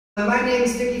My name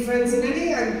is Vicky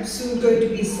Franzanetti. I'm soon going to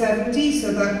be 70,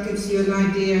 so that gives you an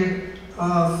idea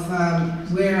of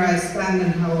where I stand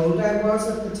and how old I was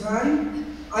at the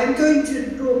time. I'm going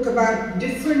to talk about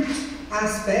different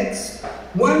aspects.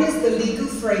 One is the legal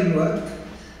framework,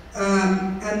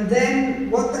 and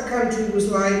then what the country was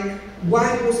like,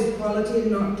 why it was equality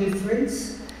and not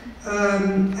difference,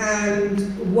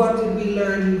 and what did we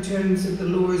learn in terms of the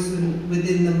laws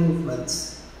within the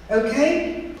movements.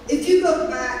 Okay? If you go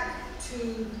back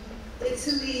to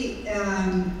Italy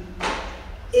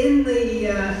in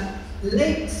the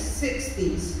late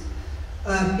 60s,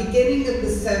 beginning of the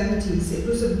 70s, it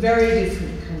was a very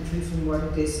different country from what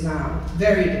it is now,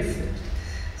 very different.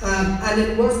 And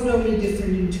it wasn't only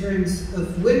different in terms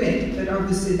of women, but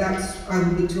obviously I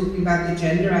will be talking about the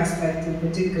gender aspect in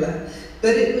particular,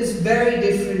 but it was very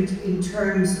different in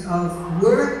terms of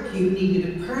work. You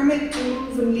needed a permit to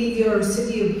move and leave your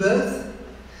city of birth.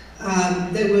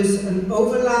 There was an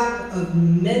overlap of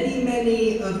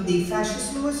many of the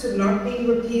fascist laws had not been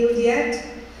repealed yet.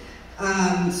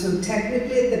 So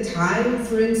technically at the time,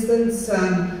 for instance,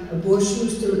 abortion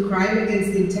was still a crime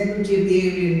against the integrity of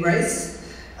the Aryan race,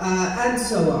 and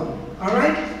so on. All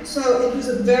right? So it was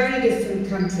a very different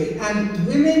country, and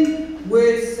women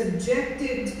were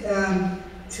subjected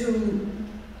to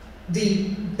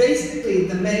basically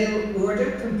the male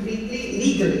order completely,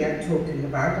 legally I'm talking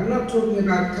about. I'm not talking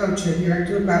about culture here, I'm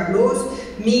talking about laws,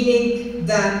 meaning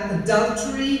that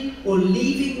adultery or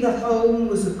leaving the home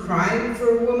was a crime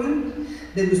for a woman.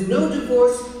 There was no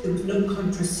divorce, there was no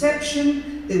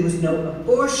contraception, there was no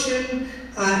abortion,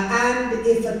 and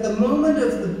if at the moment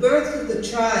of the birth of the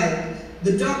child,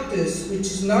 the doctors, which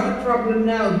is not a problem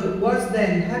now, but was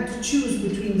then, had to choose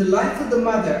between the life of the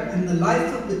mother and the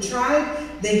life of the child,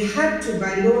 they had to,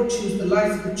 by law, choose the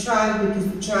life of the child because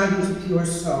the child was a pure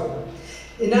soul.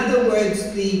 In other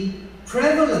words, the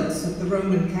prevalence of the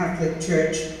Roman Catholic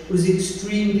Church was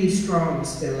extremely strong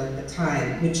still at the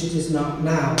time, which it is not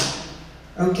now.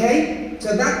 Okay?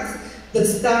 So that's the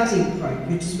starting point,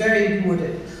 which is very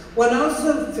important. One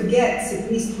also forgets,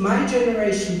 at least my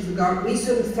generation forgot, we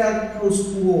sort of felt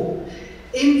post-war.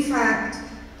 In fact,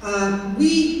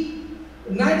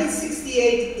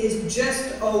 1968 is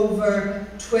just over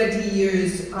 20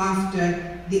 years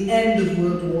after the end of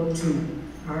World War II.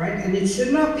 All right? And it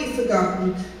should not be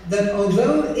forgotten that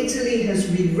although Italy has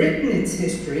rewritten its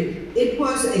history, it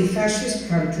was a fascist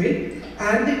country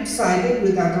and it sided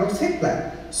with Adolf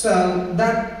Hitler. So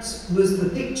that was the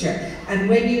picture. And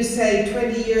when you say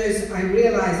 20 years, I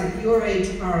realize at your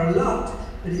age are a lot,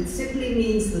 but it simply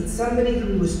means that somebody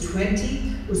who was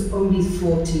 20 was only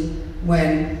 40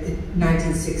 when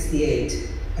 1968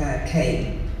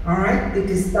 came. All right?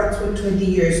 Because that's what 20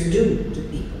 years do to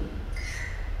people.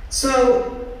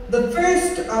 So the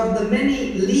first of the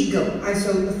many legal,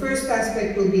 so the first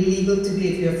aspect will be legal to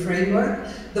give you a framework.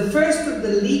 The first of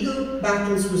the legal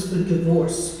battles was for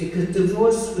divorce, because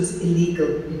divorce was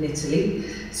illegal in Italy,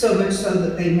 so much so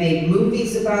that they made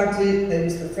movies about it. There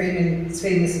was the famous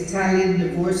Italian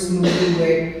divorce movie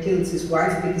where he kills his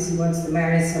wife because he wants to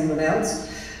marry someone else.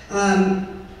 The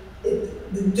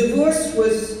divorce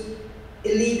was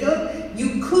illegal.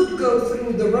 You could go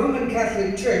through the Roman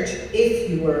Catholic Church if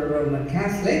you were a Roman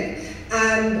Catholic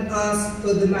and ask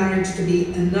for the marriage to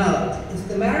be annulled. If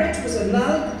the marriage was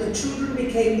annulled, the children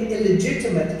became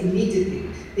illegitimate immediately,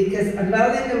 because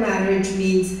annulling a marriage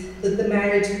means that the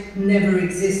marriage never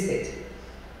existed.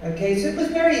 Okay, so it was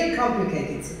a very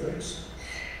complicated situation.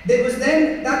 There was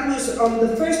then, that was on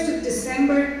the 1st of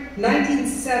December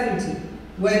 1970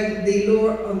 when the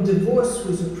law on divorce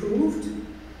was approved.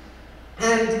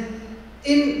 And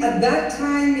at that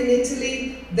time in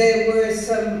Italy, there were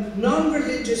some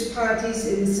non-religious parties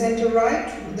in the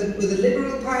centre-right, with the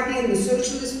Liberal Party and the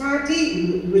Socialist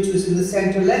Party, which was in the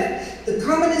centre-left. The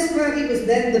Communist Party was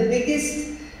then the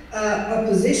biggest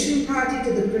opposition party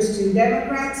to the Christian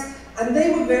Democrats, and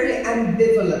they were very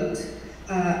ambivalent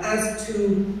as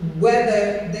to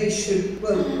whether they should,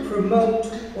 well,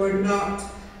 promote or not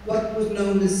what was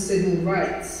known as civil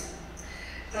rights.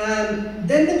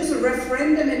 Then there was a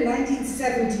referendum in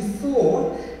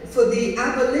 1974 for the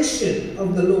abolition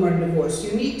of the law on divorce.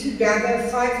 You need to gather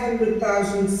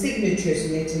 500,000 signatures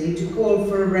in Italy to call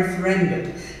for a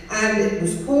referendum. And it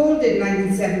was called in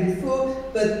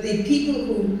 1974, but the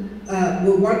people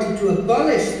who wanted to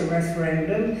abolish the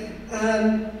referendum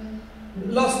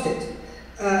lost it.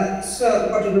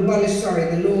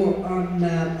 The law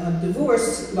on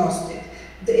divorce lost it.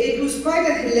 It was quite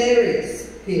a hilarious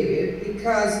period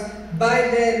because by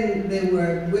then there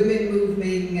were women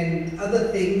moving and other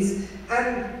things,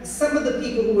 And some of the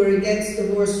people who were against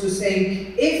divorce were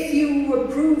saying, if you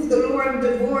approve the law on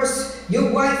divorce,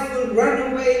 your wife will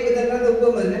run away with another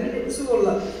woman. I mean, it was all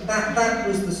that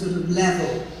was the sort of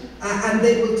level, and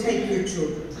they will take your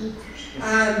children.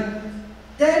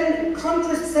 Then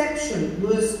contraception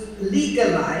was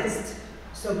legalized,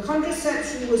 so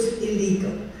contraception was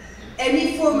illegal.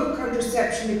 Any form of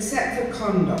contraception except for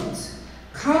condoms.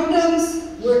 Condoms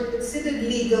were considered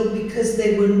legal because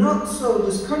they were not sold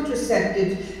as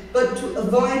contraceptive, but to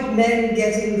avoid men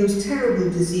getting those terrible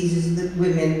diseases that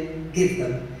women give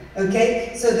them.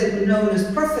 Okay, so they were known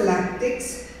as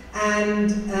prophylactics,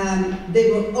 and they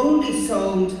were only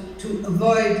sold to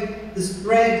avoid the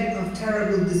spread of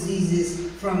terrible diseases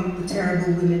from the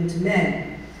terrible women to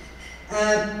men.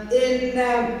 In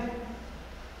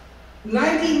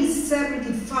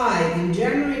 1975, in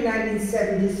January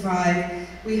 1975,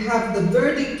 we have the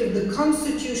verdict of the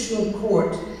Constitutional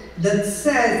Court that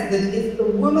says that if the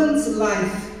woman's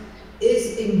life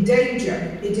is in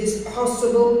danger, it is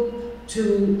possible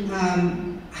to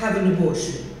have an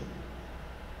abortion.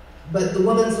 But the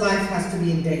woman's life has to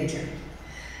be in danger.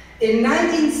 In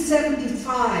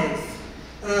 1975,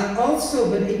 also,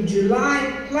 but in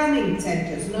July, planning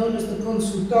centres known as the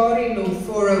Consultori Law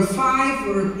 405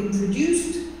 were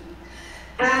introduced,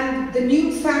 and the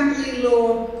new family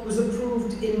law was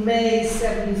approved in May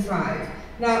 75.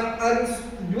 Now, I'll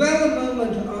dwell a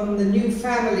moment on the new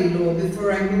family law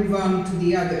before I move on to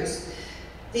the others.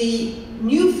 The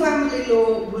new family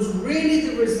law was really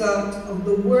the result of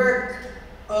the work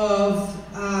of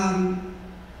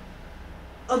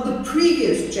the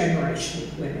previous generation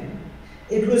of women.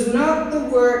 It was not the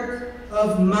work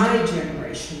of my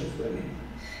generation of women.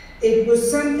 It was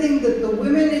something that the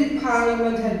women in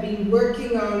Parliament had been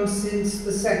working on since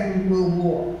the Second World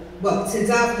War. Well, since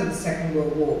after the Second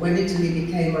World War, when Italy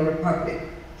became a republic.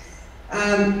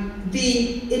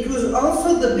 It was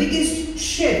also the biggest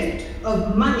shift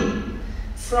of money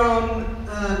from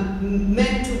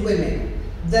men to women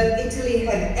that Italy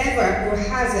had ever or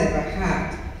has ever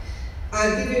had.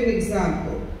 I'll give you an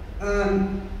example.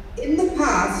 In the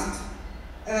past,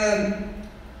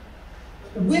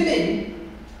 women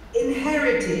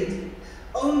inherited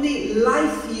only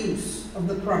life use of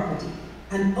the property,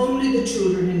 and only the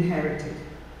children inherited.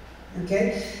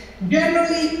 Okay?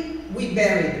 Generally, we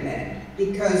bury the men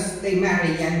because they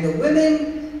marry younger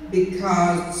women,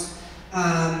 because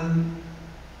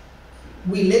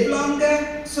we live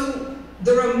longer, so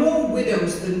there are more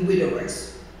widows than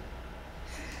widowers.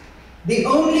 The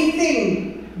only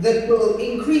thing that will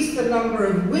increase the number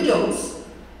of widows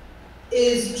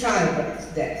is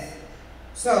childbirth, death.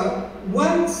 So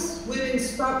once women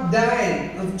stop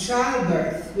dying of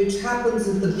childbirth, which happens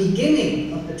at the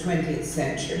beginning of the 20th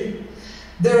century,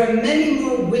 there are many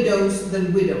more widows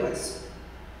than widowers.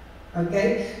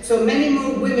 Okay? So many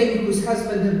more women whose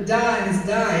husband has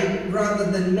died rather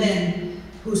than men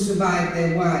who survived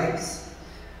their wives.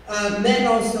 Men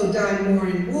also die more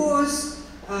in wars.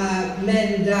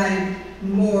 Men die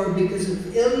more because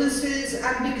of illnesses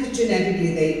and because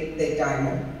genetically they die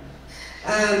more.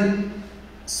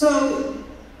 So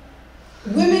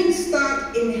women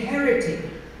start inheriting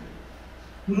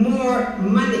more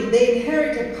money. They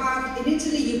inherit a part. In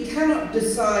Italy, you cannot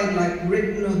decide, like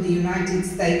Britain or the United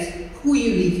States, who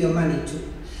you leave your money to.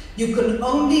 You can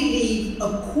only leave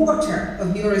a quarter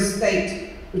of your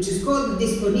estate, which is called the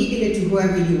disponibile, to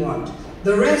whoever you want.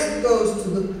 The rest goes to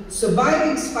the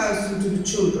surviving spouse and to the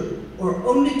children, or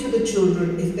only to the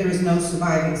children if there is no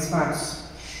surviving spouse.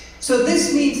 So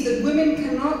this means that women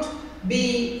cannot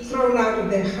be thrown out of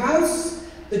their house,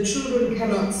 the children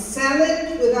cannot sell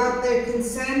it without their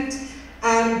consent,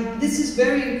 and this is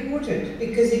very important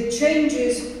because it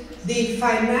changes the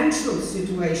financial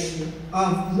situation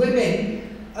of women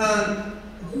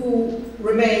who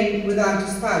remain without a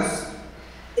spouse.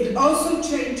 It also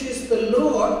changes the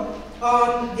law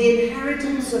on the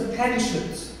inheritance of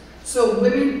pensions, so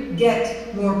women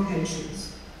get more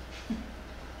pensions.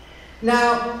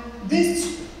 Now,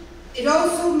 it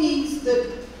also means that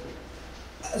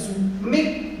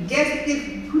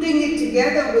putting it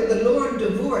together with the law on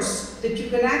divorce, that you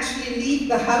can actually leave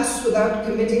the house without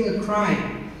committing a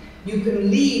crime. You can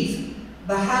leave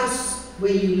the house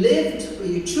where you lived, where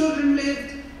your children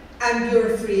lived, and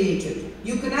you're a free agent.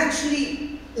 You can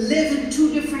actually live in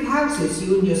two different houses,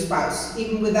 you and your spouse,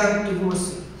 even without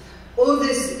divorcing. All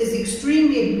this is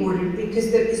extremely important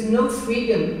because there is no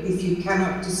freedom if you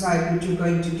cannot decide what you're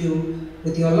going to do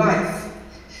with your life.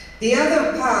 The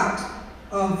other part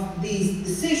of these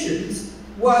decisions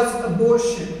was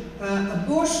abortion.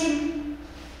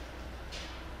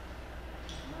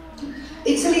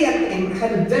 Italy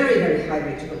had a very, very high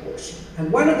rate of abortion.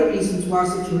 And one of the reasons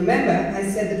was, if you remember, I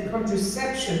said that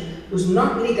contraception was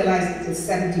not legalized until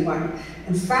 71,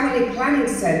 and family planning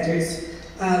centers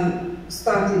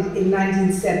started in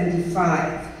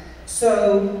 1975.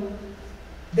 So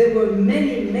there were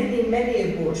many, many,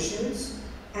 many abortions,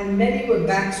 and many were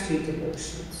backstreet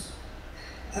abortions.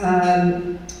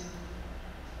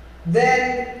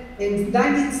 Then in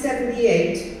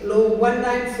 1978, Law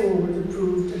 194 was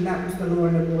approved, and that was the law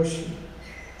on abortion.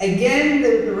 Again,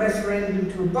 there was a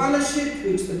referendum to abolish it,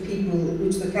 which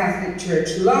the Catholic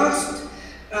Church lost.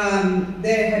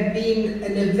 There had been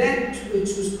an event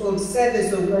which was called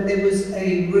Seveso, where there was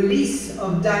a release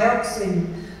of dioxin,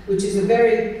 which is a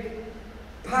very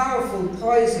powerful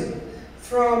poison,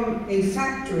 from a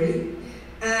factory,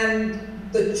 and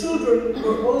the children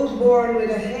were all born with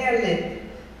a hair lip,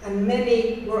 and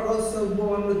many were also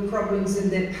born with problems in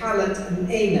their palate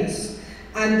and anus.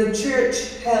 And the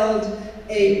church held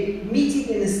a meeting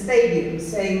in a stadium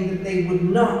saying that they would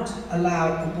not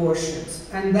allow abortions.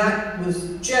 And that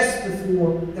was just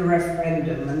before the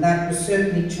referendum, and that will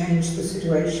certainly change the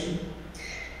situation.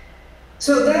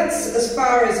 So that's as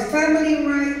far as family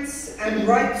rights and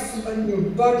rights on your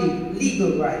body,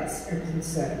 legal rights, are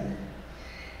concerned.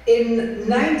 In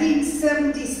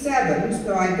 1977,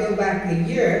 so I go back a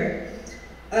year,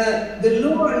 the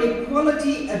law on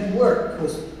equality at work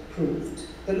was approved.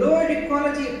 The law on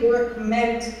equality at work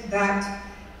meant that,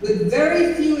 with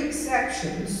very few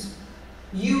exceptions,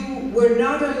 you were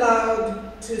not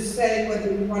allowed to say whether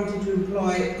you wanted to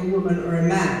employ a woman or a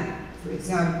man. For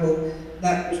example,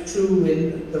 that was true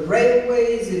in the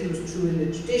railways, it was true in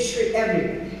the judiciary,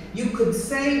 everywhere. You could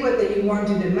say whether you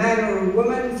wanted a man or a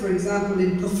woman, for example,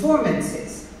 in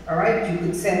performances, all right? You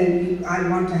could say, I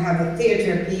want to have a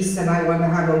theatre piece and I want to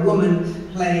have a woman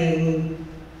playing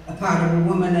a part of a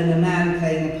woman and a man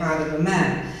playing a part of a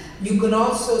man. You can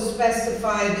also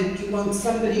specify that you want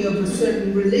somebody of a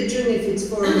certain religion if it's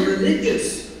for a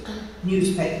religious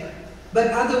newspaper,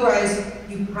 but otherwise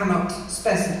you cannot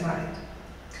specify it.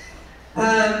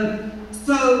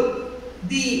 So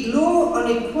the law on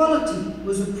equality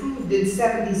was approved in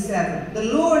 77. The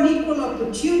law on equal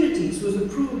opportunities was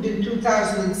approved in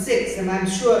 2006, and I'm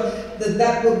sure that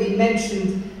that will be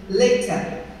mentioned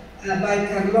later by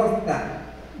Carlotta.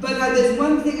 But there's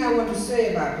one thing I want to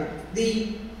say about it.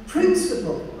 The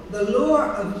principle, the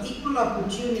law of equal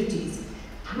opportunities,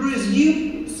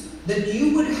 presumes that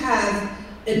you would have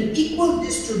an equal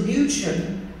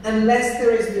distribution unless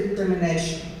there is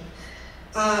discrimination.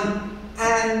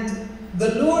 And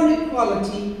the law on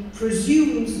equality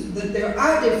presumes that there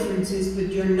are differences,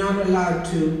 but you're not allowed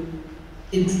to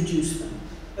introduce them.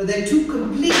 So they're two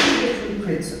completely different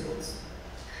principles.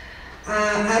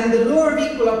 And the law of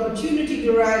equal opportunity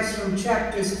derives from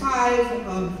chapters 5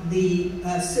 of the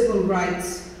civil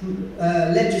rights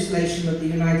legislation of the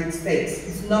United States.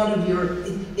 It's not of Europe.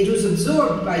 It was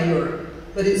absorbed by Europe,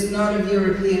 but it's not of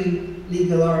European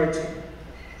legal origin.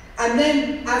 And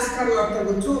then, as Carlotta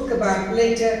will talk about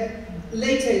later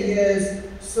years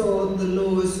saw the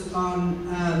laws on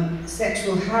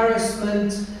sexual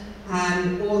harassment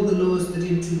and all the laws that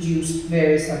introduced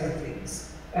various other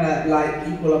things, like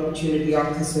equal opportunity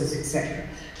officers, etc.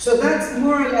 So that's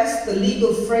more or less the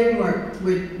legal framework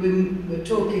we're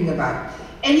talking about.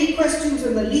 Any questions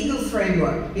on the legal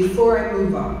framework before I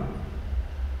move on?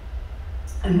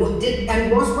 And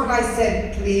was what I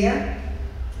said clear?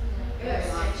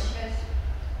 Yes.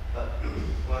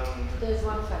 There's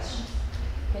one question.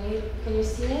 Can you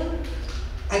see him?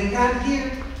 I can't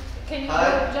hear. Can you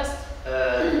just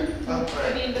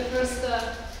maybe in the first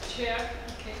chair?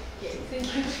 Okay. Yes. Thank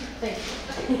you. Thank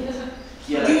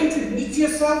you. Could you introduce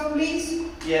yourself, please?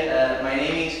 Yeah, my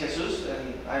name is Jesus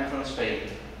and I'm from Spain.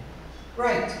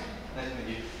 Right. Nice to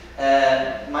meet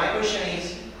you. My question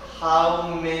is,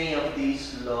 how many of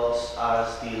these laws are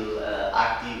still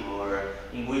active, or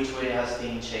in which way has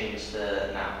things changed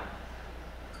now?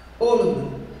 All of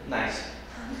them. Nice.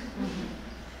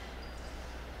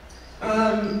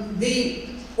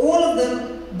 All of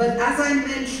them, but as I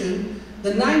mentioned,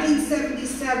 the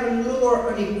 1977 law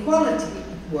on equality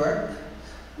at work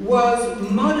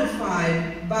was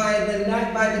modified by the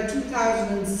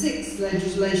 2006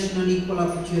 legislation on equal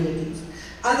opportunities.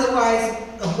 Otherwise,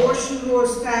 abortion law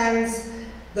stands,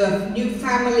 the new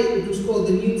family, it was called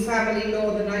the new family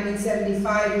law, the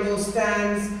 1975 law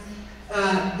stands,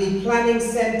 the planning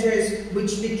centers,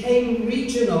 which became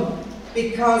regional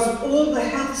because all the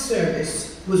health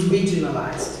service was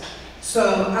regionalized.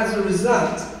 So as a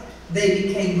result, they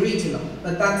became regional,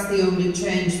 but that's the only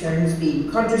change there has been.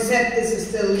 Contraceptives is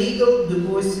still legal,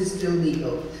 divorce is still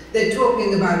legal. They're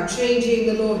talking about changing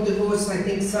the law of divorce. I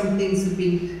think some things have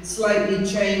been slightly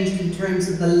changed in terms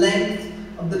of the length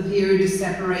of the period of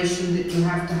separation that you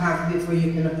have to have before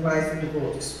you can apply for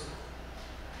divorce.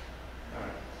 All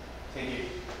right. Thank you.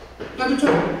 Not at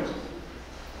all.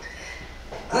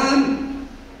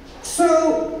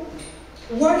 So,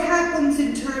 what happens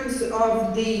in terms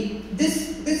of this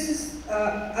is,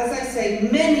 as I say,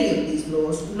 many of these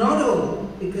laws, not all,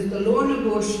 because the law on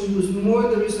abortion was more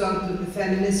the result of the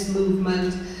feminist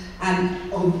movement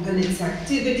and its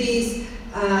activities,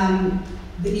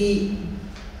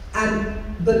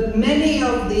 but many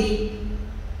of the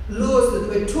laws that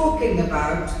we're talking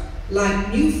about, like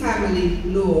new family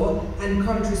law and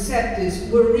contraceptives,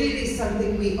 were really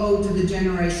something we owe to the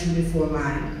generation before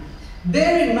mine.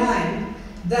 Bear in mind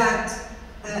that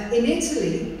in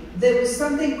Italy, there was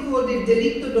something called il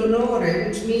delitto d'onore,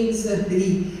 which means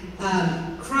the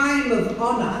crime of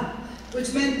honor,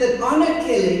 which meant that honor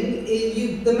killing,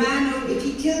 the man, if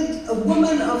he killed a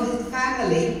woman of his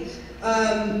family,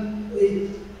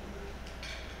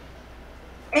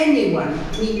 anyone,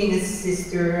 meaning a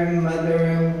sister, a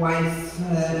mother, a wife,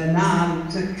 an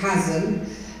aunt, a cousin,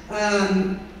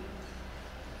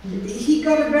 he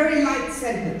got a very light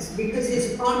sentence because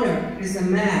his honor as a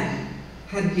man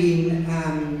had been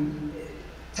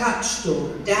touched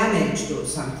or damaged or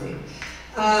something.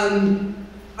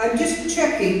 I'm just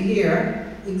checking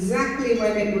here exactly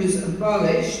when it was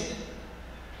abolished.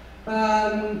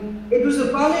 It was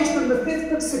abolished on the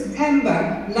 5th of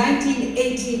September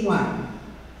 1981,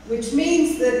 which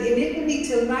means that in Italy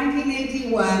till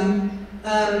 1981,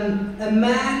 a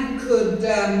man could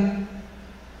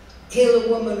kill a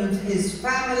woman of his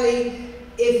family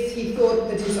if he thought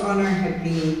that his honor had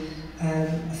been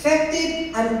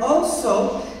affected, and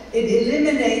also it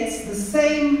eliminates the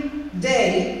same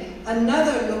day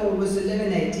another law was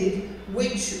eliminated,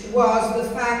 which was the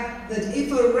fact that if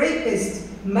a rapist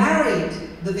married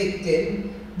the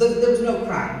victim, there was no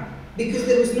crime, because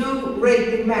there was no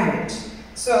rape in marriage.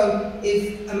 So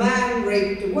if a man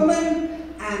raped a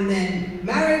woman and then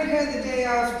married her the day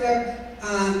after,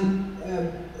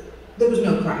 there was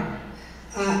no crime.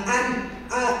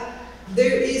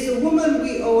 There is a woman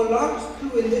we owe a lot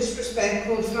to in this respect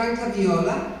called Franca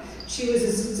Viola. She was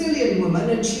a Sicilian woman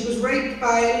and she was raped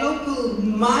by a local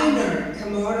minor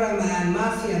Camorra man,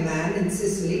 mafia man in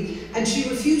Sicily, and she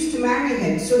refused to marry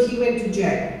him, so he went to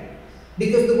jail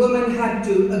because the woman had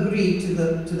to agree to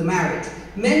the marriage.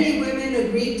 Many women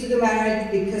agreed to the marriage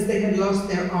because they had lost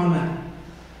their honor.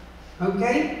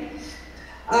 Okay?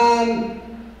 And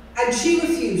she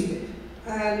refused it.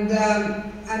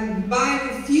 And by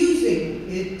refusing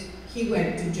it, he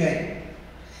went to jail.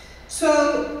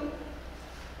 So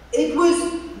it was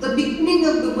the beginning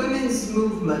of the women's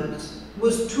movement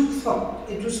was twofold.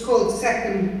 It was called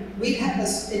we had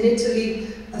in Italy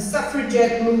a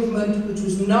suffragette movement which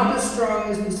was not as strong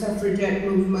as the suffragette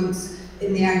movements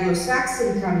in the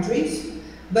Anglo-Saxon countries,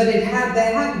 but there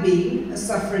had been a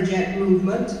suffragette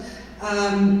movement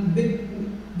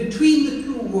between the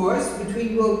two wars,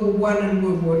 between World War I and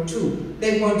World War II.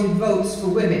 They wanted votes for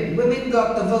women. Women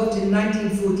got the vote in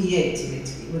 1948 in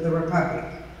Italy with the Republic,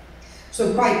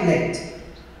 so quite late.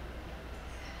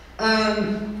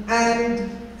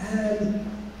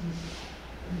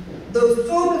 The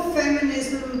sort of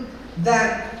feminism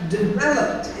that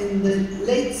developed in the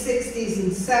late 60s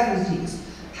and 70s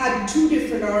had two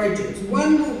different origins.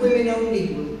 One were women-only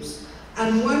groups,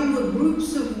 and one were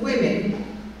groups of women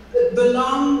that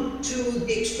belonged to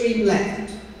the extreme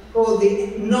left, called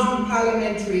the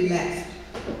non-parliamentary left,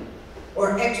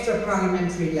 or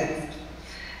extra-parliamentary left.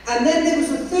 And then there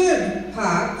was a third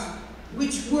part,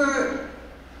 which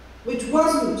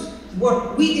wasn't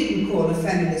what we didn't call a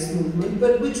feminist movement,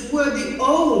 but which were the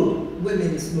old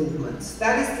women's movements.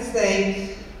 That is to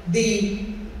say, the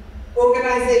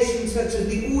organizations such as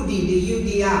the UDI, the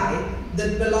UDI,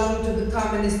 that belong to the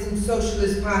Communist and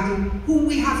Socialist Party, whom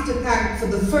we have to thank for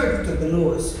the first of the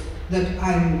laws that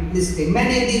I'm listing.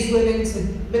 Many of these women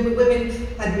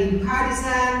had been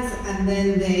partisans, and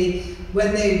then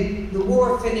when the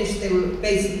war finished, they were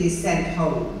basically sent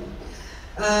home.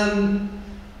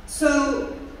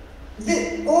 So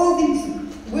all these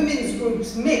women's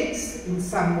groups mix in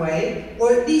some way,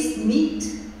 or at least meet.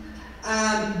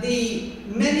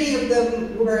 Many of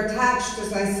them were attached,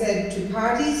 as I said, to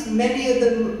parties. Many of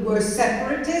them were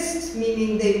separatists,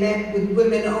 meaning they met with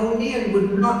women only and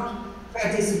would not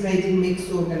participate in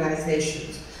mixed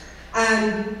organizations.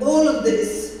 And all of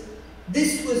this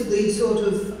was the sort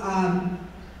of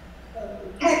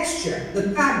texture,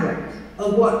 the fabric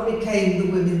of what became the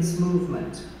women's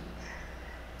movement.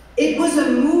 It was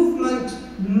a movement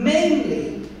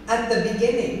mainly at the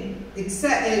beginning, so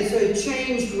it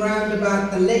changed around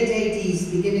about the late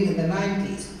 80s, beginning of the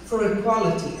 90s, for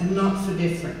equality and not for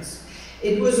difference.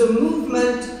 It was a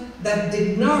movement that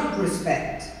did not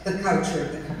respect the culture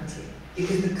of the country,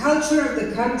 because the culture of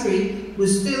the country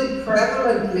was still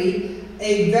prevalently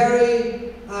a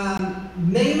very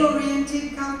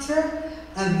male-oriented culture,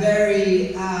 a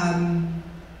very,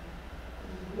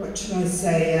 what should I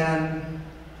say,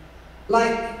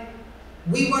 like,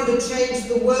 we want to change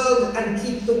the world and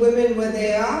keep the women where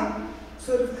they are,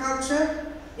 sort of culture,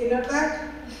 you know that?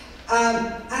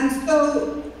 And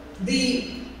so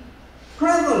the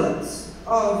prevalence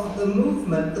of the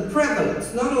movement, the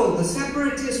prevalence, not all, the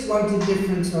separatists wanted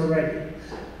difference already,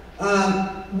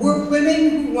 were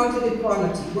women who wanted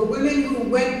equality, were women who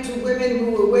went to women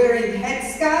who were wearing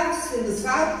headscarves in the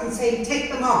South and saying, take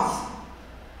them off.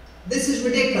 This is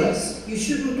ridiculous. You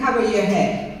shouldn't cover your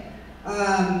head.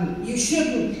 You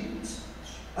shouldn't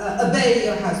obey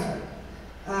your husband.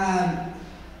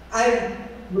 I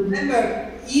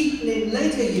remember, even in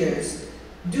later years,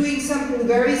 doing something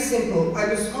very simple. I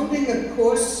was holding a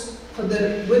course for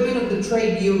the women of the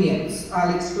trade unions.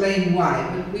 I'll explain why,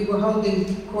 but we were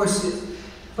holding courses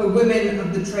for women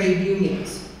of the trade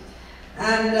unions.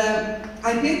 And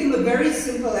I gave them a very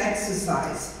simple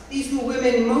exercise. These were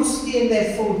women mostly in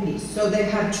their 40s, so they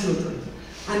had children.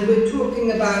 And we're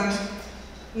talking about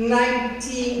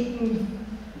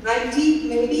 1990,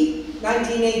 maybe?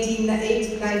 1980,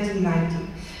 1990.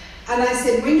 And I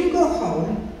said, when you go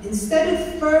home, instead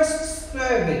of first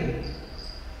serving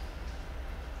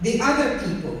the other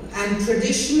people, and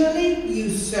traditionally you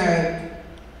served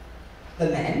the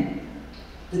men,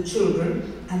 the children,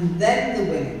 and then the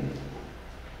women.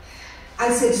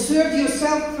 I said, serve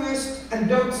yourself first and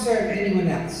don't serve anyone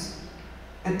else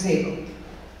at table.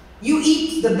 You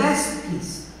eat the best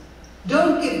piece.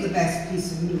 Don't give the best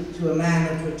piece of meat to a man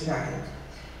or to a child.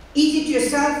 Eat it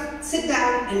yourself, sit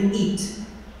down and eat.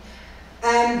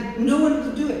 And no one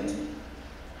could do it.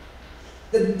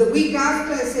 The week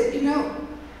after I said, you know,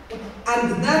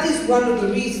 and that is one of the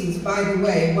reasons, by the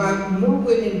way, why more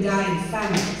women die in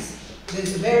famines.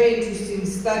 There's a very interesting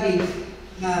study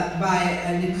by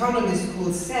an economist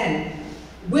called Sen.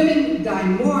 Women die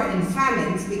more in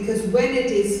famines because when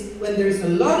there's a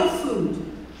lot of food,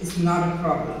 it's not a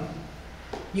problem.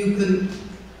 You can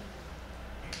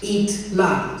eat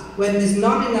loud. When there's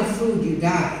not enough food, you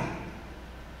die.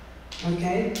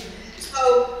 Okay?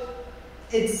 So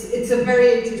it's a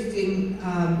very interesting,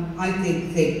 I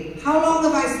think, thing. How long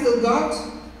have I still got?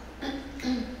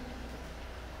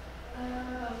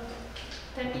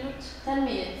 10 minutes. 10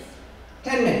 minutes.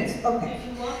 10 minutes, okay. If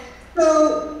you want.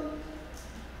 So,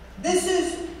 this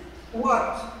is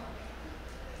what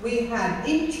we had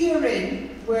in Turin,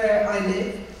 where I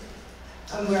live,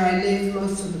 and where I live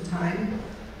most of the time.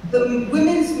 The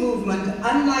women's movement,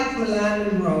 unlike Milan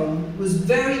and Rome, was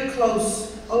very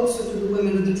close also to the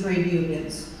women of the trade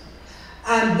unions.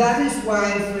 And that is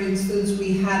why, for instance,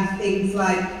 we had things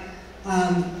like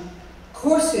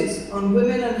courses on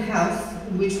women and health,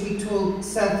 in which we taught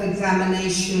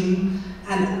self-examination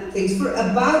and things for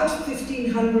about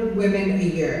 1,500 women a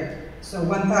year. So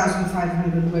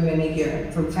 1,500 women a year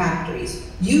from factories,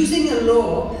 using a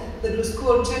law that was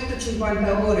called 150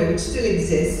 ore, which still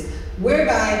exists,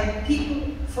 whereby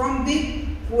people from big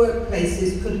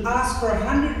workplaces could ask for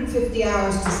 150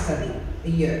 hours to study a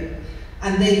year.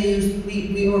 And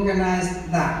we organized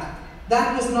that.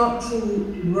 That was not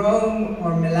true in Rome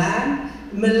or Milan.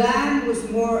 Milan was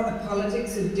more a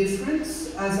politics of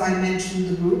difference, as I mentioned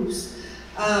the groups.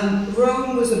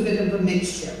 Rome was a bit of a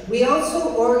mixture. We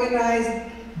also organized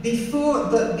before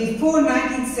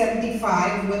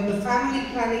 1975, when the family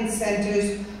planning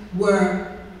centers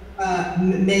were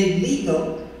made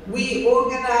legal, we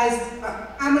organized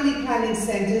family planning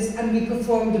centers and we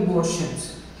performed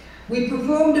abortions. We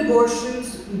performed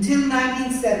abortions until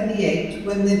 1978,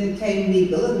 when they became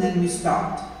legal, and then we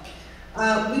stopped.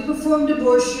 We performed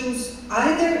abortions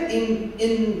either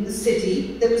in the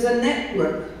city. There was a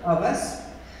network of us,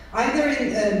 either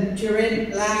in Turin,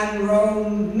 Milan,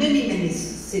 Rome, many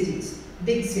cities,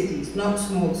 big cities, not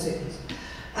small cities.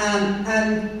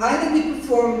 And either we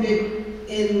performed it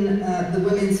in the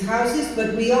women's houses,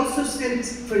 but we also sent,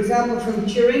 for example, from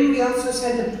Turin, we also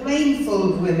sent a plane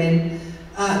full of women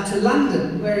to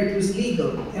London, where it was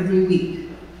legal, every week.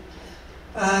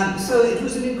 So it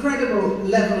was an incredible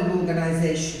level of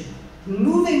organization.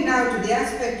 Moving now to the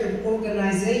aspect of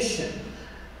organization,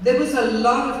 there was a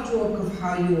lot of talk of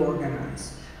how you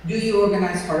organize. Do you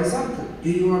organize horizontally?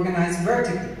 Do you organize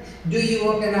vertically? Do you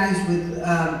organize with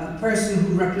a person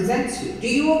who represents you? Do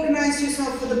you organize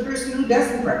yourself with a person who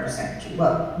doesn't represent you?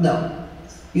 Well, no.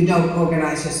 You don't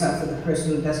organize yourself with a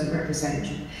person who doesn't represent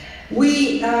you.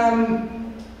 We,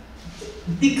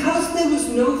 because there was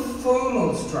no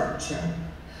formal structure,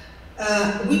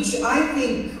 which I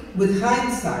think, with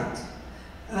hindsight,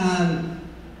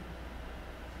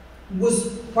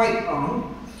 was quite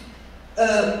wrong,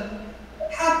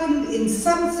 happened in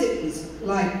some cities,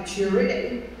 like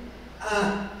Turin,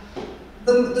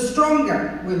 the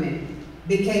stronger women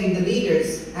became the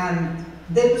leaders, and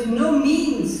there was no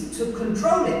means to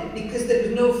control it because there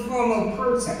was no formal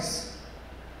process,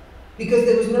 because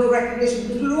there was no recognition,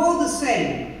 because we're all the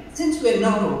same. Since we're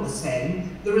not all the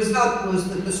same, the result was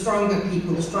that the stronger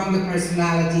people, the stronger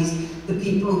personalities, the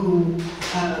people who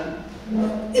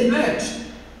emerged,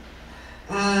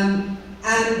 and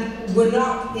were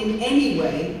not in any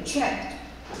way checked.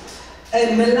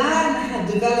 Milan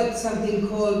had developed something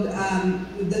called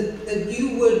that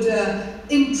you would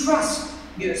entrust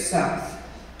yourself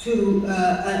to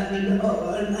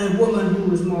a woman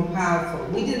who was more powerful.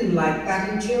 We didn't like that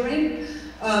in Turin.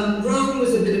 Rome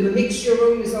was a bit of a mixture.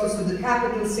 Rome is also the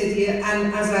capital city,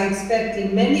 and as I expect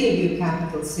in many of your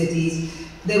capital cities,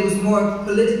 there was more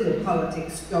political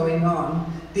politics going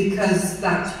on because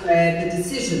that's where the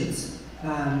decisions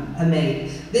are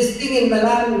made. This thing in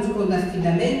Milan was called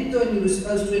affidamento, and you were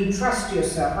supposed to entrust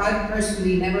yourself. I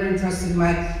personally never entrusted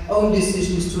my own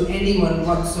decisions to anyone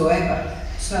whatsoever,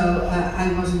 so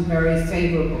I wasn't very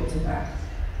favorable to that.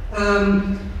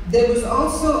 There was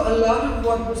also a lot of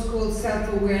what was called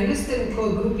self-awareness. They were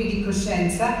called gruppi di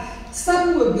coscienza.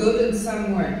 Some were good and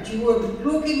some weren't. You were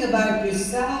talking about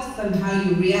yourself and how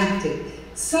you reacted.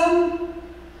 Some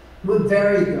were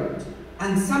very good,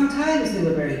 and sometimes they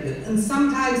were very good, and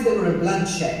sometimes they were a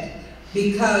bloodshed,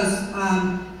 because,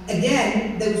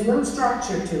 again, there was no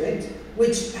structure to it,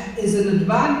 which is an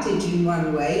advantage in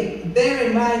one way. Bear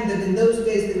in mind that in those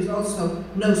days there was also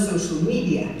no social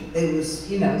media. There was,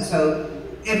 you know, so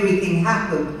everything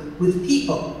happened with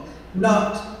people,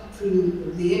 not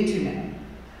through the internet.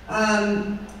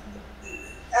 And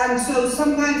so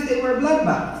sometimes they were a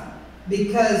bloodbath,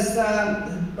 because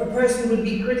a person would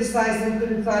be criticized and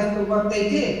criticized for what they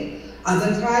did.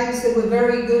 Other times they were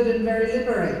very good and very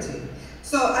liberating.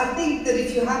 So I think that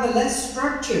if you have a less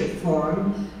structured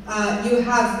form, you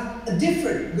have a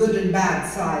different good and bad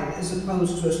side as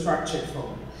opposed to a structured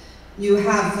form. You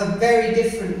have a very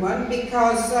different one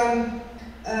because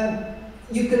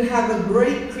you can have a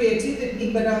great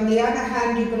creativity, but on the other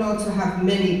hand, you can also have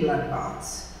many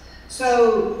bloodbaths.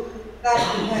 So that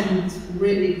depends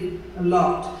really a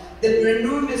lot. There were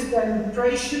enormous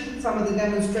demonstrations. Some of the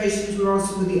demonstrations were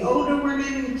also with the older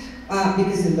women,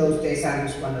 because in those days I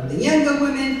was one of the younger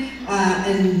women,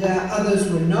 and others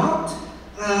were not.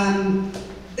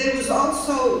 There was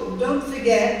also, don't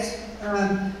forget,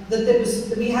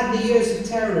 that we had the years of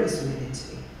terrorism in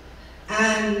Italy.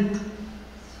 And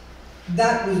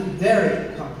that was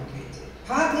very complicated,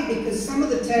 partly because some of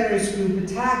the terrorist group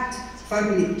attacked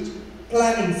family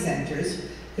planning centers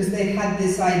because they had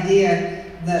this idea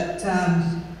that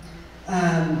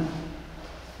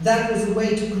that was a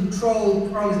way to control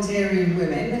proletarian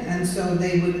women, and so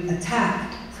they would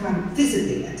attack,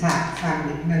 physically attack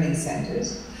family planning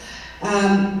centers.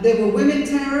 There were women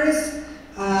terrorists.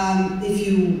 If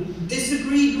you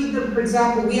disagreed with them, for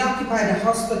example, we occupied a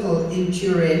hospital in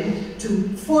Turin to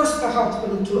force the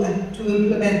hospital to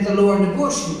implement the law on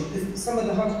abortion, because some of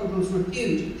the hospitals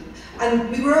refused.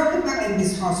 And we were occupying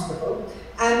this hospital,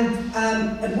 and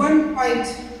at one point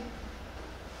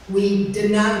we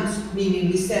denounced, meaning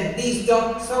we said, these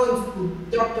doctors,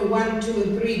 Doctor 1, 2,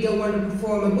 and 3 don't want to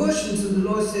perform abortions, and the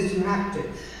law says you have to.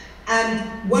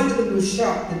 And one of them was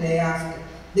shot the day after.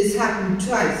 This happened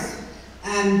twice.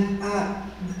 And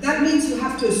that means you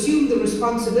have to assume the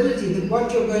responsibility that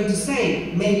what you're going to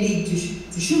say may lead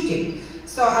to shooting.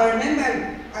 So I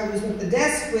remember I was at the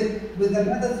desk with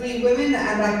another 3 women,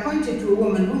 and I pointed to a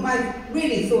woman whom I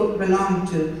really thought belonged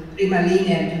to Prima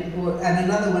Linea and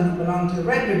another one who belonged to the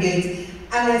Red Brigades,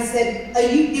 and I said, are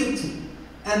you guilty?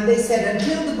 And they said,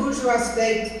 until the bourgeois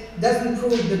state doesn't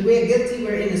prove that we're guilty,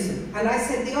 we're innocent. And I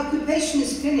said, the occupation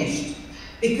is finished,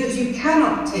 because you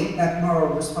cannot take that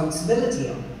moral responsibility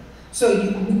on. So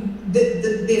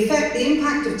the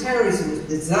impact of terrorism was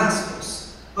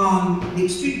disastrous on the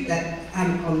extreme left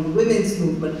and on the women's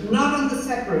movement, not on the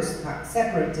separatist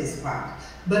part,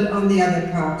 but on the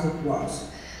other part it was.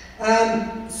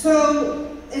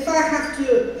 So if I have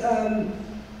to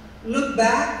look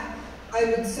back, I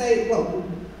would say, well,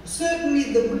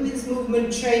 certainly the women's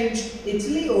movement changed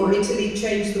Italy, or Italy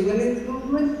changed the women's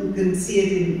movement. You can see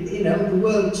it in, the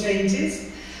world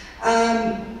changes.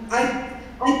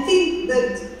 I think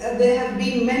that there have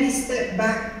been many steps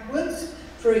backwards.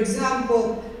 For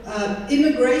example,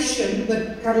 immigration,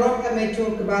 but Carlotta may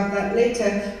talk about that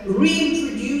later,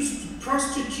 reintroduced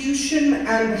prostitution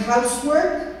and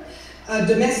housework,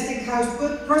 domestic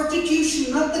housework.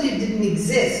 Prostitution, not that it didn't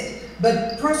exist,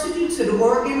 but prostitutes had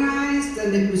organized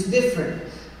and it was different.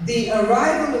 The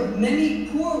arrival of many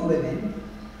poor women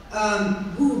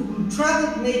who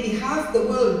traveled maybe half the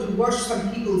world to wash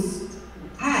some people's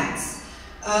pants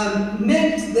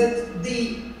meant that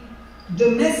the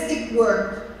domestic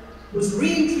work was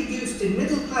reintroduced in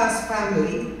middle-class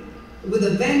family with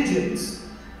a vengeance,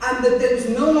 and that there was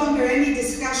no longer any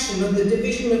discussion of the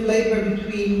division of labor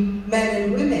between men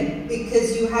and women,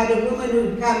 because you had a woman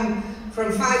who'd come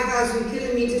from 5,000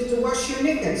 kilometers to wash your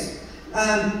knickers.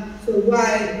 So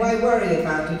why worry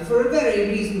about it? For a very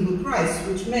reasonable price,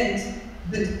 which meant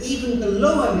that even the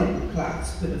lower middle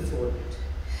class could afford it.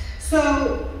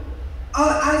 So,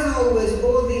 as always,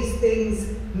 all these things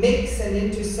mix and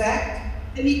intersect.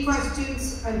 Any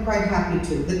questions? I'm quite happy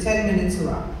to. The 10 minutes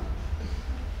are up.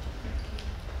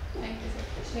 Thank you.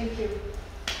 Thank you.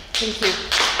 Thank you.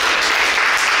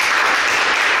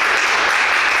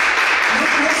 No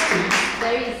questions?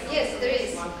 There is, yes, there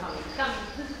is. One coming.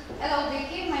 Hello,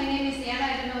 Vicky. My name is Diana. I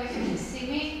don't know if you can see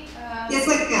me. Yes, I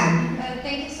can.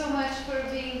 Thank you so much for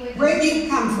being with us. Where do you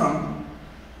come from?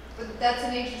 That's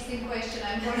an interesting question.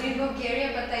 I'm born in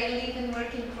Bulgaria, but I live and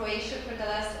work in Croatia for the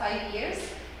last 5 years.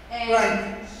 And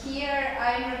Right. here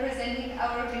I'm representing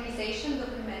our organization,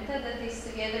 Documenta, that is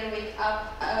together with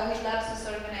Lapsus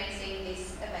organizing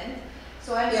this event.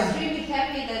 So I'm extremely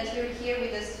happy that you're here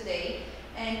with us today.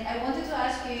 And I wanted to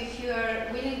ask you if you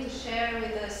are willing to share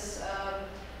with us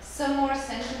some more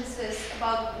sentences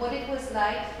about what it was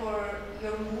like for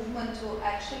your movement to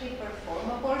actually perform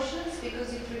abortions,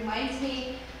 because it reminds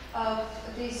me of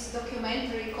this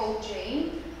documentary called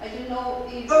Jane. I don't know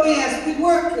if... Oh yes, we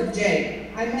worked with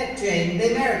Jane. I met Jane.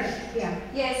 They married. Yeah.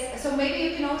 Yes, so maybe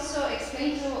you can also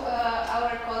explain to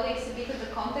our colleagues a bit of the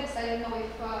context. I don't know if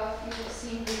you've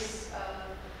seen this...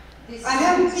 I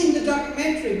haven't seen the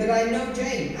documentary, but I know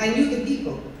Jane. I knew the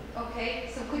people. Okay,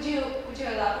 so could you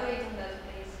elaborate on that,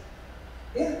 please?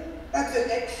 Yeah, that's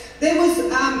okay. There was,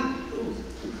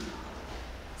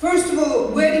 first of all,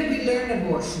 where did we learn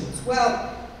abortions?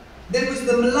 Well, there was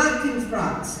the MLAC in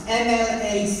France,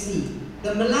 MLAC.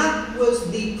 The MLAC was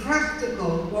the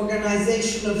practical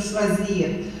organization of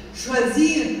Choisir.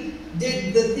 Choisir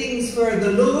did the things for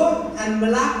the law, and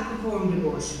MLAC performed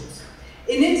abortions.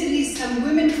 In Italy, some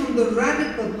women from the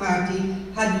Radical Party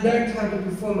had learned how to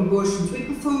perform abortions. We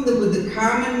performed them with the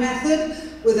Carmen method,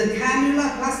 with a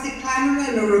cannula, plastic cannula,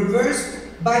 and a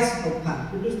reversed bicycle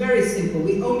pump. It was very simple.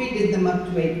 We only did them up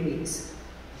to 8 weeks.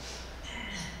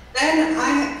 Then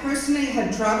I personally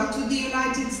had traveled to the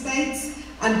United States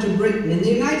and to Britain. In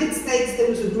the United States, there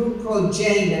was a group called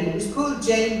Jane, and it was called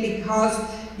Jane because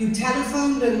you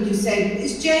telephoned and you said,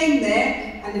 "Is Jane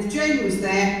there?" And if Jane was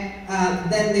there,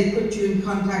 then they put you in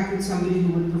contact with somebody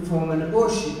who would perform an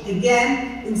abortion.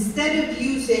 Again, instead of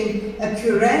using a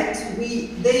curette,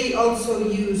 they also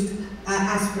used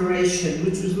aspiration,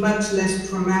 which was much less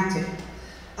traumatic.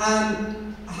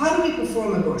 How do we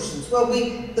perform abortions? Well,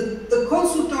 the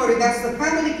consultori, that's the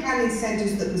family planning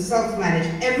centers that were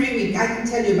self-managed. Every week, I can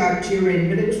tell you about Turin,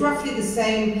 but it was roughly the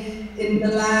same in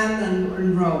Milan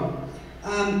and Rome.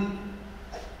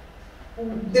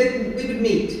 Then we would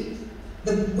meet.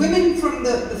 The women from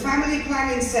the family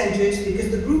planning centers,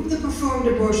 because the group that performed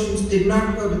abortions did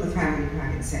not go to the family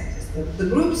planning centers. The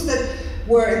groups that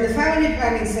were in the family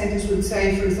planning centers would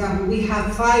say, for example, we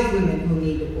have 5 women who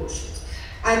need abortions.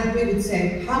 And we would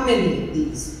say, how many of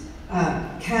these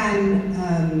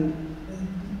can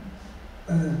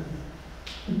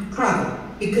travel?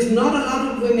 Because not a lot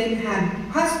of women had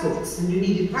passports, and you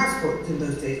needed passports in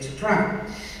those days to travel.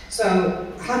 So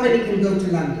how many can go to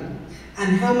London?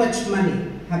 And how much money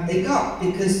have they got?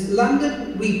 Because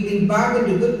London, we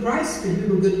bargained a good price because we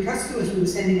were good customers. We were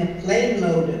sending a plane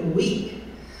load a week.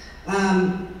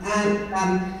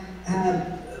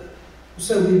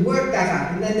 So we worked that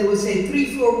out. And then there were, say,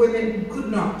 3, 4 women who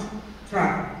could not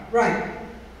travel. Right.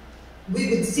 We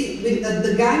would see,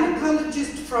 the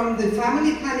gynecologist from the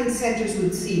family planning centers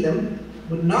would see them,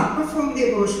 would not perform the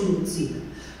abortion, we would see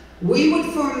them. We would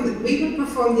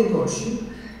perform the abortion,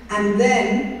 and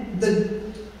then the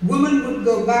woman would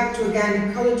go back to a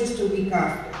gynecologist a week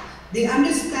after. The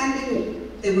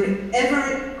understanding, if there were ever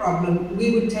a problem,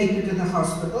 we would take her to the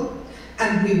hospital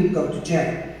and we would go to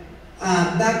jail.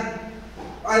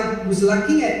 I was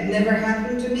lucky, it never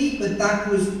happened to me, but that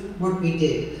was what we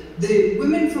did. The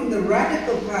women from the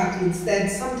Radical Party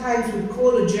instead sometimes would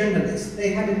call a journalist. They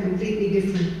had a completely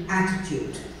different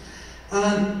attitude.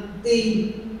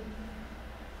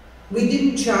 We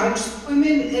didn't charge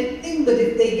women anything, but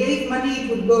if they gave money, it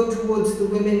would go towards the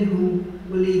women who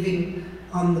were leaving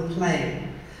on the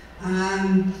plane.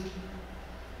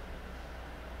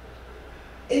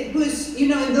 It was, you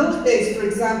know, in those days, for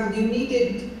example, you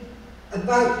needed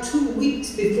about 2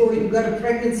 weeks before you got a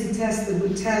pregnancy test that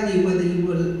would tell you whether you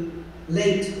were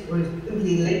late or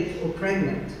simply late or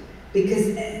pregnant, because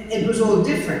it was all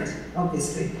different,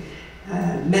 obviously.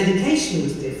 Medication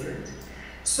was different.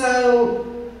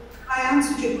 So, I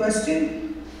answered your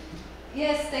question?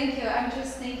 Yes, thank you. I'm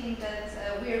just thinking that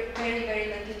we're very, very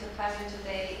lucky to have you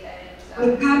today.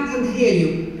 And, we can't hear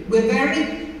you. We're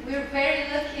very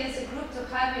lucky as a group to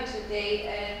have you today,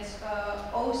 and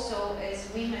also as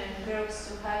women and girls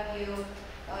to have you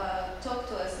talk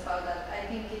to us about that. I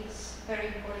think it's very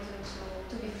important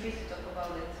to be free to talk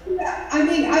about it. Yeah, I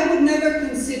mean, I would never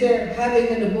consider having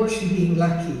an abortion being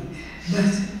lucky,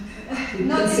 but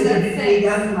not consider it being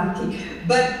unlucky.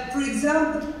 But for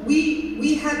example,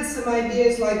 we had some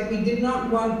ideas like we did not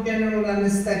want general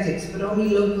anesthetics, but only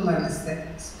local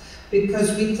anesthetics.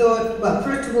 Because we thought, well,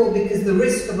 first of all, because the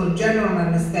risk of a general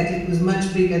anesthetic was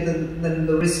much bigger than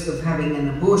the risk of having an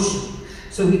abortion.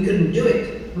 So we couldn't do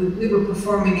it. We were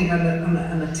performing it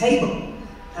on a table.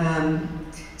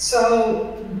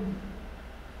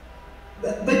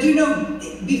 But you know,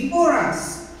 before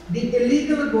us, the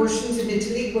illegal abortions in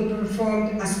Italy were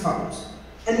performed as follows.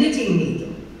 A knitting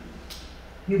needle.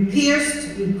 You put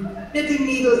a knitting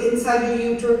needle inside your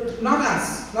uterus, not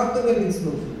us, not the women's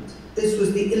movement. This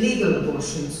was the illegal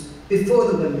abortions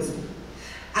before the women's movement.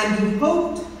 And you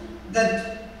hoped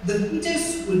that the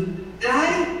fetus would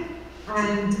die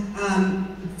and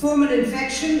form an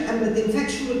infection, and that the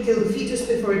infection would kill the fetus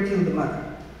before it killed the mother.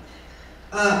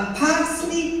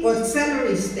 Parsley or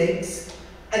celery sticks,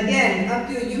 again, up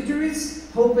your uterus,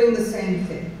 hoping the same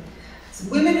thing. So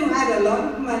women who had a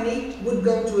lot of money would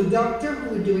go to a doctor who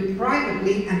would do it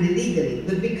privately and illegally.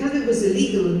 But because it was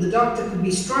illegal and the doctor could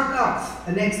be struck off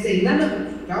the next day, none of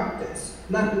us are doctors.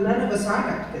 None of us are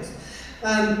doctors.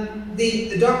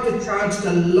 The doctor charged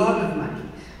a lot of money.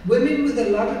 Women with a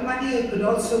lot of money could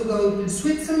also go to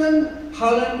Switzerland,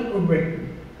 Holland, or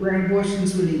Britain, where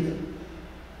abortions were legal.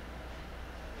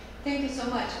 Thank you so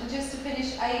much. Just to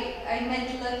finish, I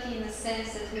meant lucky in the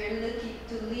sense that we're lucky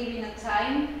to live in a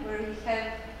time where we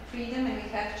have freedom and we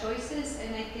have choices,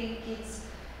 and I think it's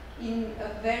in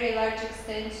a very large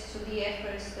extent to the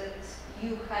efforts that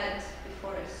you had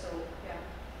before us, so yeah.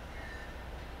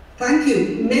 Thank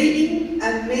you. Maybe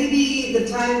the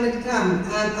time had come.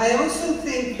 I also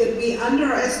think that we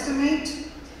underestimate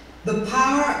the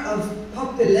power of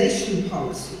population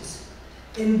policies.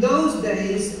 In those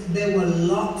days, there were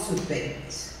lots of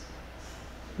babies.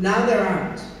 Now there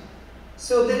aren't.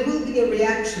 So there will be a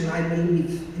reaction, I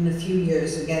believe, in a few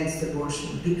years against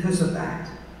abortion because of that.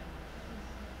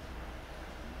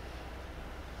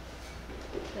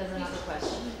 There's another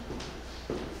question.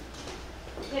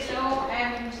 Hello,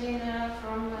 I'm Gina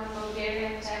from Bulgaria.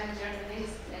 I'm a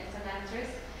journalist and an actress.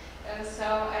 So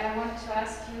I want to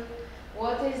ask you,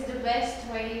 what is the best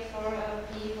way for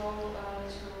people and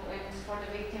for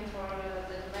the victim for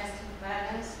the domestic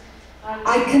violence?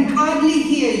 I can hardly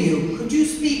hear you. Could you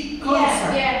speak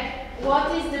closer? Yeah.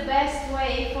 What is the best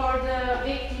way for the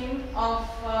victim of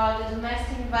the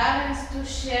domestic violence to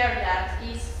share that?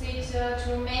 Is it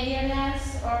through medianess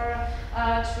or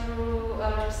through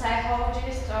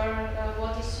psychologists, or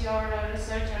what is your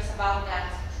researchers about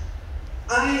that?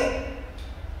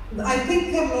 I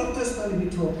think Carlotta's going to be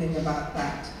talking about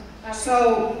that. Okay.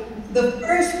 So the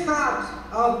first part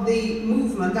of the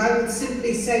movement, I would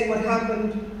simply say what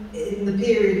happened in the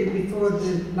period before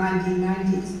the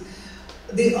 1990s.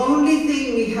 The only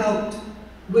thing we helped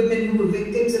women who were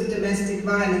victims of domestic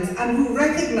violence and who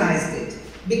recognized it,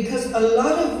 because a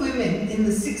lot of women in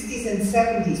the 60s and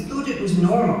 70s thought it was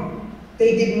normal.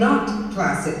 They did not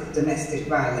class it as domestic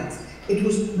violence. It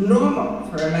was normal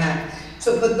for a man.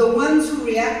 So, but the ones who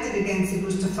reacted against it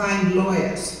was to find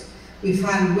lawyers. We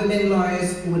found women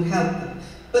lawyers who would help them.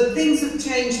 But things have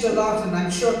changed a lot, and I'm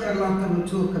sure Carlotta will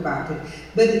talk about it.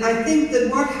 But I think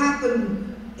that what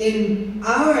happened in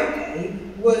our day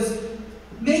was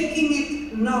making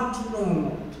it not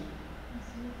normal.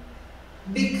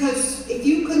 Because if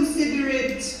you consider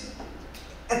it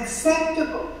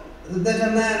acceptable that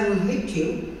a man will hit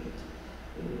you,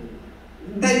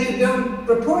 then you don't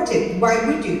report it. Why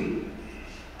would you?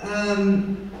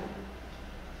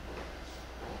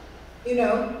 You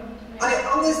know, I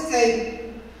always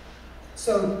say,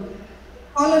 so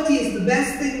equality is the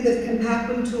best thing that can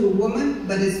happen to a woman,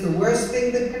 but it's the worst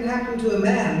thing that can happen to a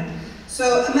man.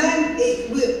 So a man,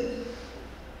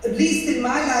 at least in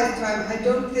my lifetime, I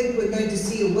don't think we're going to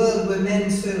see a world where men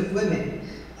serve women.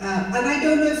 And I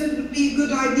don't know if it would be a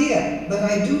good idea, but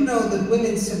I do know that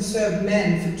women have served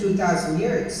men for 2,000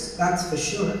 years, that's for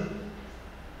sure.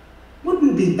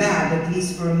 Wouldn't be bad, at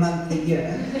least for a month a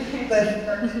year, but,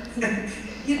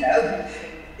 you know,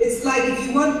 it's like if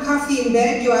you want coffee in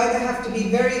bed, you either have to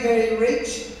be very, very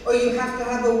rich, or you have to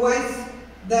have a wife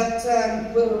that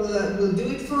will do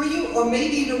it for you, or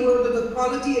maybe in a world of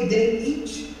equality, a day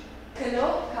each.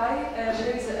 Hello, hi, my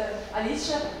name is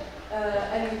Alicia,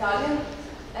 I'm Italian,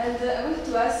 and I wanted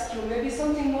to ask you maybe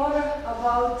something more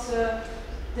about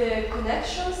the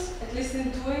connections, at least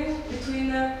in Turin,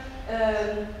 between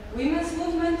women's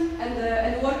movement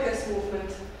and workers'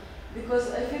 movement,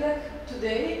 because I feel like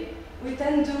today we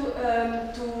tend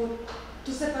to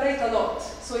separate a lot.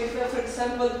 So if we have, for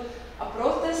example, a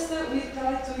protest, we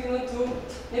try to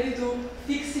maybe to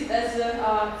fix it as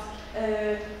a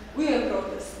women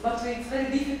protest, but it's very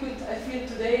difficult, I feel,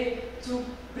 today to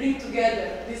bring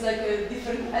together these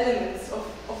different elements of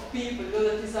people,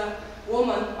 that is a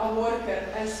woman, a worker,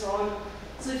 and so on.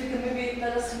 So if you can maybe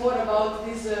tell us more about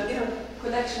this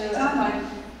connection at the time.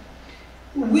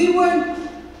 We weren't,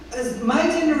 as my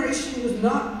generation was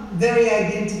not very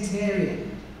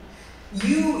identitarian.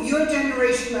 Your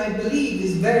generation, I believe,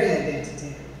 is very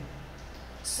identitarian.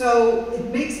 So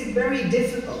it makes it very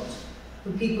difficult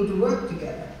for people to work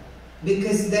together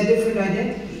because they're different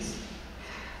identities.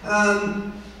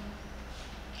 But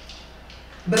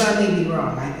I may be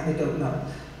wrong, I don't know.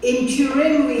 In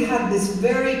Turin, we had this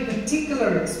very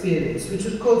particular experience, which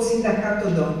was called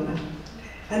Sindacato Donna.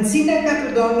 And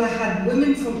Sindacato Donna had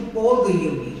women from all the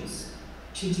unions,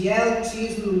 CGL,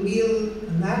 CISL, WIL,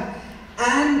 and that,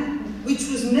 and which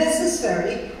was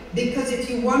necessary because if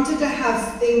you wanted to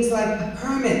have things like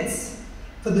permits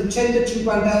for the 150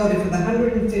 ore, for the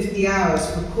 150 hours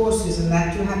for courses and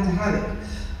that, you had to have it.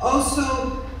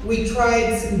 Also, we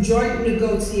tried some joint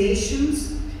negotiations.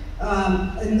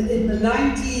 In the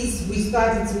 90s, we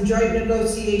started some joint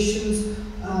negotiations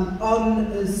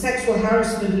on sexual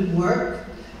harassment at work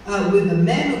with the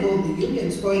men of all the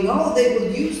unions going, oh, they will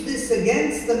use this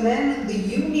against the men of the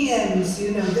unions,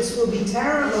 this will be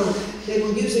terrible, they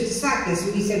will use it to sack us.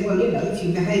 And we said, well, if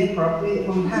you behave properly, it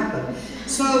won't happen.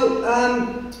 So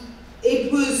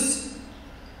it was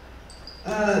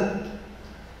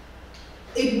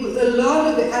a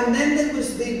lot of it, and then there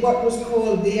was what was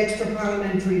called the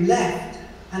extra-parliamentary left,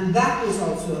 and that was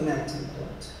also a melting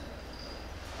pot.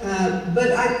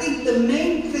 But I think the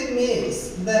main thing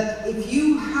is that if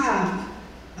you have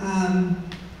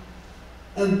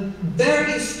a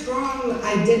very strong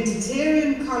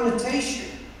identitarian connotation,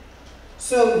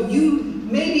 so you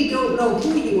maybe don't know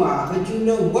who you are, but you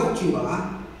know what you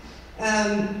are,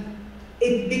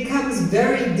 it becomes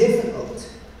very difficult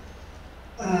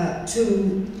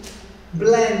to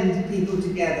blend people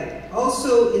together.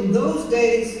 Also, in those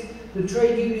days, the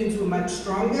trade unions were much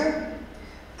stronger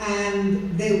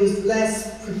and there was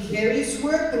less precarious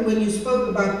work. And when you spoke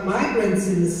about migrants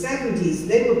in the 70s,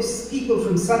 they were people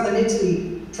from southern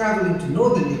Italy traveling to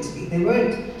northern Italy. They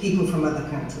weren't people from other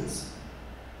countries.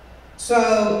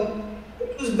 So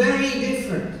it was very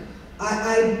different.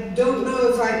 I don't know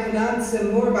if I can answer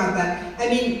more about that. I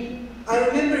mean, I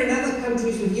remember in other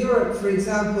countries of Europe, for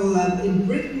example, in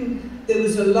Britain, there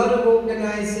was a lot of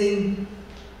organizing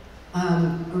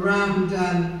around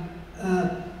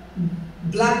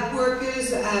black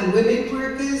workers and women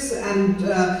workers, and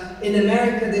in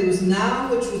America there was NOW,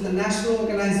 which was the National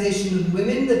Organization of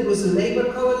Women, that was a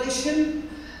labor coalition.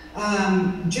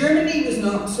 Germany was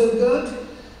not so good.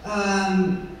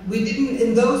 We didn't,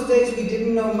 in those days, we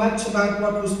didn't know much about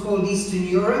what was called Eastern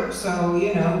Europe, so,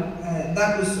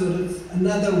 that was sort of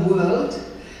another world.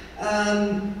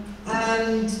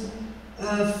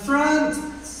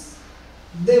 France,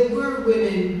 there were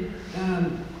women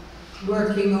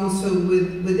working also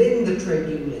within the trade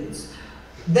unions.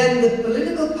 Then the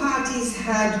political parties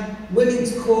had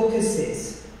women's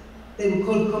caucuses. They were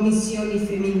called commissioni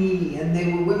femminili, and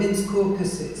they were women's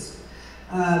caucuses.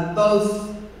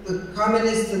 Both the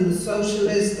communists and the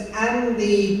socialists and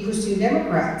the Christian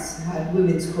Democrats had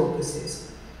women's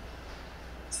caucuses.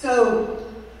 So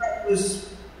that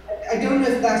was, I don't know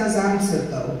if that has answered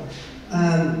though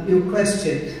your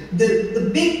question. The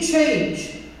big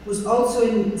change was also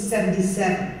in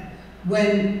 '77,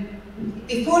 when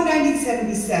before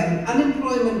 1977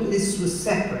 unemployment lists were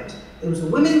separate. There was a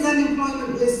women's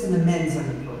unemployment list and a men's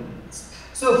unemployment list.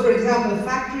 So, for example, a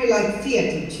factory like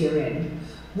Fiat in Turin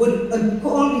would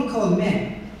only call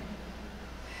men.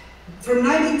 From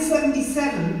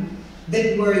 1977,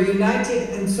 they were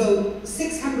united, and so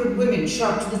 600 women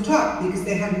shot to the top because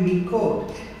they hadn't been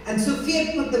called. And so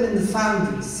Fiat put them in the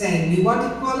foundries, saying, you want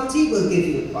equality, we'll give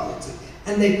you equality.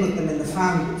 And they put them in the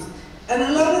foundries. And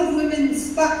a lot of women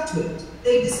stuck to it.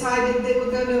 They decided they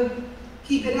were going to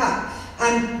keep it up.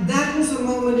 And that was a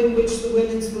moment in which the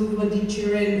women's movement in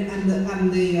Turin and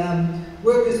the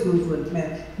workers' movement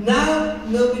met. Now,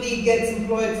 nobody gets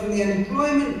employed from the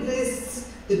unemployment lists,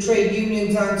 the trade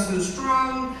unions aren't so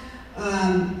strong,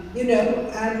 you know,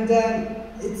 and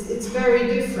it's very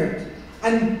different.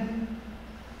 And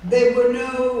there were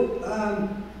no,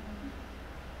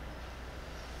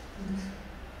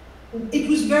 it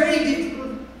was very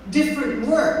different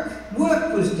work.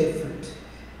 Work was different.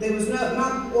 There was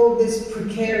not all this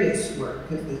precarious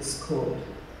work, as it's called.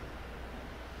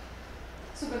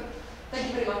 Super. Thank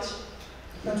you very much.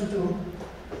 Not at all.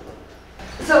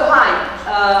 So hi,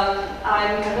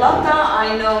 I'm Carlotta.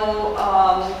 I know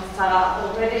Sarah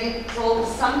already told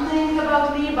something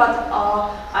about me, but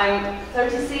I'm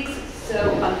 36,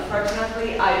 so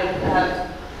unfortunately I don't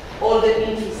have all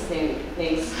the interesting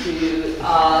things to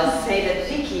say that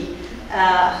Vicky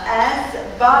has,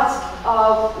 but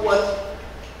what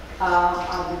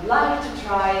I would like to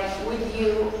try with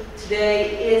you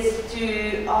today is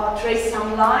to trace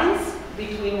some lines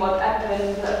between what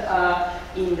happened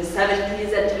in the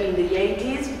 70s and in the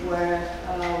 80s, where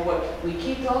what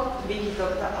Vicky talked to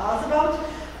us about,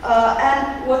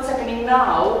 and what's happening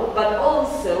now, but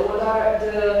also what are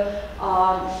the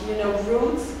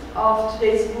roots of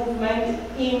today's movement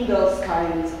in those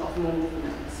kinds of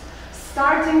movements.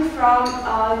 Starting from,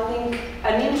 I think,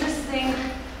 an interesting,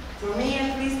 for me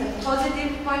at least, a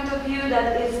positive point of view,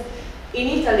 that is, in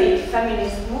Italy,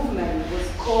 feminist movement was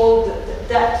called,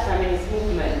 that feminist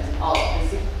movement of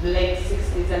the late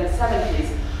 60s and 70s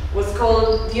was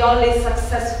called the only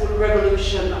successful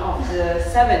revolution of the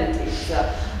 70s.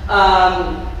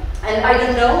 And I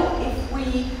don't know if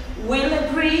we will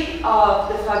agree of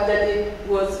the fact that it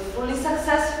was fully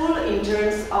successful in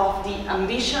terms of the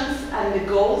ambitions and the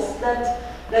goals that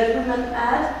women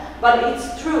had, but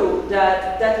it's true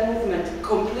that that movement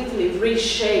completely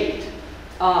reshaped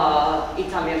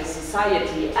Italian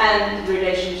society and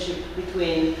relationship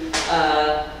between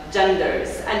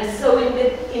genders. And so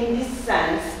in this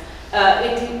sense,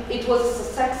 it was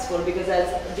successful because,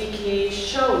 as Vicky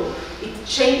showed, it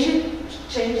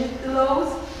changed the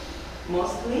laws,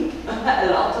 mostly, a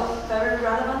lot of very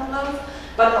relevant laws,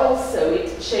 but also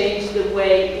it changed the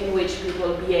way in which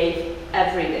people behave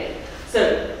every day.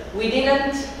 So we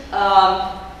didn't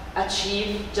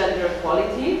achieve gender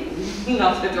equality,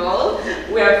 not at all.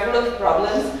 We are full of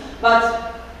problems,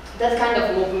 but that kind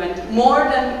of movement, more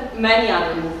than many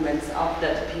other movements of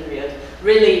that period,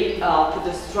 really put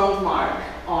a strong mark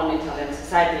on Italian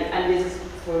society, and this is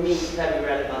for me very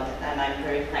relevant, and I'm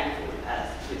very thankful, as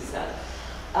you said.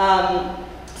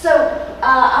 So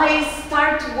I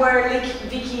start where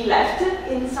Vicky left,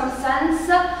 in some sense,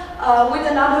 with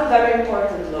another very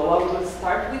important law. I will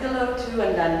start with the law too,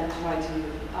 and then try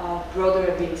to broaden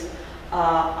a bit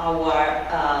our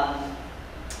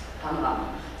panorama.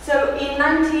 So in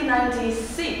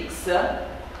 1996,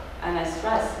 and I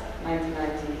stress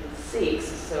 1996,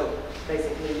 so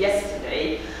basically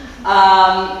yesterday,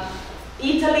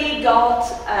 Italy got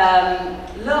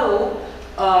law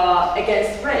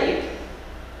against rape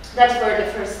that for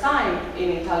the first time in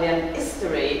Italian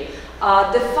history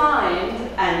defined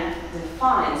and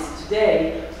defines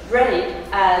today rape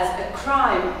as a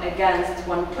crime against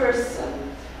one person,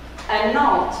 and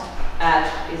not as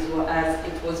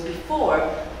it was before,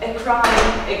 a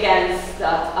crime against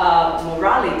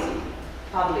morality,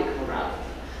 public morality.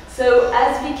 So,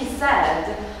 as Vicky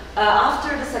said,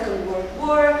 after the Second World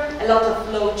War, a lot of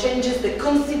law changes. The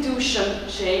constitution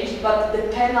changed, but the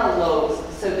penal laws,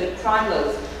 so the crime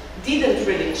laws, didn't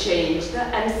really change.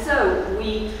 And so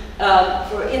we,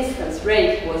 for instance,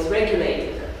 rape was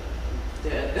regulated.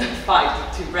 The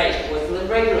fight to rape was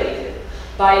regulated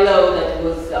by law that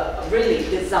was really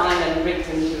designed and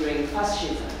written during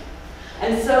fascism.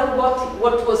 And so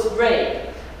what was rape?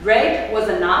 Rape was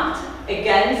an act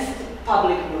against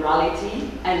public morality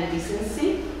and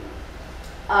decency.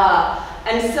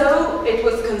 And so it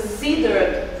was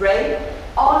considered rape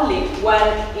only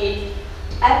when it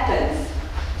happens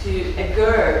to a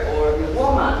girl or a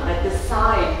woman that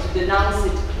decide to denounce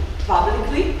it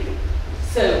publicly.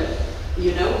 So,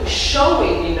 you know,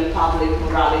 showing in the public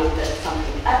morality that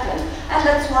something happened. And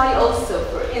that's why also,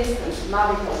 for instance,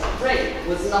 marital rape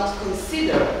was not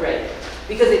considered rape,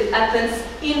 because it happens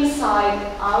inside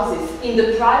houses, in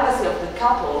the privacy of the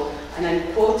couple, and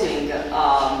I'm quoting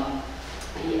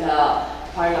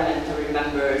parliamentary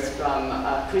members from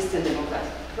Christian Democratic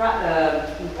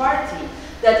Party,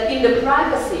 that in the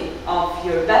privacy of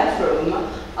your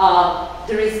bedroom,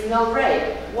 there is no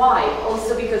rape. Why?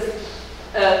 Also because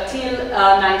till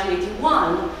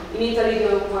 1981, in Italy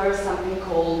there were something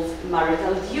called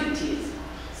marital duties.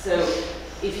 So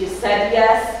if you said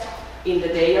yes in the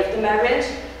day of the marriage,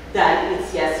 then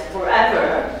it's yes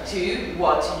forever to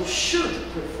what you should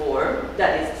perform,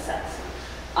 that is sex.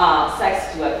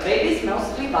 Sex to have babies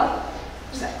mostly, but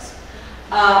sex.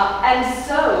 And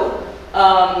so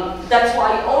that's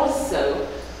why also,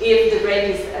 if the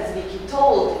rapist, as Vicky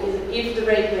told, if the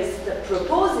rapist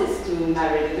proposes to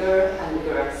marry the girl and the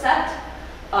girl accepts,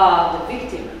 the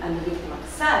victim and the victim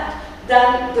accept,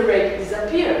 then the rape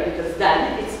disappears, because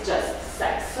then it's just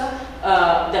sex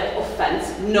that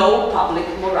offends no public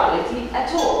morality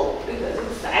at all, because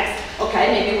it's sex.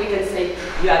 Okay, maybe we can say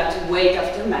you have to wait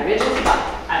after marriages, but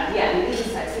at the end it's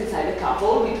sex inside a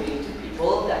couple between two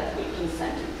people that will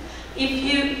consent to. If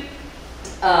you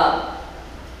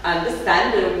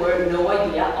understand, there were no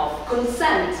idea of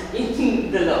consent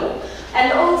in the law,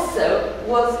 and also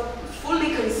was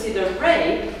fully considered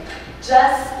rape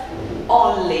just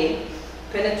only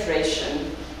penetration.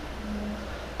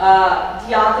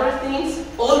 The other things,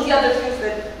 all the other things,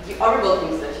 the horrible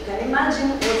things that you can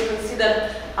imagine, was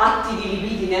considered atti di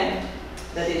libidine,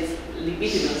 that is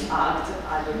libidinous act,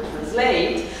 I will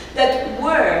translate, that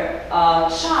were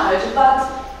charged, but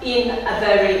in a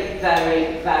very,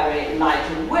 very, very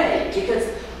lighter way, because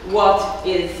what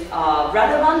is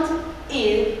relevant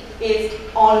is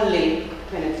only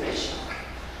penetration.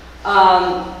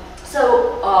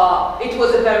 So it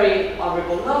was a very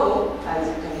horrible law, as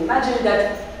you can imagine,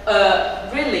 that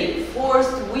really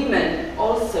forced women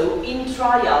also in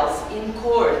trials, in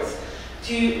courts,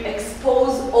 to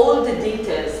expose all the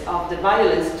details of the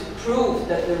violence to prove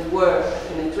that there were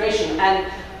penetration, and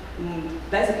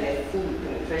basically a full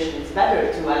penetration is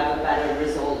better to have a better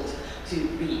result, to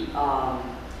be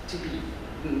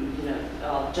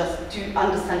just to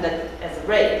understand that as a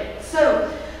rape. So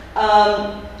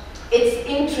it's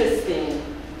interesting,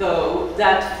 though,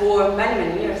 that for many,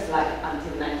 many years, like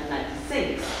until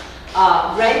 1996,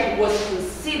 rape was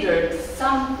considered a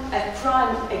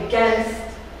crime against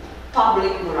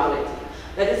public morality.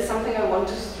 That is something I want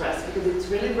to stress, because it's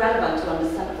really relevant to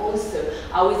understand also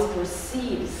how is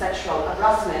perceived sexual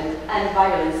harassment and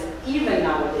violence even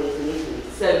nowadays in Italy.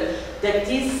 So that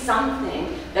is something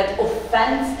that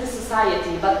offends the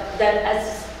society, but that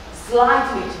has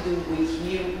slightly to do with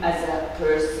you as a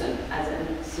person, as a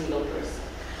single person.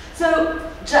 So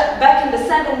back in the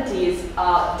 70s,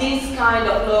 this kind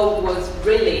of law was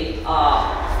really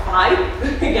fight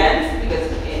against,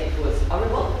 because it was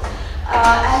horrible.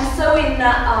 And so in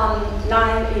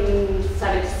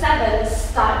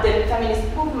 1977, the feminist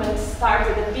movement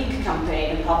started a big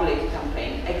campaign, a public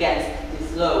campaign against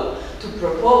this law, to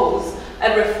propose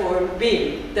a reform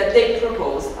bill that they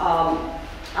proposed out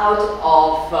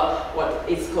of what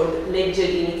is called legge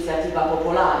di iniziativa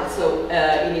popolare. So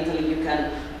in Italy you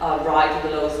can write the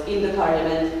laws in the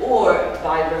parliament or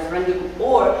by referendum,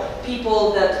 or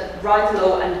people that write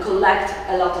law and collect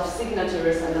a lot of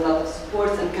signatures and a lot of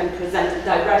supports and can present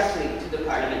directly to the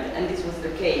parliament, and this was the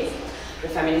case. The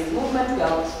feminist movement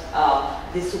got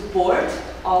the support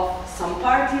of some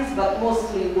parties, but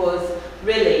mostly was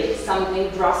really something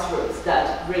grassroots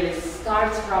that really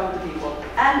starts from the people.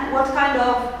 And what kind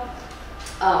of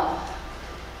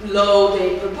law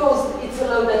they proposed? It's a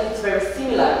law that is very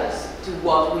similar to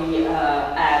what we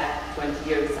have 20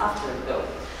 years after, though.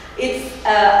 It's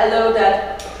a law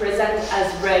that presents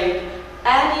as rape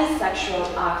any sexual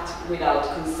act without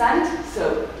consent,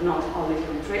 so not only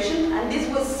penetration. And this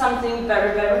was something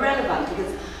very, very relevant,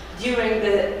 because during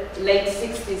the late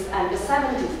 60s and the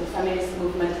 70s, the feminist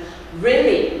movement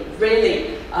really,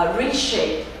 really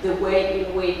reshaped the way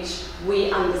in which we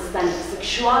understand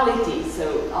sexuality.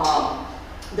 So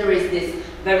there is this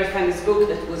very famous book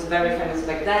that was very famous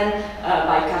back then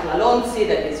by Carla Lonzi,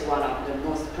 that is one of the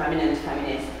most prominent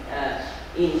feminists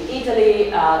in Italy,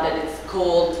 that is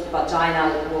called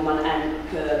Vaginal Woman and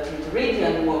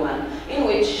Clitoridian Woman, in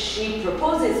which she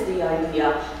proposes the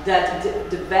idea that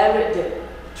the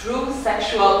true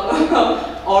sexual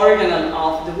organ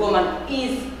of the woman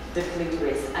is the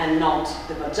clitoris and not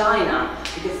the vagina,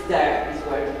 because there is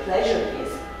where the pleasure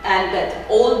is, and that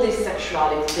all this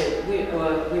sexuality,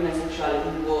 women's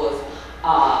sexuality, was,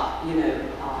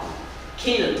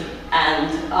 killed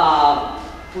and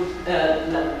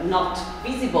not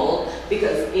visible,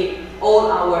 because it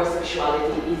all our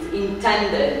sexuality is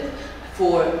intended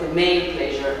for the male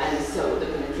pleasure, and so the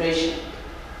penetration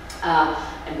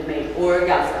and the male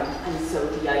orgasm, and so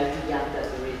the idea that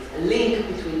there is a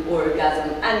link between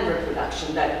orgasm and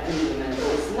reproduction that in women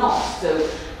there is not. So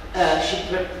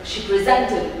she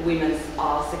presented women's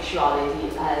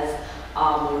sexuality as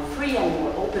more free and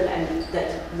more open, and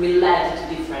that will lead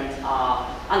to different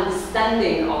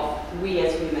understanding of we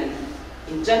as women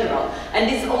in general. And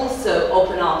this also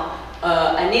opened up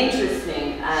an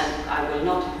interesting, and I will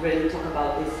not really talk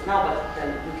about this now, but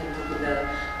then we can talk in the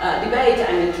debate,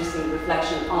 an interesting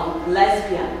reflection on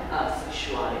lesbian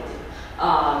sexuality.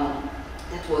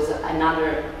 That was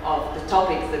another of the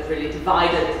topics that really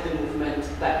divided the movement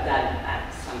back then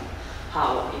and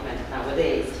somehow even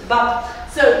nowadays. But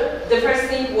so the first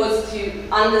thing was to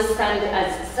understand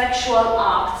as sexual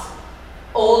acts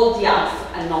all the acts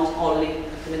and not only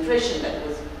the penetration. That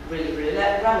was really, really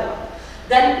relevant.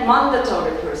 Then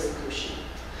mandatory persecution.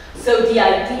 So the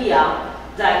idea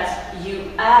that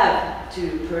you have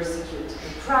to persecute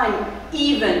the crime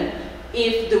even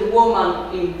if the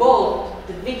woman involved,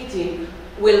 the victim,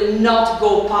 will not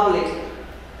go public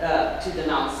to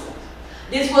denounce it.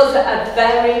 This was a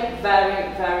very,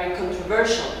 very, very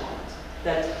controversial point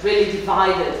that really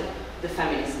divided the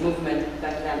feminist movement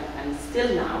back then and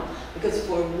still now, because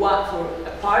for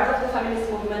a part of the feminist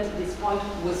movement, this point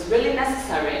was really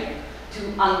necessary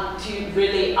to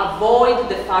really avoid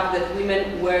the fact that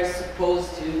women were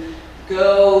supposed to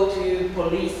go to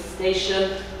police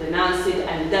station, denounce it,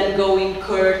 and then go in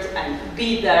court and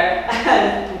be there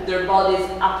and put their bodies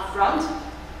up front.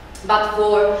 But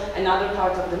for another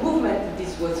part of the movement,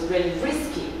 this was really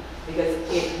risky because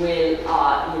it will,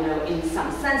 you know, in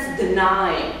some sense,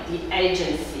 deny the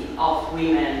agency of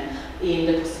women in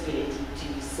the possibility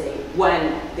to say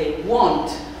when they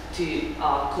want to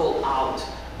call out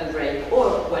a rape or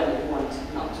when they want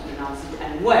not to denounce it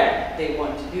and where they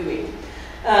want to do it.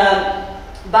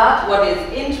 But what is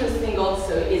interesting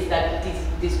also is that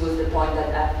this was the point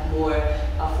that had more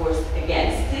forced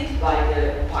against it by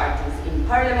the parties in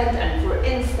parliament, and for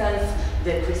instance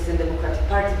the Christian Democratic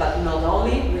Party, but not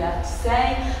only, we have to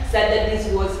say, said that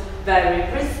this was very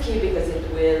risky because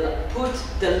it will put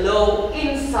the law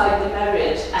inside the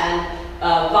marriage and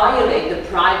violate the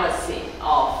privacy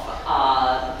of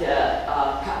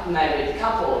the married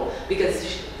couple, because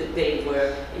they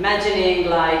were imagining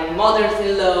like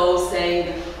mothers-in-law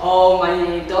saying, oh,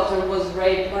 my daughter was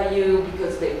raped by you,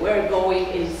 because they were going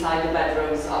inside the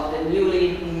bedrooms of the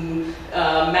newly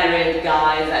married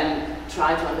guys and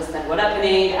trying to understand what's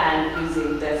happening and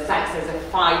using the sex as a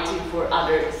fight for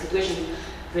other situations.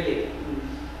 Really,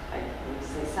 I would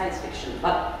say science fiction,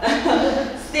 but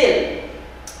still.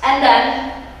 And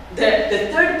then the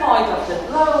third point of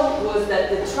the law was that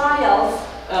the trials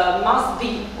must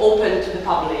be open to the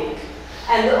public,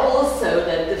 and also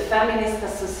that the feminist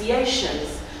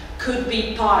associations could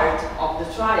be part of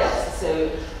the trials, so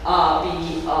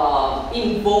be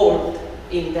involved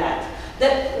in that.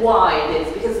 That's why it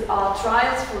is, because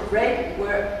trials for rape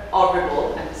were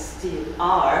horrible and still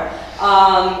are.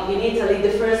 In Italy,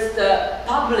 the first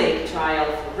public trial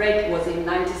for rape was in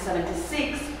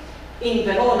 1976 in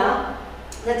Verona.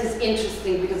 That is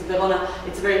interesting because Verona,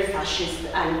 it's a very fascist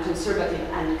and conservative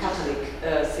and Catholic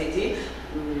city.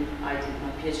 I did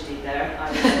my PhD there.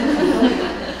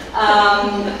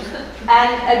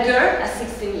 And a girl, a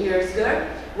 16-year girl,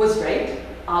 was raped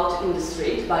out in the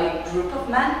street by a group of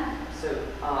men. So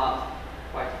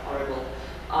quite horrible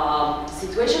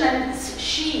situation. And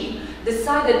she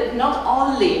decided not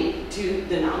only to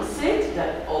denounce it,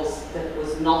 that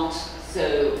was not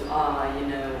so you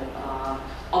know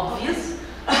obvious,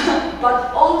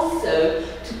 but also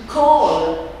to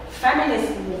call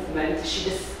feminist movement.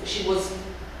 She was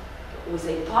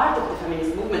a part of the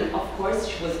feminist movement. Of course,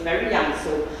 she was very young,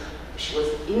 so she was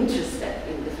interested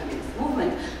in the feminist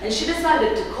movement, and she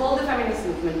decided to call the feminist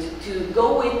movement to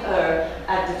go with her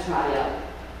at the trial.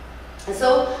 And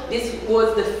so this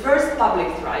was the first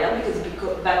public trial, because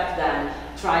back then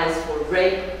trials for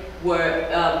rape were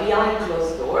behind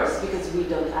closed doors, because we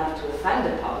don't have to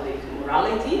offend the public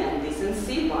morality and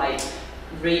decency by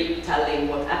retelling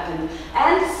what happened.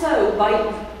 And so by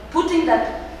putting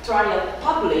that trial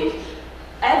public,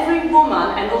 every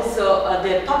woman, and also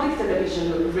the public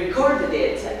television recorded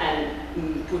it and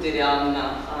put it on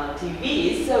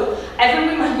TV, so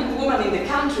every woman in the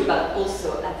country, but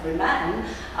also every man,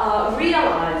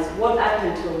 realized what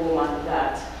happened to a woman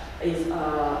that is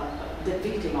the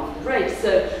victim of the rape.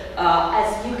 So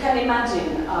as you can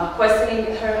imagine,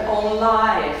 questioning her own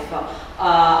life,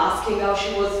 asking how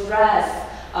she was dressed,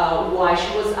 why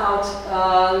she was out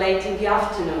late in the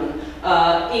afternoon,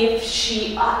 if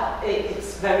she,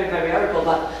 it's very, very horrible,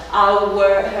 but how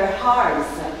were her harms?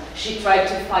 She tried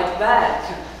to fight back.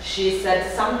 She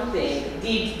said something.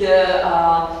 Did the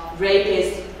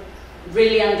rapist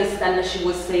really understand that she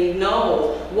was saying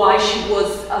no? Why she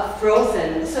was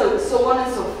frozen? So on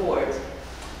and so forth.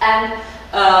 And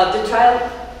the trial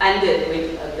ended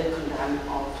with the condemnation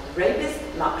of the rapist,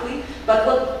 luckily. But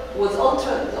what was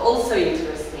also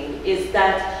interesting is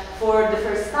that for the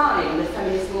first time, the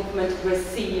feminist movement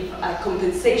received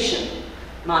compensation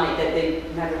money that they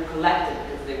never collected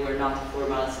because they were not a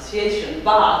formal association.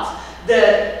 But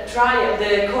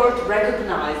the court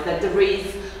recognized that there is,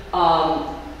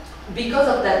 because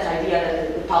of that idea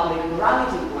that the public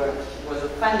morality was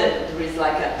offended, there is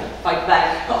like a fight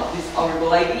back of this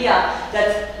horrible idea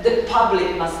that the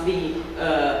public must be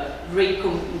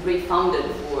refunded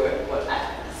for what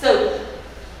happened. So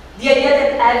the idea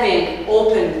that having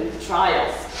open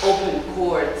trials, open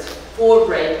courts for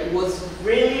rape was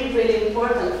really, really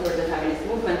important for the feminist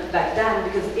movement back then,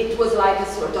 because it was like a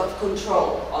sort of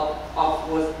control of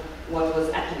what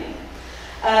was happening.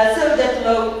 So that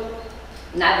law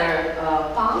never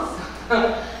passed.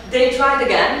 They tried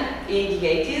again in the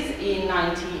 80s, in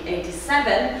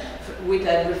 1987, with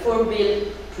a reform bill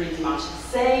pretty much the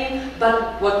same,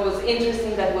 but what was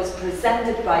interesting, that was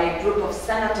presented by a group of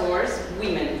senators,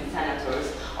 women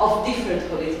senators, of different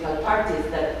political parties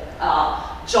that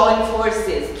joined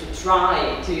forces to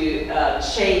try to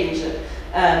change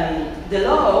the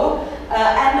law.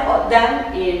 And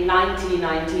then in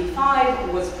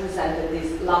 1995 was presented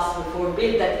this last reform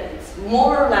bill that it's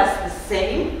more or less the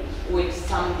same, with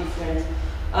some different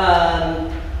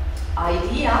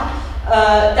idea,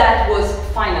 that was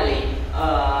finally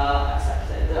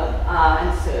accepted.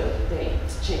 And so they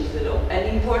changed the law.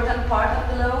 An important part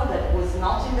of the law that was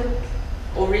not in the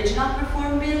original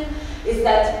reform bill is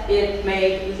that it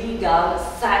made legal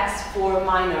sex for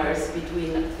minors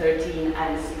between 13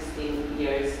 and 16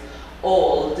 years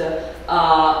old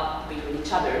between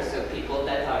each other, so people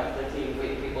that are 13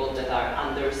 with people that are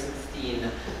under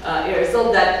 16 years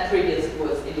old. That previously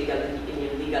was illegal.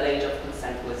 The legal age of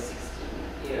consent was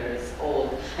 16 years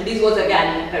old. And this was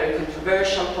again a very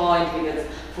controversial point, because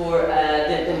for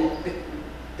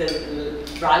the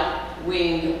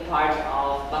right-wing part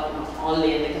of, but not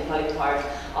only in the Catholic part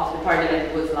of the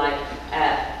parliament, was like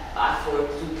effort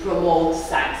to promote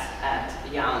sex at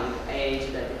a young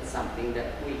age, that it's something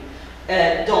that we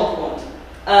don't want.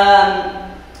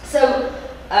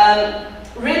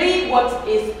 Really what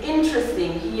is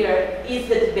interesting here is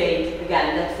the debate,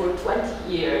 again, that for 20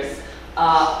 years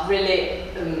really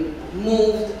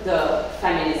moved the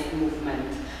feminist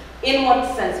movement. In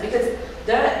what sense? Because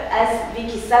there, as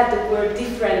Vicky said, there were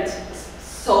different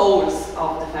souls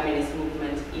of the feminist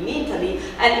movement in Italy,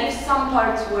 and if some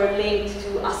parts were linked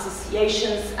to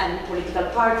associations and political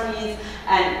parties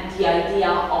and the idea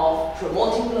of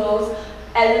promoting laws,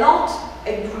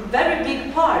 a very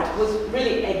big part was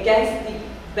really against the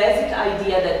basic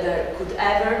idea that there could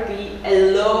ever be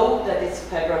a law that is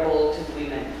favorable to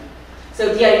women.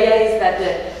 So the idea is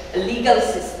that the legal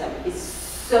system is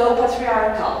so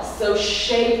patriarchal, so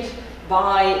shaped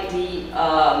by the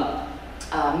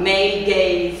male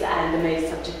gaze and the male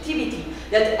subjectivity,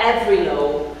 that every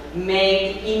law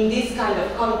made in this kind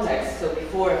of context, so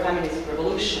before a feminist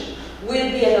revolution,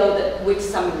 will be a law that with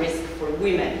some risk for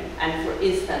women. And for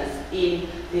instance, in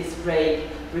this rape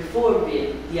reform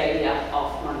bill, the idea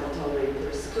of mandatory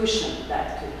persecution,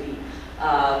 that could be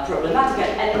problematic.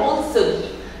 And also the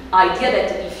idea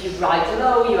that if you write a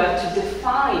law, you have to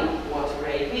define what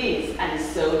rape is, and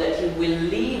so that you will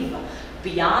leave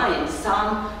behind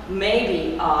some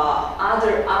maybe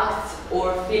other acts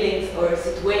or feelings or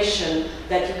situation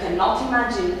that you cannot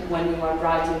imagine when you are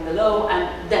writing the law,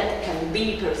 and that can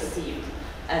be perceived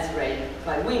as rape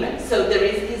by women. So there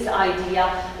is this idea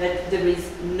that there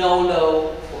is no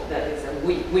law that is a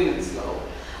women's law.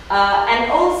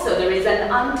 And also there is an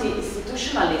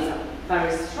anti-institutionalism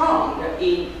very strong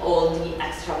in all the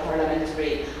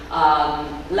extra-parliamentary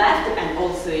left, and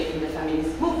also in the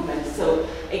feminist movement. So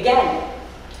again,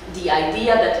 the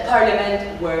idea that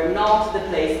parliament were not the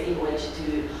place in which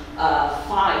to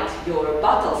fight your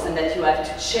battles, and that you have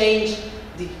to change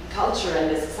the culture and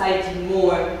the society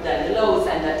more than the laws,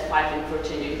 and that fighting for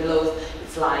changing the laws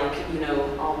is like, you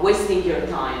know, wasting your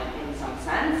time in some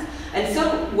sense. And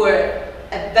so were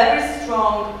a very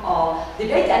strong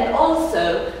debate, and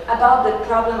also about the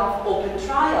problem of open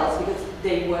trials, because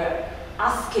they were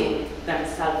asking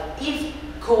themselves if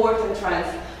court and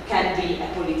trials can be a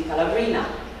political arena.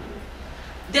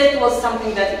 That was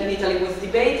something that in Italy was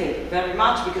debated very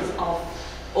much because of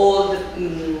all the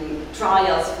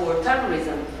trials for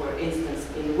terrorism, for instance,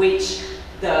 in which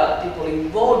the people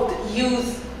involved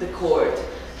use the court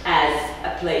as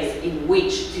a place in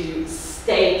which to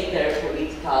state their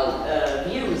political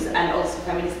views, and also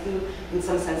feminists do, in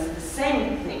some sense, the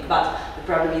same thing, but the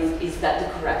problem is that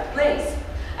the correct place?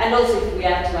 And also, if we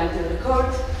have to enter the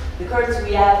courts,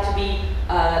 we have to be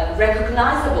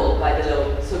recognizable by the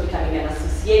law, so becoming an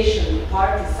association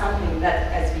party, something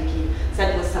that, as Vicky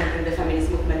said, was something the feminist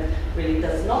movement really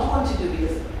does not want to do,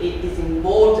 because it is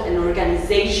involved an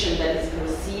organization that is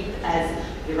perceived as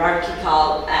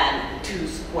hierarchical and too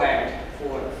squared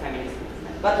for the feminist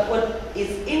movement. But what is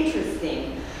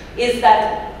interesting is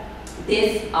that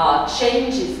these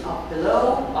changes of the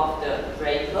law, of the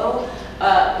rape law,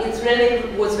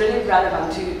 was really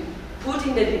relevant to put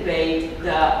in the debate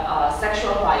the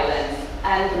sexual violence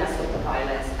and domestic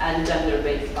violence and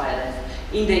gender-based violence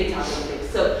in the Italian state.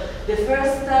 So the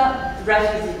first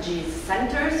refugee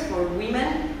centers for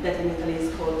women, that in Italy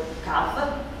is called CAF,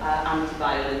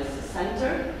 Anti-Violence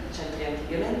Center, Centri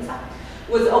Antiviolenza,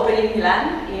 was opened in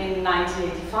Milan in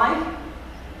 1985,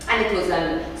 and it was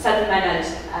a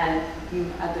self-managed and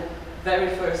at the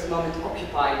very first moment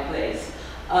occupied place,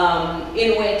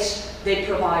 in which they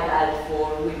provide help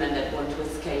for women that want to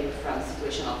escape from a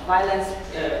situation of violence,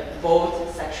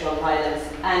 both sexual violence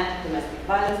and domestic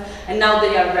violence. And now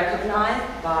they are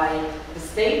recognized by the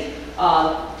state.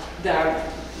 There are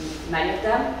many of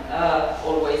them,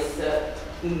 always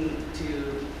to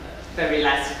very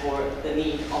less for the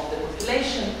need of the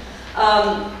population.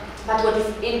 But what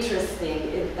is interesting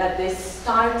is that they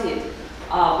started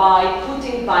by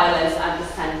putting violence at the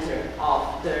center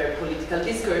of their political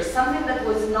discourse, something that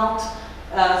was not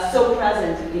so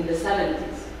present in the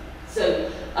 70s.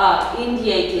 So in the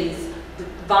 80s, the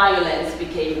violence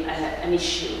became an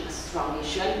issue, a strong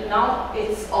issue, and now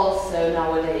it's also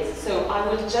nowadays. So I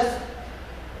will just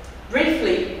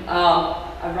briefly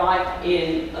arrive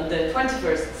in the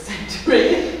 21st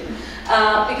century,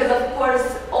 because of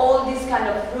course all these kind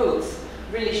of roots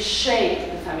really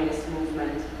shaped the feminist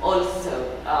movement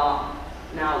also.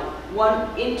 Now,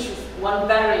 one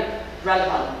very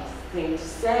relevant thing to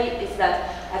say is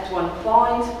that at one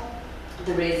point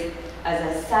there is, as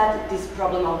I said, this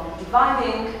problem of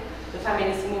dividing the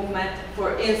feminist movement.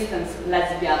 For instance,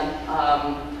 lesbian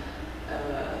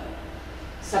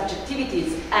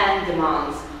subjectivities and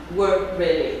demands were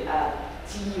really a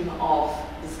theme of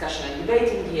discussion and debate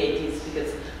in the 80s,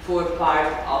 because for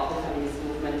part of the feminist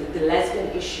movement, the lesbian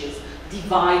issues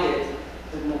divided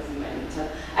the movement.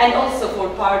 And also for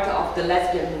part of the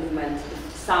lesbian movement,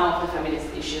 some of the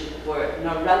feminist issues were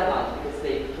not relevant because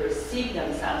they perceived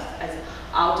themselves as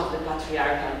out of the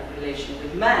patriarchal relation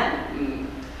with men.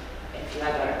 If you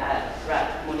ever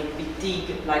read Monique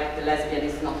Wittig, like the lesbian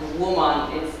is not a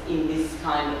woman, it's in this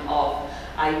kind of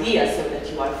idea, so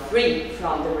that you are free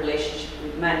from the relationship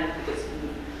with men because you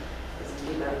doesn't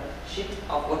give a shit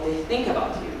of what they think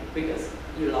about you because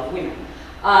you love women.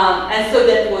 And so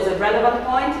that was a relevant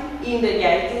point in the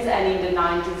 80s, and in the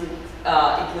 90s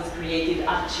it was created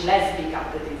Arci Lesbica,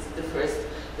 that is the first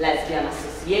lesbian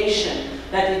association,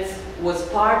 that it was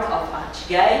part of Arci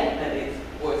Gay, that it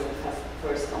was the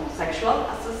first homosexual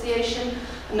association,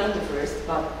 not the first,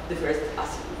 but the first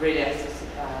really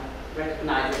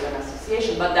recognized as an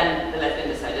association, but then the lesbian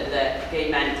decided that gay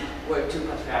men were too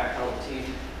patriarchal to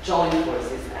join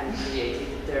forces and created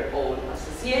their own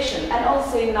association. And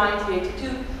also in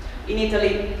 1982, in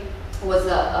Italy, was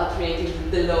created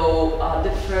the law,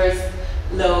 the first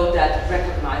law that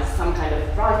recognized some kind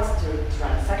of rights to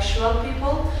transsexual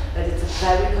people. That it's a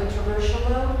very controversial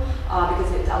law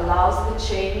because it allows the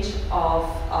change of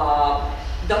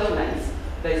documents,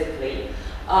 basically,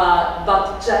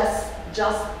 but just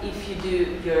if you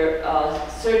do your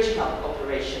surgical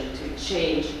operation to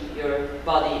change your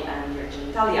body and your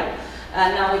genitalia.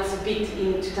 Now it's a bit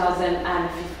in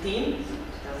 2015,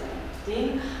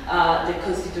 the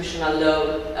constitutional law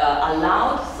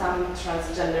allowed some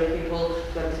transgender people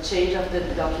to have the change of the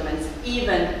documents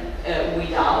even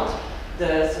without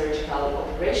the surgical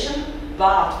operation,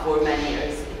 but for many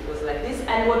years it was like this.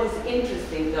 And what is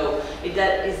interesting though is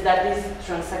that this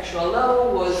transsexual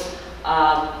law was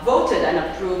voted and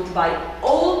approved by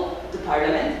all the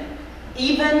parliament,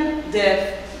 even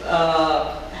the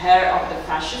heir of the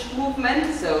fascist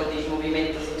movement, so the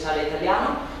Movimento Sociale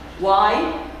Italiano.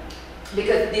 Why?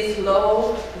 Because this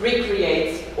law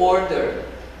recreates order.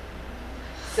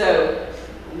 So,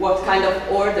 what kind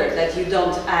of order? That you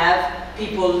don't have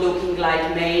people looking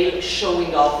like male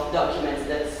showing off documents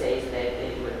that says that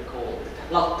they were called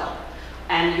Carlotta.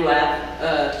 and you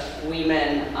have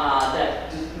women that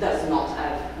does not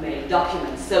have male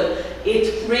documents. So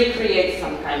it recreates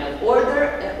some kind of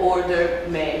order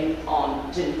made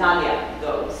on genitalia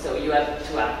though, so you have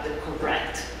to have the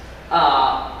correct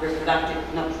reproductive,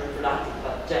 not reproductive,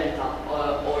 but genital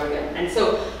organ. And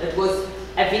so it was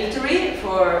a victory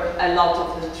for a lot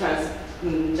of the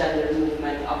transgender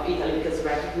movement of Italy, because it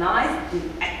recognized the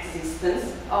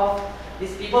existence of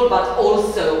these people, but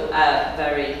also a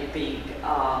very big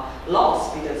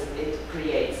loss, because it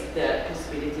creates the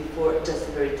possibility for just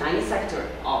a very tiny sector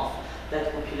of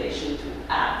that population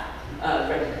to have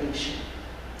recognition.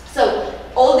 So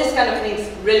all these kind of things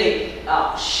really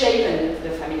shaped the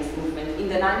feminist movement in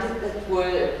the 90s that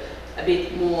were a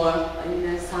bit more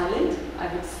silent,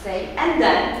 I would say. And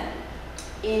then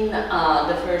in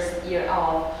the first year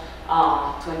of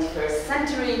 21st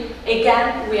century,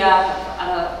 again we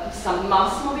have some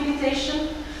mass mobilization.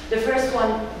 The first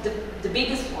one, the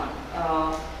biggest one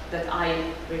that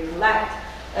I recollect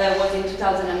was in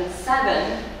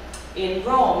 2007 in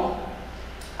Rome.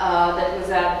 That was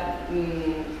a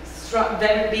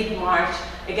very big march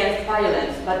against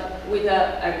violence, but with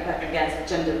against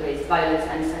gender-based violence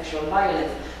and sexual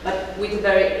violence, but with a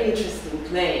very interesting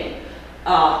claim.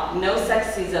 No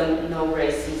sexism, no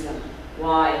racism.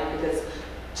 Why? Because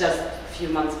just a few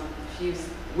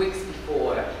weeks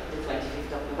before the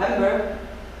 25th of November,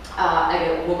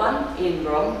 a woman in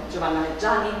Rome, Giovanna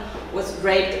Reggiani, was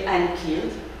raped and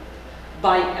killed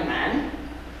by a man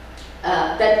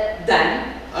that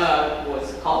then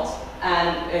was caught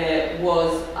and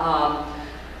was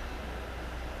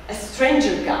a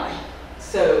stranger guy,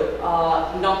 so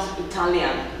not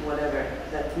Italian, whatever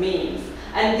that means.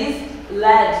 And this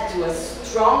led to a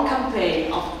strong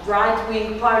campaign of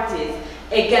right-wing parties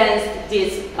against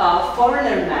this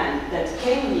foreigner man that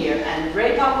came here and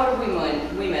raped our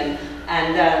women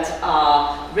and that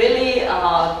really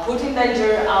put in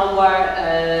danger our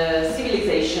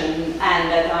civilization, and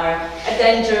that are a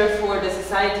danger for the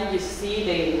society. You see,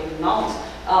 they would not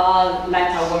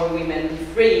let our women be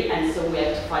free, and so we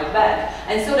have to fight back.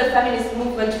 And so the feminist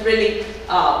movement really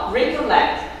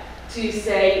recollect to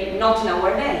say, not in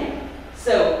our name.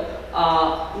 So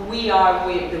we are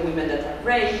the women that are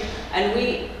raped, and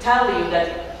we tell you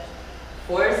that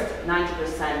first,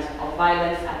 90% of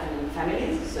violence happens in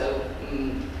families, so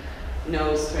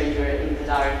no stranger in the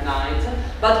dark night,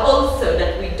 but also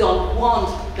that we don't want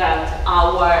that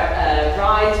our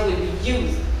rights will be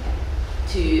used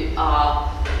to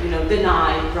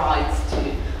deny rights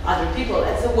to other people.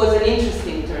 And so it was an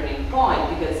interesting turning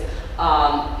point, because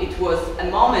it was a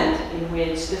moment in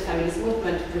which the feminist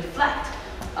movement reflect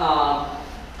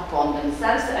upon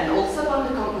themselves and also upon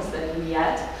the conquest that we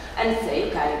had, and say,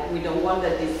 okay, we don't want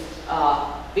that this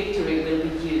victory will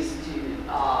be used to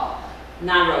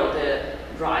narrow the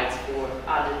rights for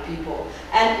other people.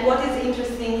 And what is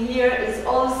interesting here is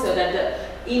also that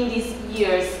in these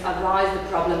years arise the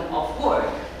problem of work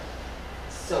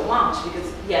so much,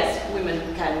 because yes,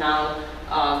 women can now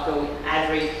go in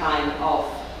every kind of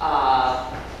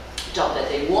job that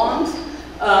they want.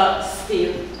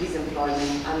 Still,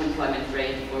 unemployment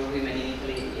rate for women in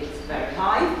Italy is very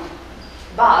high.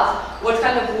 But what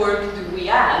kind of work do we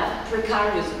have?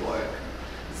 Precarious work.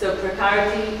 So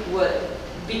precarity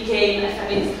became a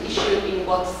feminist issue in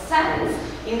what sense?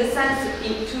 In the sense,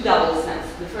 in two double sense.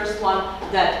 The first one,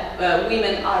 that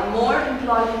women are more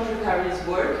employed in precarious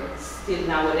work, still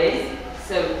nowadays,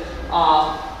 so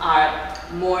are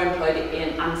more employed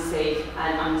in unsafe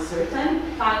and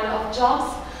uncertain kind of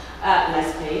jobs,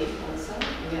 less paid also,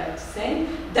 we have to say.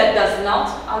 That does not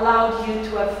allow you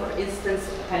to have, for instance,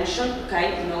 a pension.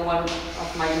 Okay, no one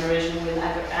of my generation will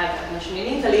ever have a pension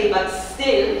in Italy, but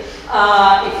still,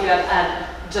 if you have had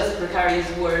just precarious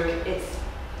work, it's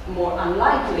more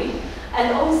unlikely.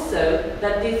 And also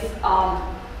that this,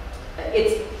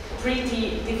 it's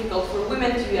pretty difficult for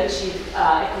women to achieve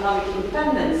economic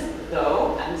independence,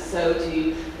 though, and so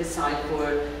to decide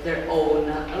for their own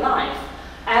life.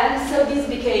 And so this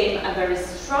became a very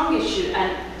strong issue,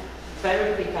 and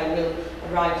very quick I will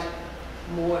arrive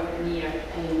more near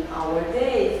in our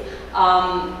days.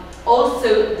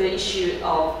 Also, the issue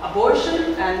of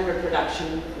abortion and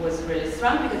reproduction was really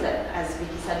strong, because as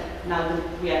Vicky said, now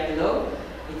that we have the law,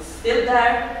 it's still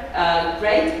there,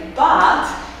 great, but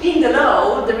in the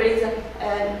law there is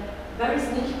a very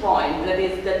sneaky point, that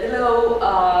is that the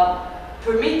law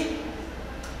permits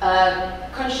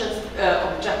conscious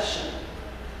objection.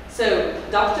 So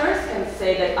doctors can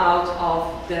say that out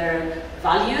of their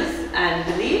values and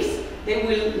beliefs, they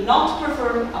will not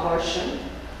perform abortion.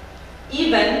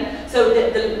 Even so,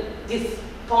 this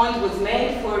point was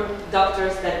made for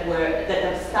doctors that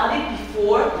have studied before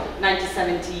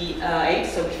 1978,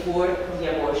 so before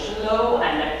the abortion law,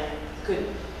 and that could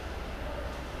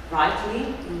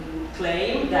rightly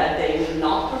claim that they will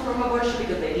not perform abortion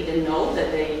because they didn't know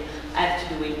that they had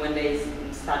to do it when they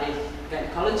studied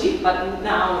gynecology, but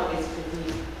now it's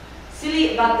pretty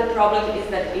silly. But the problem is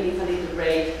that in Italy the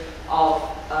rate of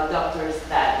doctors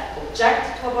that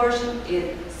object to abortion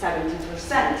is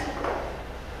 70%.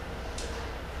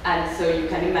 And so you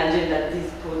can imagine that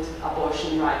this put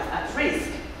abortion rights at risk,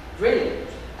 really.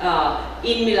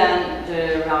 In Milan,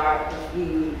 there are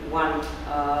one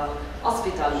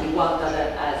hospital in Guarda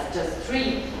that has just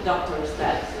 3 doctors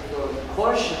that perform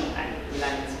abortion, and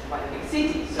Milan is quite a big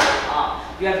city, so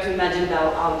you have to imagine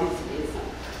how this is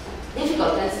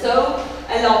difficult. And so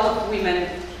a lot of women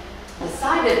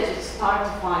decided to start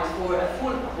to fight for a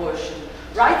full abortion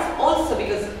rights, also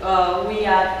because we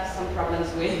had some problems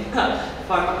with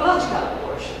pharmacological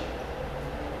abortion.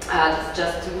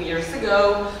 Just 2 years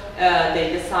ago,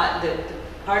 the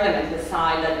Parliament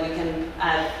decided that we can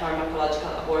have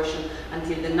pharmacological abortion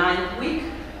until the 9th week,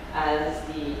 as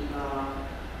the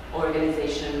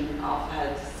Organization of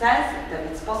Health says that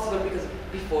it's possible, because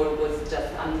before it was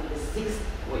just until the 6th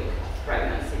week of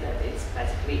pregnancy, that it's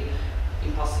basically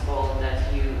impossible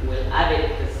that you will have it,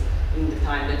 because in the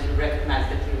time that you recognize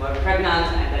that you are pregnant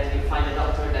and that you find a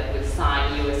doctor that will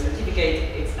sign you a certificate,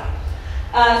 it's done.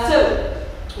 So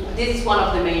this is one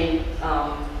of the main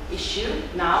issue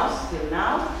now, still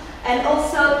now. And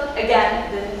also,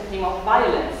 again, the theme of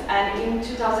violence. And in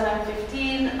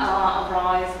 2015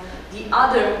 arose the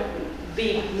other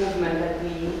big movement that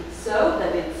we saw,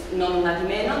 that it's Non Una Di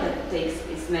Meno, that takes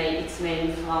its name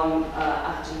from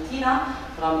Argentina,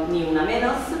 from Ni Una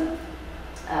Menos.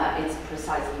 It's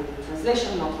precisely the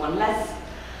translation, not one less.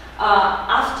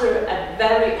 After a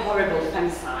very horrible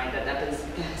femicide that happens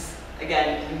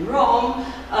again in Rome,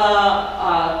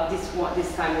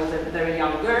 this time was a very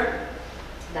young girl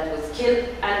that was killed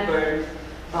and burned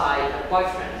by a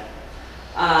boyfriend.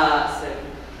 So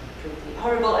pretty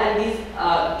horrible, and this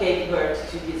gave birth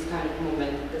to this kind of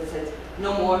movement that said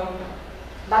no more.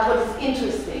 But what is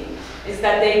interesting is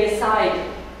that they decide,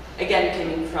 again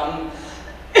coming from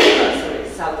sorry,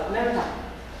 South America,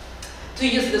 to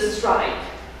use the strike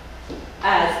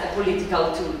as a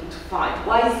political tool to fight.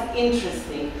 Why is it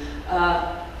interesting?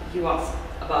 You asked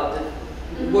about the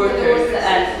workers,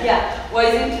 and yeah, why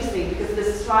is it interesting? Because the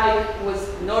strike was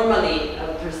normally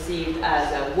perceived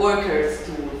as a workers'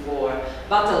 tool for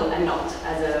battle and not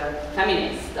as a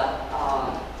feminist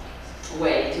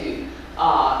way to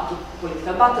give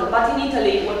political battle. But in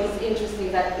Italy, what is interesting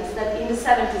is that in the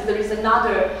 70s there is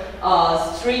another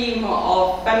stream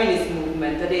of feminist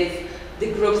movement, that is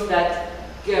the groups that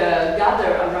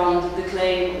gather around the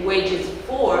claim wages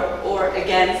for or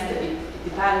against, it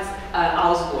depends,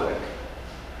 housework,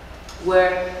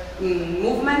 where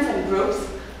movements and groups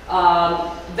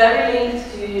very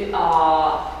linked to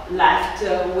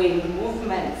left-wing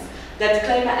movements that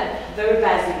claim a very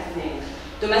basic thing.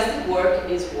 Domestic work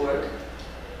is work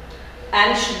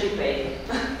and should be paid.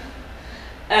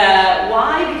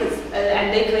 Why? Because,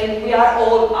 and they claim we are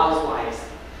all housewives.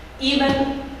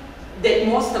 Even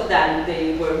most of them,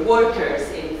 they were workers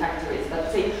in factories,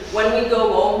 but say when we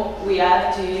go home, we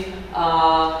have to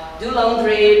do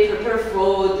laundry, prepare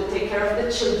food, take care of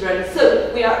the children.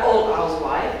 So we are all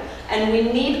housewives, and we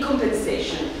need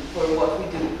compensation for what we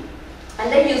do.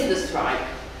 And they use the strike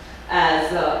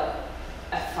as a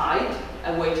fight,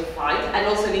 a way to fight, and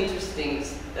also an interesting,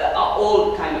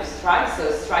 all kind of strikes.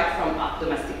 So strike from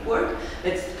domestic work,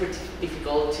 that's pretty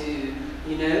difficult to,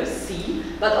 see,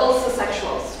 but also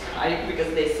sexual strike,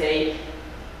 because they say,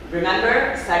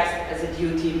 remember, sex as a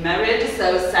duty in marriage,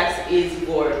 so sex is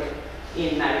work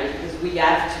in marriage, because we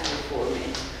have to perform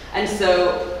it. And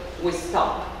so we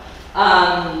stop.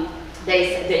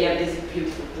 They have this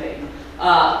beautiful claim.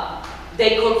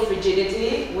 They call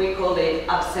frigidity, we call it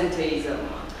absenteeism.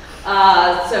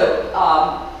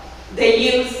 They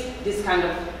use this kind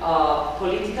of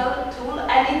political tool,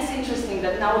 and it's interesting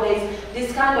that nowadays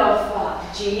this kind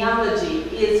of genealogy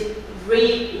is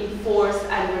reinforced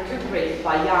and recuperated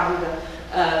by young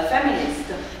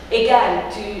feminists,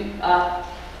 again to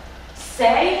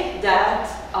say that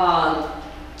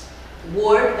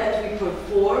work that we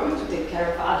perform to take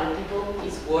care of other people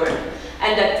is work,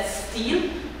 and that still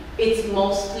it's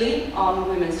mostly on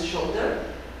women's shoulder,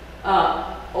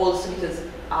 also because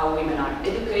how women are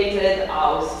educated,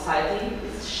 how society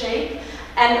is shaped,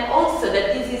 and also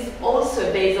that this is also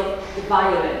a base of the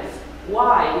violence.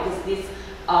 Why? Because this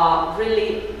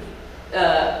really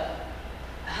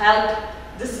help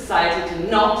the society to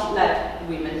not let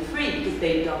women free, because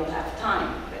they don't have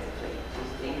time, basically, to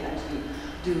think and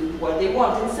to do what they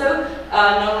want. And so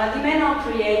Norma Di Meno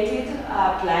created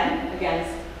a plan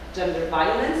against gender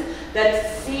violence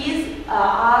that sees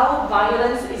how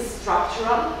violence is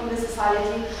structural in the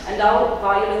society and how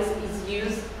violence is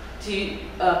used to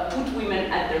put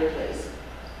women at their place.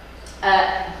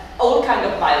 All kind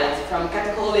of violence, from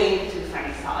catcalling to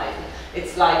femicide.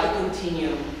 It's like a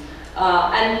continuum.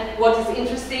 And what is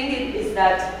interesting is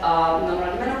that Norma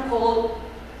Di Meno called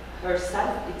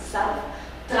itself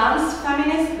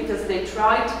trans-feminist because they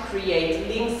try to create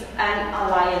links and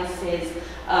alliances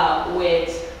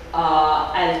with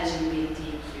LGBTQI+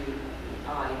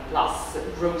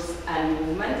 groups and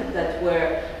movements that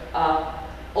were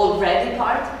already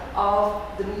part of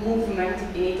the movement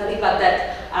in Italy, but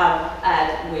that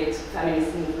had with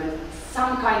feminist movement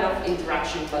some kind of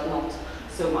interaction, but not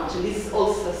so much. And this is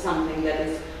also something that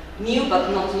is new,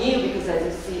 but not new, because as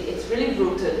you see, it's really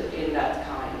rooted in that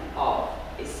kind of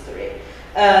history.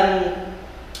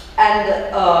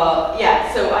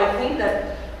 Yeah, so I think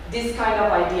that this kind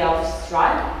of idea of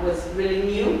strike was really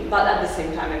new, but at the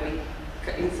same time, maybe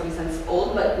in some sense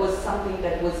old, but was something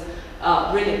that was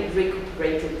really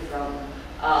recuperated from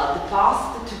the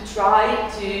past to try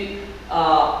to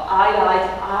highlight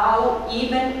how,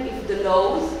 even if the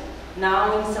laws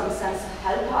now in some sense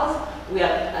help us, we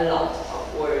have a lot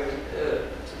of work to do.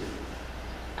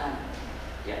 And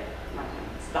yeah, my time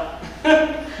is done.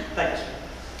 Thank you.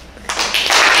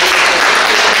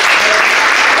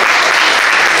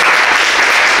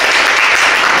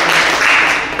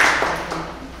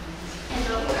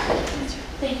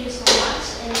 Thank you so much.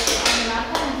 I'm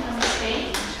Rafa, I'm from Spain,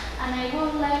 and I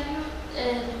would like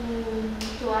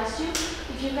to ask you if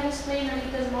you can explain a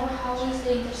little more how is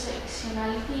the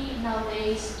intersectionality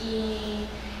nowadays in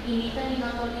Italy,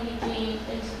 not only between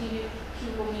the LGBTQ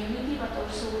community, but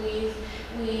also with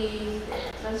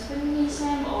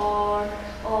transfeminism or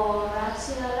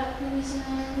racial activism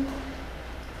and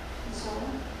so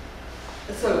on.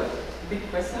 So, big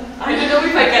question. I don't know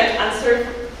if I can answer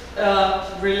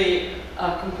really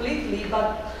completely,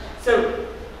 but so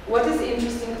what is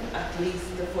interesting, at least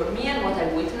for me, and what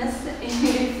I witnessed in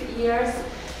these years,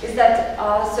 is that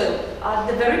at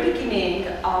the very beginning,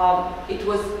 it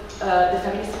was the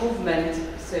feminist movement,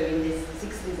 so in the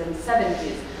 60s and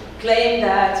 70s, claimed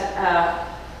that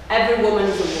every woman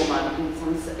is a woman,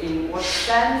 in what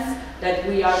sense? That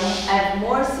we have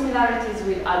more similarities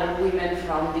with other women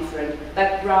from different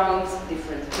backgrounds,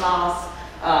 different class,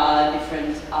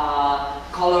 different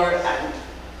color and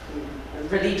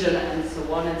religion and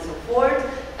so on and so forth,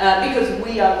 because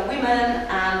we are women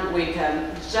and we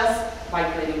can, just by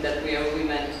claiming that we are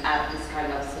women, have this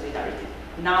kind of solidarity.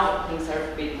 Now things are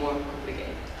a bit more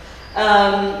complicated,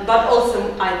 but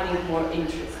also I think more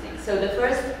interesting. So the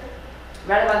first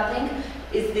relevant thing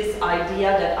is this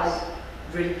idea that I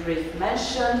really briefly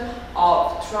mentioned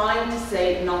of trying to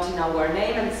say not in our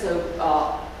name, and so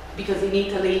because in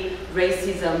Italy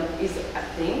racism is a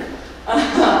thing,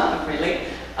 really.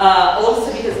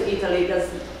 Also because Italy does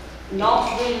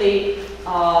not really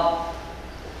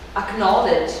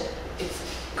acknowledge its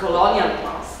colonial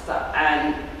past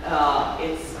and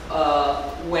its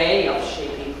way of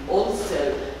shaping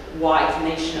also white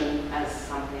nation as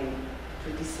something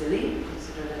pretty silly,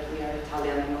 consider that we are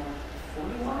Italian and not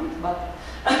fully white, but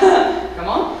come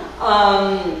on.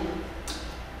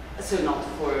 So not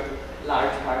for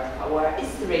large part of our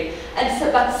history. And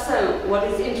so, so what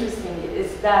is interesting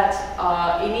is that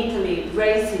in Italy,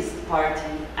 racist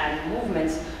party and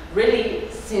movements really,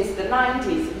 since the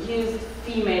 90s, used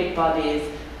female bodies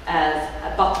as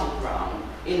a battleground.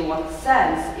 In what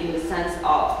sense? In the sense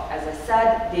of, as I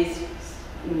said, this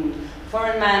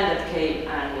foreign man that came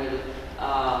and will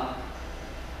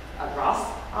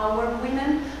harass our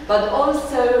women, but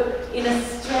also in a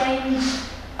strange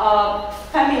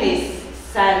feminist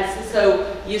sense. So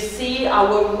you see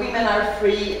our women are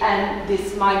free and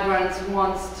this migrant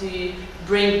wants to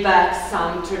bring back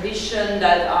some tradition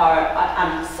that are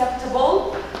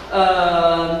unacceptable,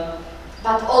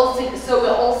 but also in a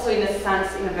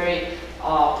sense, in a very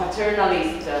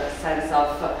paternalist sense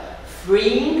of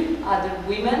freeing other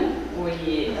women.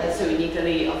 So in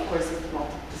Italy, of course, it's not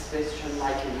the situation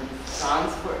like in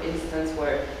France, for instance,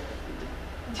 where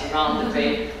around the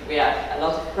way we have a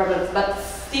lot of problems, but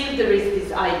still there is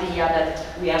this idea that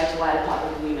we have to help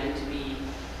other women to be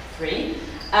free,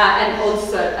 and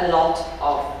also a lot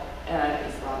of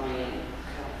Islamophobia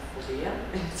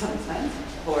in some sense,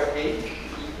 or hate, you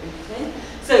can say.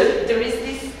 So there is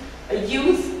this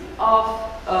use of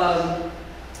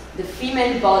the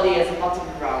female body as a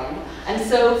battleground, and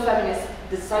so feminists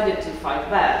decided to fight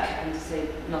back and to say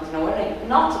not in our name.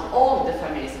 Not all the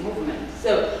feminist movement.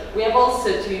 So we have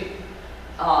also to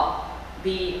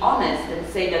be honest and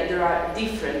say that there are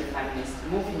different feminist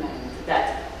movements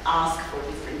that ask for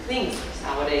different things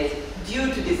nowadays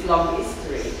due to this long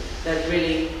history that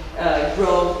really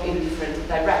grow in different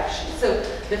directions. So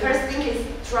the first thing is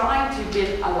trying to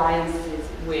build alliances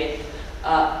with,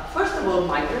 first of all,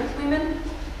 migrant women,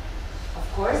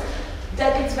 of course.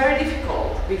 That it's very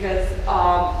difficult because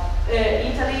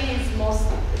Italy is most,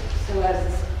 so has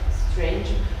this strange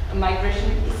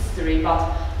migration history, but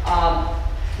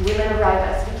women arrive,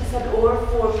 as Vicky said, or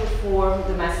for perform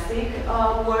domestic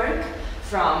work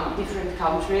from different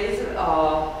countries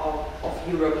of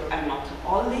Europe and not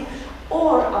only,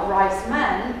 or arrives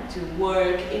men to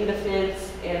work in the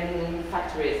fields, in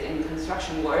factories, in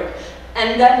construction work,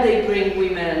 and then they bring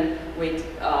women with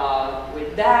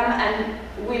them, and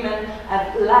women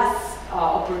have less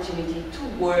opportunity to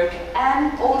work,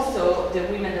 and also the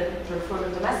women that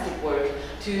perform domestic work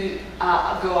to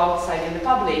go outside in the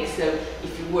public. So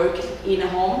if you work in a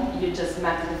home, you just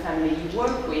met the family you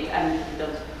work with, and you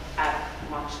don't have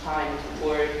much time to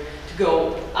work, to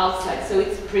go outside. So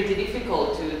it's pretty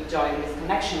difficult to join this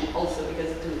connection, also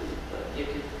because due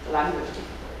to language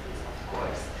difficulties, of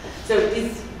course. So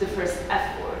this is the first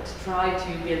effort, to try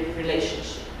to build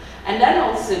relationship. And then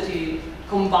also to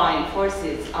combine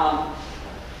forces.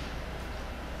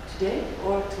 Today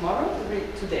or tomorrow,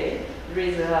 today, there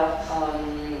is a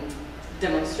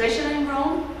demonstration in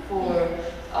Rome for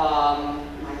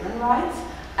migrant rights.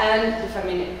 And the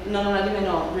feminist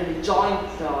really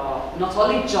joined not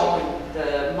only joined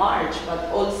the march, but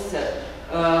also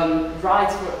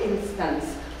writes, for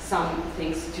instance, some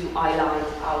things to highlight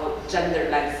how gender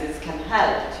lenses can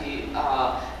help to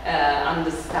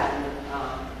understand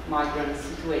migrant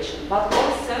situation. But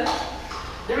also,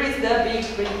 there is the big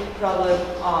problem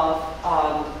of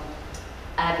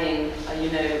having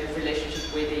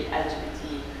relationship with the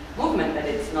LGBT movement, that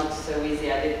it's not so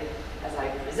easy as I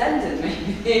presented,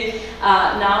 maybe.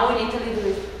 Now in Italy there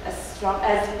is a strong,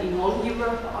 as in all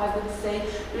Europe I would say,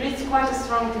 there is quite a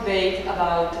strong debate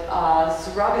about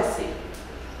surrogacy.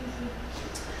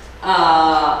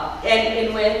 And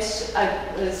in which,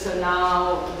 so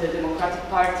now the Democratic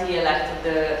Party elected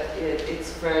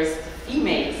its first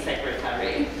female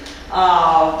secretary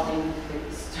in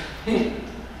history.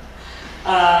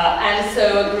 And so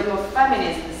a group of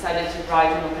feminists decided to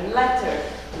write an open letter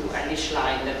to Anish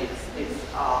Schlein, that it's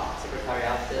secretary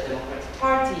of the Democratic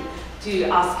Party, to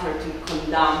ask her to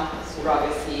condemn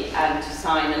surrogacy and to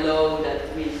sign a law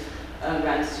that will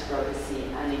grant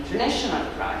surrogacy an international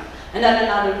crime. And then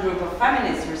another group of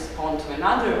feminists respond to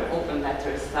another open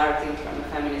letter starting from a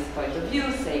feminist point of view,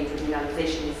 saying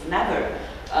criminalization is never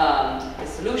a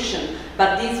solution.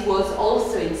 But this was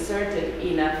also inserted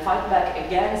in a fight back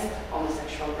against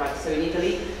homosexual rights. So in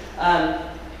Italy,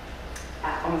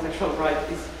 homosexual rights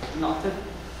is not a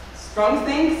strong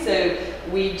thing. So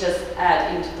we just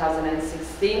had in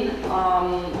 2016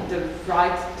 the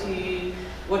right to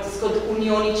what is called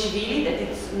unioni civili, that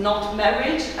it's not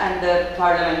marriage, and the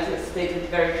parliament has stated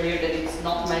very clear that it's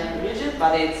not marriage,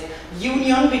 but it's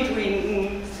union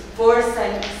between for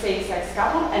same-sex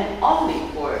couple and only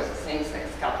for same-sex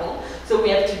couple. So we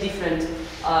have two different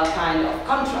kind of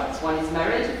contracts. One is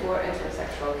marriage for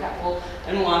heterosexual couple,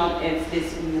 and one is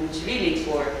this union civili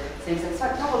for same-sex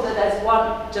couple. That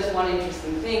has just one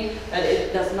interesting thing, that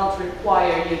it does not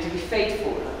require you to be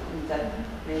faithful. That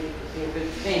maybe could be a good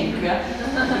thing,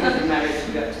 because in marriage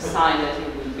you have to sign that you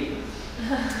will be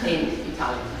in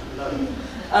Italian.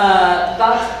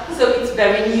 But so it's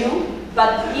very new.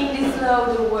 But in this law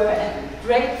there were a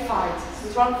great fight,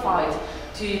 strong fight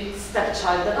to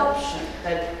stepchild adoption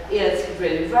that is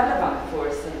really relevant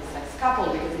for same-sex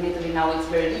couple, because in Italy now it's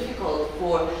very difficult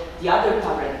for the other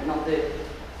parent, not the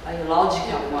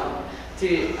biological one,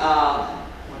 to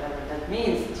whatever that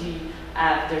means, to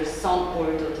have their son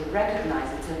or daughter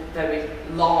recognized. It's a very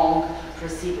long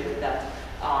procedure that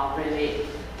really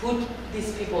put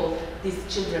these people, these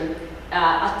children,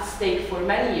 at stake for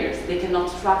many years. They cannot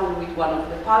travel with one of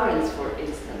the parents, for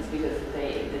instance, because there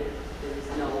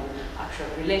is no actual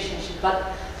relationship.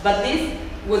 But this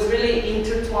was really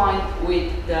intertwined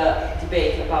with the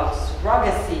debate about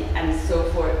surrogacy. And so,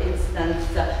 for instance,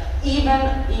 even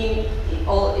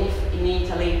if in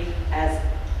Italy, as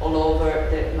all over,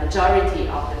 the majority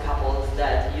of the couples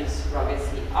that use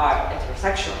surrogacy are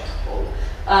heterosexual couples,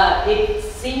 it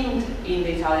seemed in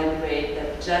the Italian debate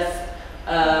that just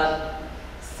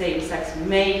same-sex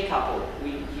male couple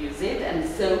will use it, and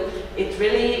so it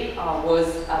really was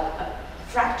a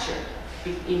fracture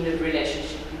in the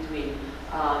relationship between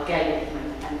gay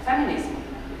movement and feminist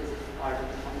movement, because if part of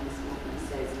the feminist movement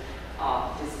says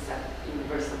this is a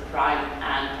universal crime,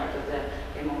 and part of the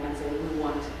gay movement say we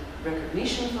want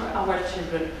recognition for our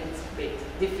children, it's a bit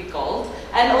difficult.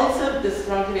 And also the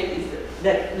strong debate is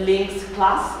that links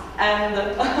class and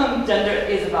gender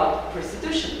is about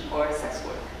prostitution or sex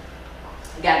work.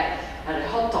 Again, a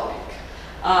hot topic.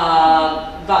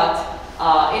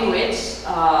 In which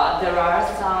there are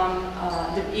some,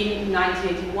 in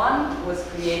 1981 was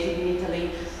created in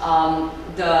Italy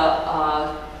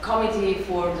the Committee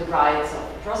for the Rights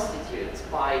of Prostitutes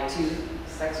by two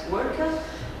sex workers,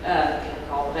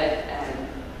 Croatia and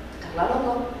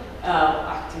Laboratorio,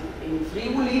 active in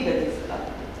Friuli, that is a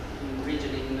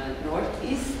region in the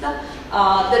northeast, that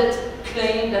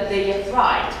claim that they have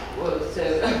right. So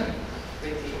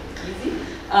pretty easy.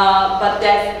 But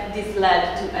this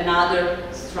led to another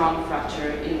strong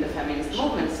fracture in the feminist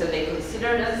movement. So they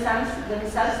consider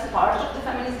themselves part of the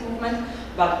feminist movement,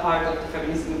 but part of the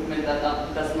feminist movement that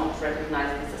does not recognize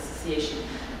this association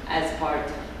as part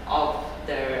of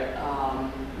their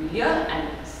milieu, and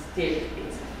still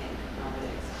it's a thing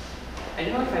nowadays. I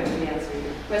don't know if I really answered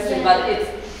your question, but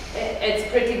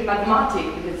it's pretty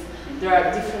magmatic because there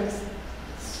are different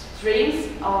streams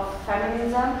of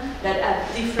feminism that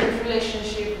have different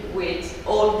relationship with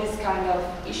all these kind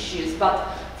of issues,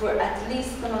 but for at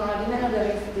least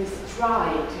there is this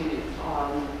try to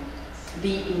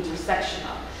be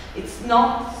intersectional. It's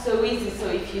not so easy, so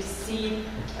if you see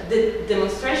the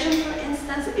demonstration, for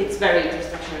instance, it's very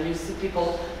intersectional. You see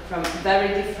people from very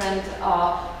different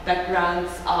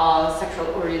backgrounds, sexual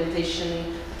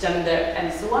orientation, gender,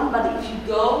 and so on, but if you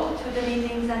go to the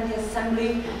meetings and the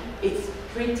assembly, it's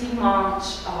pretty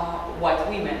much white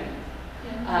women.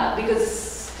 Yeah. Because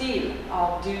still,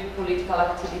 do political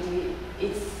activity,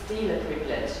 it's still a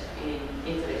privilege in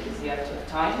Italy, because you have to have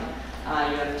time,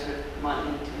 you have to have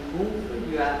money to move,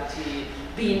 you have to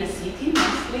be in a city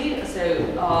mostly, so,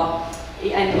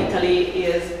 and Italy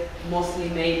is mostly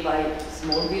made by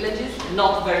small villages,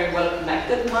 not very well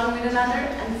connected one with another,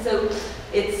 and so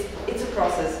it's a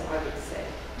process, I would say.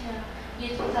 You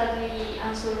totally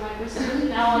answered my question.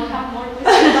 Now I have more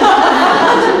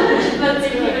questions. But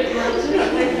thank you very much.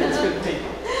 That's good. Thank you.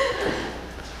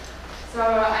 So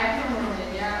I'm from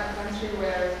Romania, a country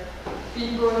where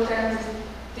people tend to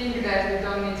think that we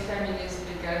don't need feminism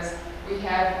because we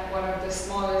have one of the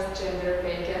smallest gender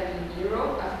pay gap in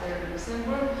Europe after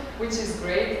Luxembourg, which is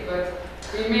great, but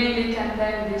we mainly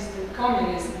campaign this to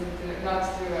communism, not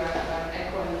to an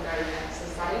equalitarian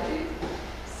society.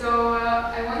 So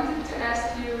I wanted to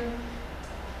ask you,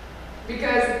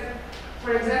 because,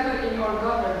 for example, in our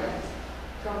government,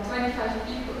 from 25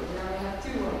 people, we only have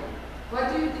 2 women. What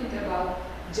do you think about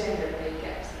gender pay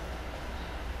gaps?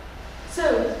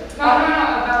 So,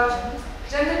 about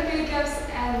gender pay gaps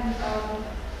and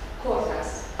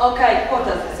quotas. Okay,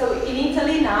 quotas. So in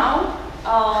Italy now,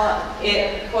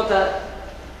 quotas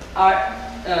are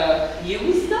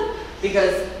used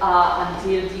because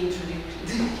until the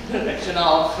introduction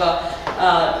of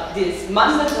this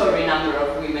mandatory number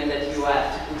of women that you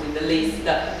have to put in the list,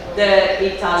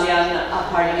 the Italian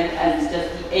parliament has just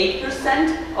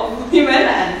 8% of women,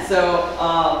 and so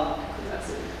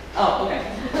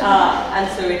and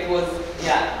so it was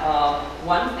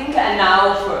one thing. And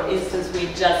now, for instance, we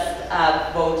just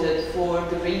voted for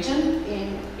the region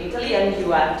in Italy, and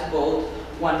you have to vote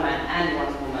 1 man and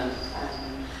 1 woman.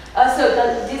 So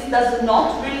this does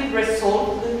not really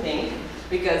resolve the thing,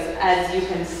 because as you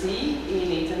can see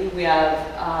in Italy we have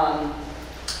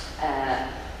a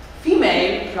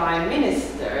female prime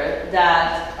minister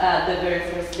that the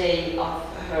very first day of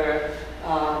her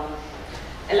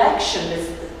election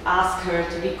asked her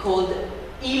to be called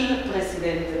Il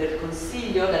Presidente del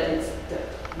Consiglio, that is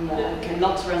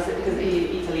cannot translate because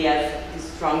Italy has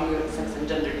this strong sex and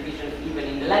gender division even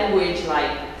in the language,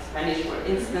 like Spanish for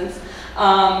instance.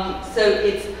 So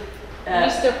it's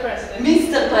Mr. President.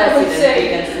 Mr. President, we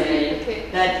can say. Okay.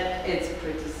 That it's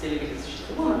pretty silly because she's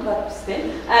a woman, but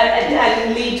still.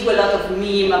 And lead to a lot of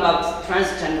meme about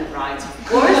transgender rights, of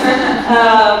course.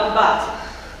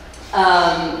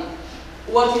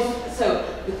 What is, so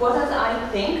the quotas, I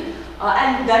think,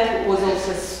 and that was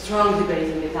also a strong debate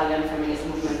in the Italian feminist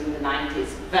movement in the 90s.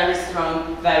 Very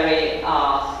strong, very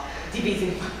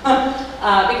divisive,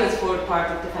 because for part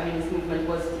of the feminist movement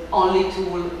was the only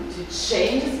tool to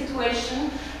change the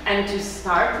situation and to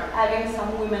start having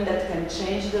some women that can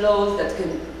change the laws, that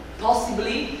can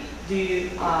possibly do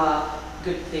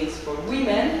good things for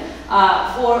women.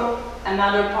 For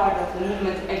another part of the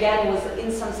movement, again, was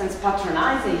in some sense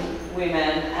patronizing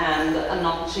women and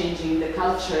not changing the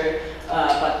culture,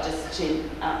 but just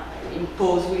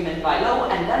impose women by law.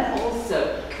 And then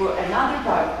also, for another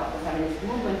part of the feminist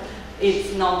movement,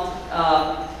 it's not,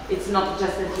 it's not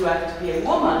just that you have to be a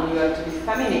woman, you have to be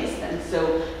feminist, and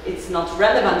so it's not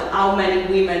relevant how many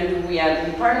women do we have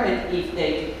in parliament if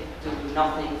they do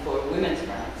nothing for women's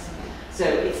rights. So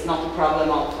it's not a problem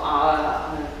of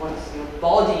what your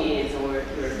body is or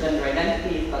your gender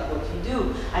identity is, but what you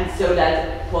do. And so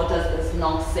that quotas does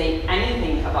not say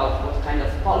anything about what kind of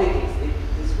politics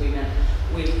these women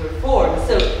will perform.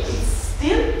 So it's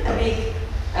still a big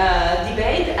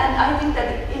debate, and I think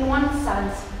that in one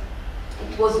sense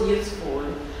it was useful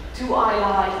to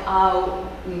highlight how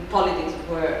politics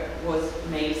was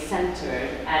male-centered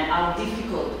and how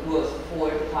difficult it was for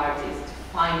the parties to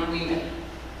find women.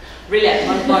 Really, at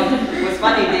one point, it was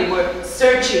funny, they were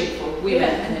searching for women,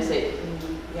 and they said,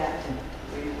 yeah,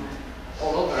 women are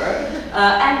all over.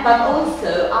 But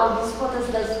also, how these quotas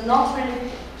does not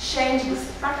really change the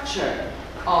structure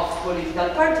of political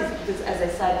parties, because as I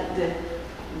said, the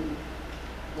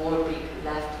more big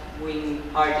left-wing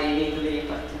party in Italy,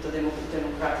 Partito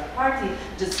Democratic Party,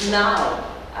 just now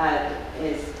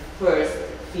is first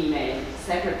female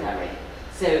secretary.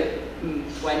 So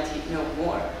 20, no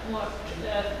more. More.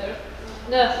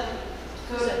 No.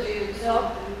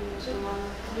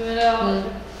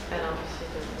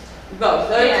 Well,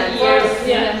 30 years.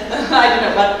 Yeah. I don't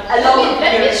know, but a lot of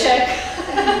Let years. me check.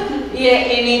 Yeah,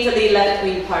 in Italy,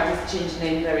 left-wing parties change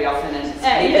name very often and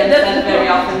split yeah, themselves very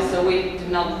often, so we do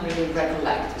not really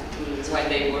recollect when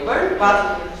they were born,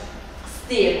 but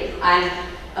still, and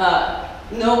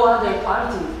no other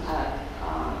party had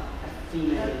a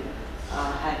female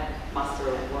headmaster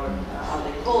or how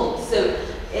they call it. So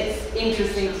it's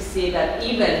interesting to see that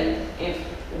even if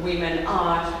women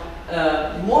are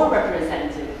more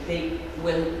represented, they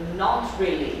will not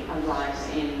really arrive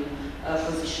in a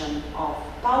position of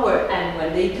power, and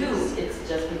when they do, it's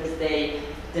just because they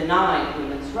deny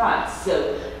women's rights.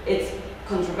 So it's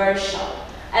controversial.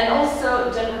 And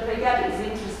also, gender pay gap is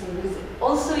interesting because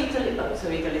also Italy,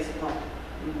 Italy is not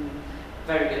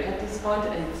very good at this point,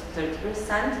 it's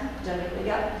 30% gender pay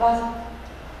gap, but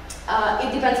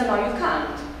it depends on how you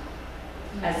count,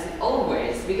 as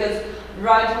always, because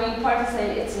right-wing parties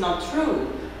say it's not true.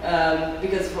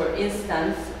 Because, for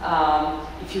instance,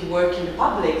 if you work in the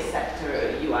public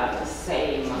sector, you have the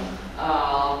same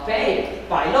pay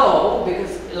by law,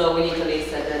 because law in Italy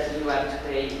said that you have to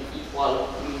pay equal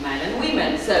men and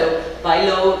women. So, by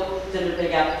law, gender pay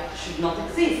gap should not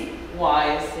exist.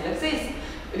 Why it still exists?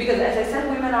 Because, as I said,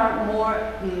 women are more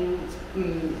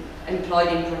employed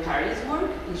in precarious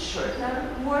work, in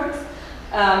short-term works,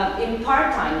 in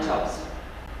part-time jobs.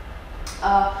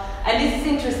 And this is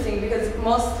interesting because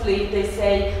mostly they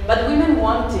say, but women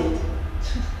want it.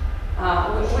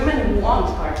 Women want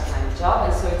part-time job,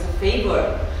 and so it's a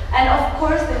favor. And of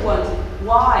course they want it.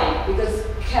 Why? Because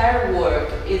care work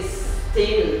is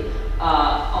still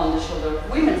on the shoulder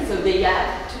of women, so they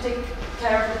have to take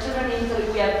care of the children. In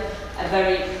Italy we have a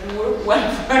very poor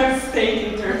welfare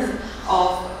state in terms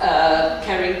of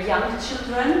caring young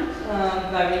children,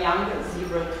 very young,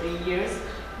 0-3 years,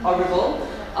 horrible.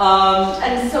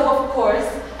 And so, of course,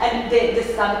 and the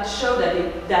studies show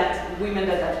that women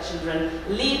that have children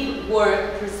leave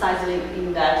work precisely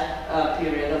in that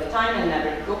period of time and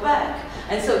never go back.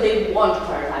 And so they want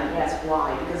part-time. Yes,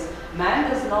 why? Because man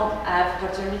does not have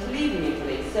paternity leave in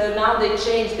Italy. So now they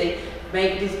change, they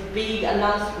make this big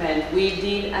announcement. We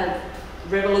did a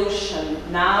revolution.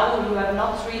 Now you have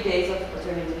not 3 days of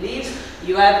paternity leave,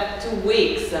 you have 2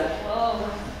 weeks.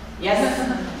 Oh.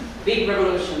 Yes. Big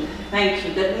revolution, thank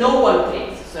you, that no one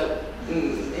takes, so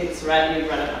it's really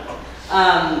relevant.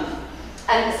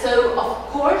 And so, of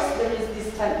course, there is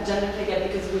this gender pay gap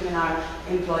because women are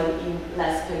employed in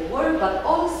less paid work, but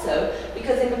also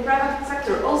because in the private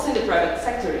sector,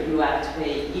 you have to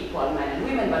pay equal men and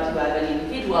women, but you have an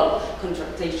individual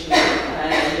contractation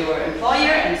with your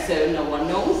employer, and so no one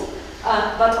knows.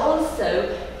 But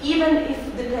also, even if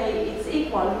the pay is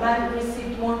equal, men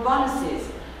receive more bonuses.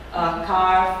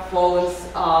 Car, phones,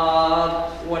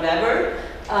 whatever.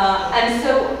 And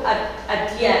so at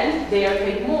the end they are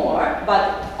paid more,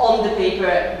 but on the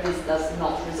paper this does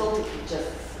not result if you just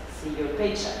see your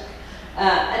paycheck.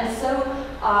 And so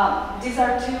these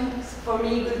are two, for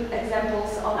me, good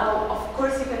examples on how, of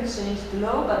course, you can change the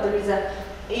law, but there is an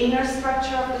inner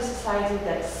structure of the society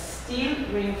that still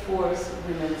reinforces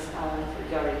women's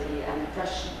inferiority and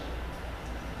oppression.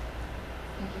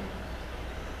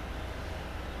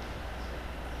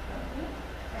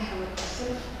 I have a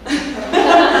question.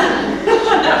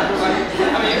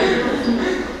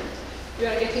 We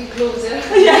are getting closer.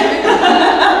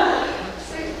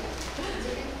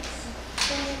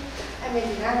 I'm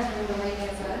Elena from Romania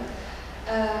as well.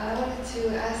 I wanted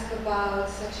to ask about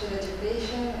sexual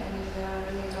education and if there are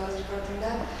any laws regarding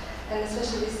that, and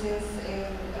especially since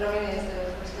Romania is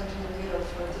the first country in Europe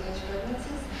for teenage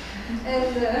pregnancies.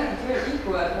 And we're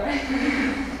equal, right?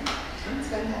 It's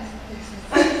fantastic.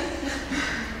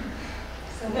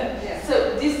 So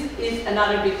this is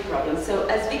another big problem. So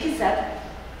as Vicky said,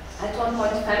 at one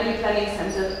point family planning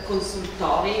center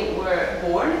consultori were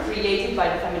born, created by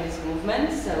the feminist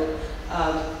movement. So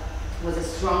it was a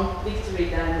strong victory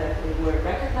then that we were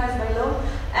recognized by law.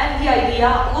 And the idea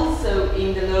also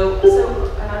in the law,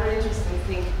 so another interesting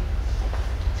thing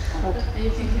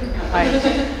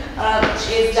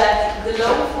is that the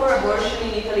law for abortion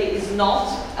in Italy is not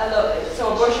a law,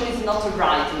 so abortion is not a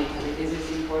right in Italy. This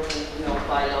is important to know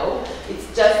by law. It's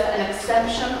just an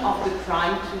exception of the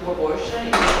crime to abortion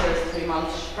in the first 3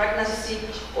 months of pregnancy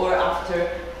or after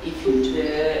if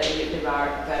there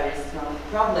are very strong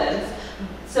problems.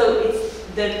 So it's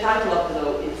the title of the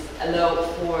law is a law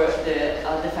for the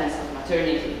defense of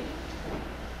maternity.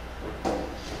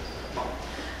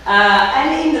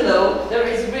 And in the law, there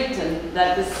is written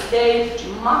that the state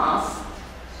must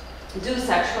do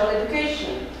sexual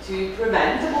education to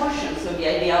prevent abortion. So the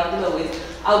idea of the law is,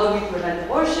 how do we prevent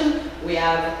abortion? We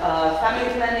have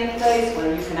family planning in place where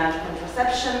you can have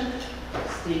contraception.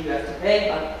 Still you have to pay,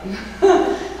 but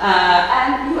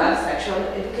and you have sexual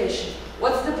education.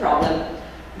 What's the problem?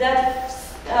 That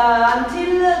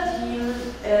until the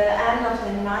end of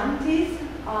the 90s,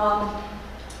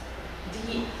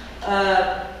 the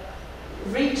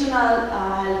regional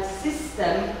health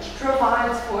system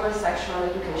provides for sexual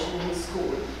education in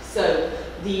school. So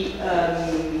the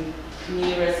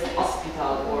nearest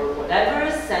hospital or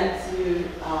whatever sends you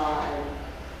a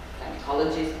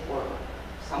gynecologist or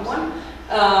someone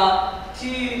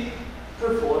to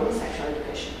perform sexual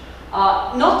education.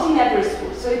 Not in every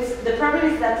school. So the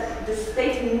problem is that the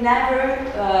state never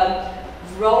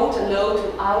wrote a law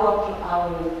to how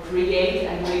create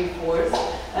and reinforce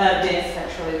this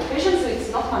sexual education, so it's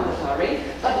not mandatory,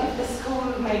 but if the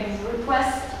school makes a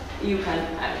request, you can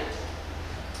have it.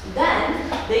 Then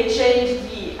they changed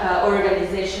the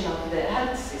organization of the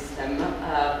health system,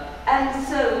 and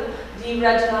so the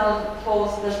regional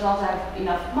post does not have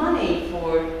enough money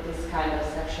for this kind of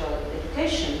sexual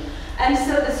education, and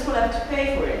so the school have to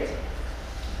pay for it.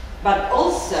 But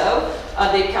also,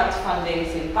 they cut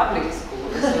fundings in public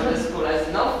schools, so the school has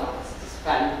no funds to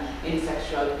spend in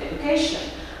sexual education.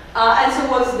 And so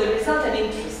what's the result? An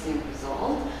interesting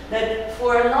result, that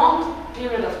for a long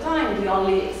period of time, the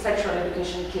only sexual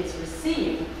education kids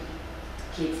receive,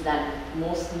 kids then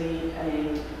mostly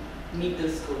in middle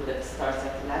school that starts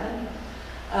at 11,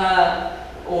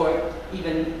 or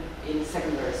even in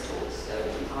secondary schools, so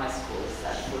in high schools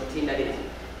at 14, that is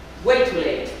way too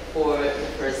late for the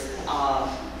first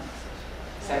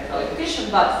sexual education,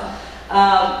 but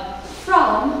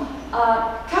from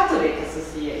a Catholic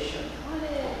association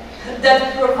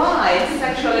that provides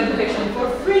sexual education for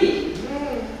free.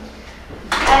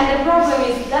 And the problem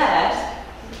is that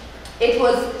it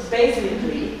was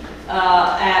basically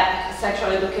a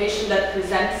sexual education that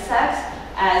presents sex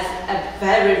as a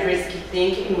very risky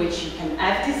thing in which you can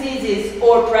have diseases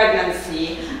or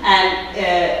pregnancy and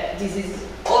diseases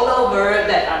all over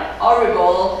that are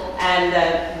horrible and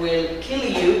that will kill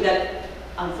you. That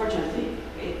unfortunately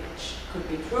it could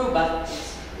be true, but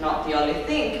it's not the only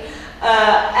thing.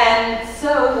 And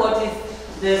so what is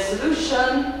the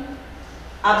solution?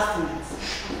 Abstinence.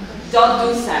 Don't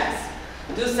do sex.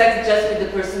 Do sex just with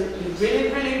the person you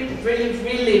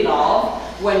really love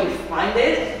when you find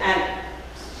it, and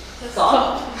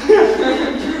stop.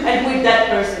 And with that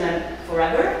person and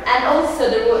forever. And also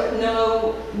there were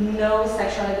no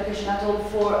sexual education at all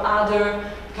for other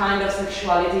kind of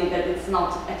sexuality that it's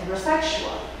not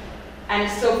heterosexual. And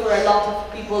so for a lot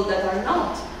of people that are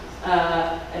not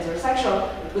heterosexual,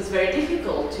 it was very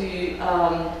difficult to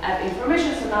have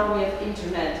information. So now we have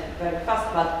internet very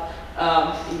fast, but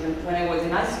even when I was in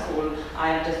high school, I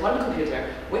had just one computer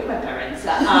with my parents,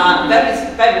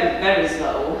 very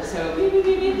slow, so beep, beep,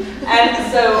 beep, beep.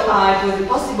 And so it was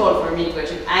impossible for me to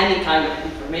achieve any kind of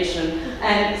information.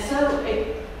 And so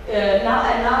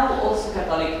now also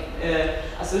Catholic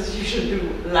association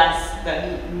do less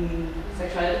than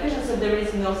sexual education, so there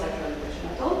is no sexual education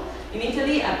at all in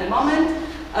Italy at the moment,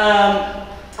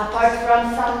 apart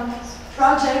from some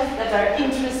projects that are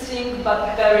interesting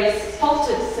but very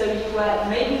spotted. So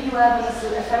maybe you have a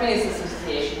feminist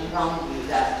association around you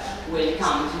that will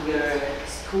come to your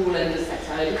school and do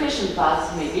sexual education,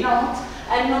 but maybe not.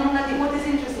 And what is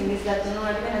interesting is that the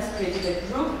Non-Admin has created a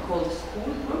group called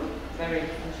School Group, very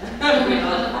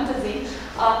fantasy,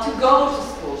 to go to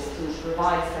schools to provide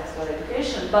provide sexual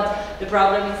education, but the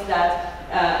problem is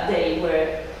that they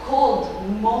were called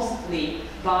mostly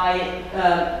by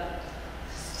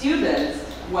students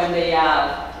when they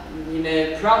have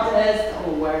protests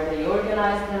or where they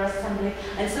organize their assembly.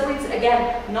 And so it's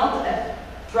again not a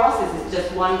process, it's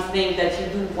just one thing that you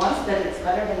do once, that it's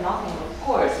better than nothing, of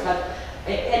course, but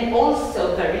and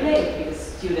also very late, because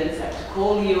students have to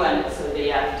call you, and so they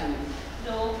have to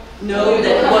know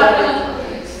that what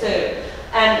so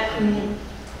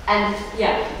and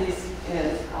yeah, this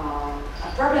is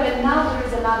a problem. And now there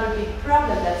is another big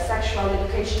problem, that sexual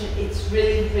education, it's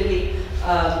really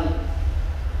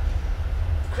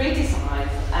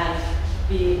criticized and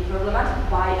be problematic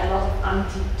by a lot of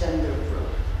anti-gender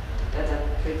groups that are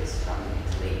pretty strong in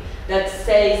Italy, that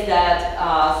says that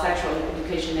sexual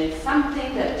education is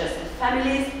something that just the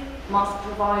families must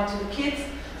provide to the kids,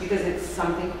 because it's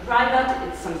something private,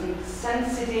 it's something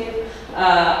sensitive,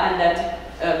 and that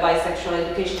by sexual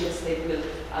education the state will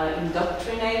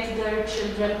indoctrinate their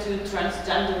children to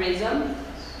transgenderism.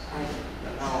 I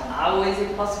don't know how is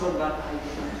it possible, but I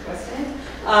don't question it.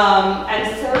 And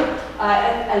so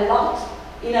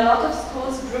in a lot of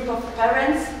schools, group of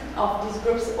parents of these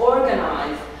groups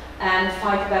organize and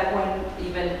fight back when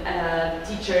even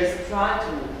teachers try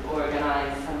to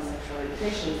organize some sexual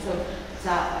education. So it's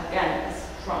again a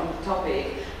strong topic,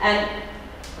 and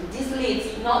this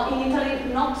leads not in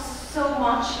Italy not so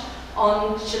much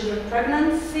on children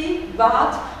pregnancy,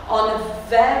 but on a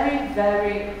very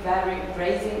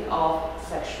raising of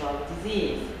sexual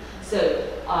disease. So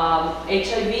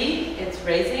HIV, it's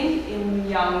raising in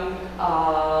young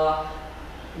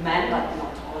men, but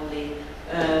not only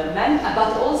men,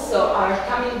 but also are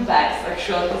coming back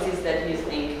sexual diseases that you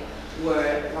think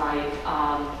were like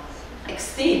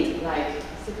extinct, like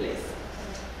syphilis,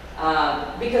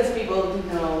 because people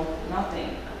know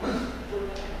nothing.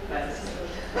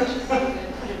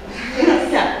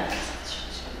 Yeah.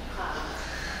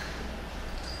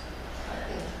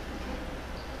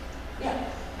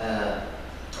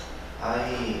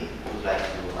 I would like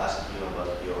to ask you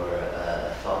about your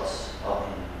thoughts on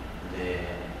the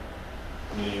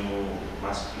new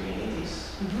masculinities,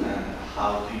 and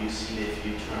how do you see the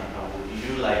future, and how would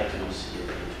you like to see the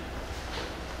future?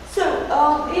 So,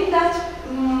 in that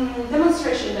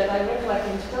demonstration that I recollect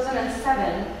in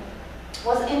 2007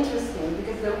 was interesting,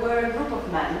 because there were a group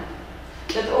of men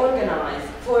that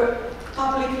organized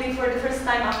publicly for the first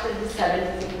time after the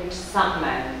 70s, in which some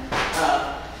men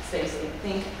say the same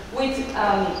thing, with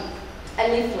a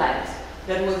leaflet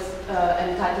that was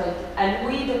entitled "And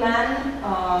We the Men,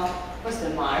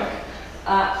 question mark,"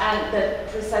 and that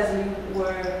precisely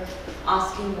were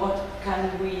asking what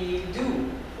can we do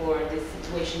for this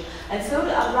situation. And so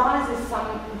there arises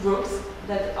some groups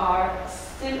that are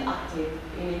still active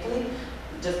in Italy,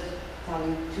 just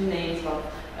telling two names, but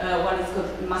one is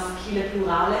called Maschile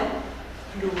Plurale,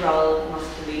 plural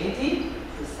masculinity,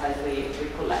 precisely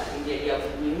recollecting the idea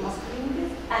of new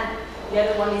masculinities, and the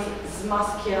other one is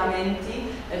Smascheramenti,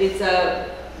 and it's a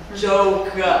joke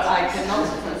I cannot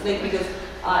translate, because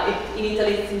in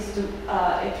Italy it seems to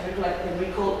we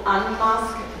call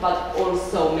unmask, but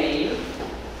also male.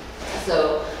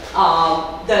 So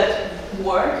that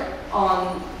work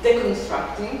on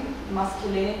deconstructing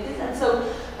masculinities, and so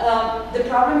the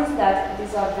problem is that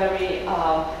these are very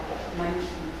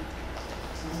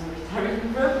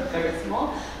group, very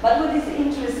small, but what is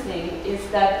interesting is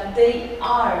that they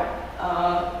are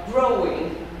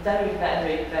growing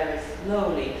very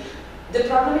slowly. The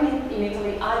problem in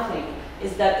Italy, I think,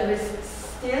 is that there is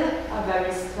still a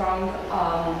very strong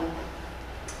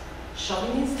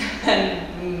chauvinist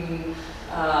and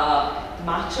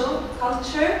macho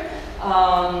culture,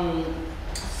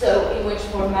 so in which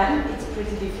for men it's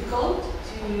pretty difficult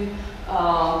to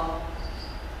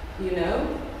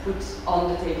put on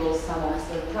the table some of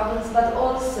their problems, but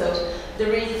also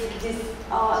there is this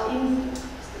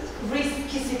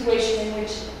risky situation in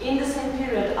which, in the same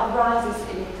period, arises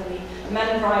in Italy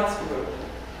men's rights group.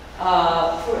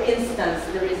 For instance,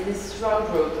 there is this strong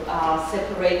group,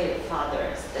 separated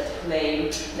fathers, that claim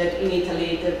that in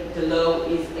Italy the law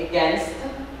is against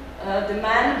the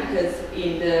man, because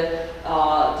in the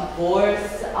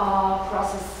divorce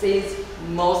processes,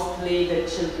 mostly the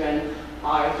children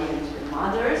are given to the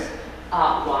mothers.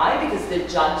 Why? Because the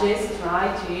judges try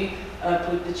to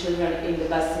put the children in the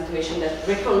best situation, that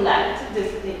recollect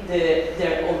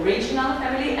their original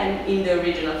family, and in the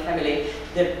original family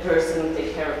the person who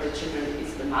takes care of the children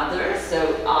is the mother. So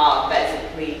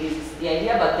basically this is the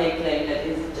idea, but they claim that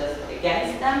this is just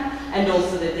against them, and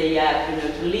also that they have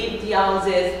to leave the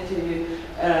houses to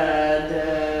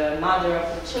the mother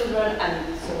of the children,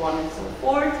 and so on and so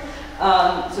forth.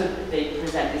 So they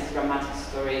present these dramatic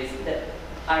stories that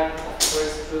are of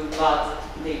course true, but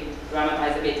they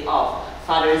dramatize a bit of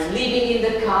fathers living in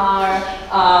the car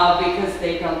because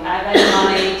they don't have any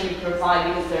money to provide,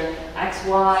 because their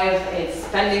ex-wife is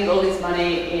spending all this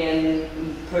money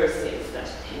in purses,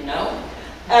 you know.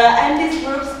 And these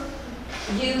groups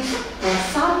use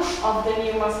some of the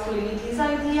new masculinities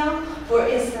idea. For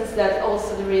instance, that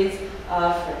also there is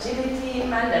fragility in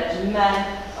men, that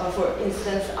men, for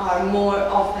instance, are more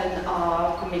often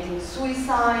committing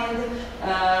suicide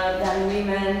than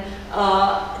women,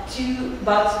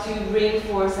 but to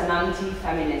reinforce an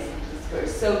anti-feminist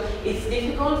discourse. So it's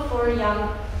difficult for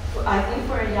I think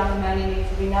for a young man in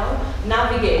Italy now,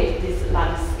 navigate this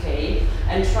landscape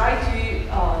and try to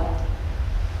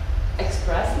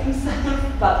express himself,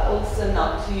 but also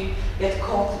not to get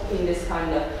caught in this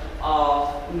kind of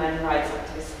men rights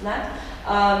activist net.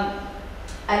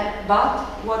 But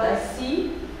what I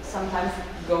see sometimes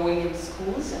going in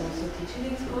schools and also teaching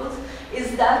in schools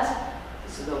is that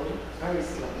slowly, very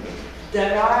slowly,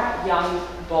 there are young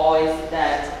boys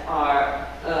that are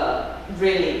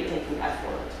really taking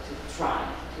effort to try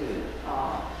to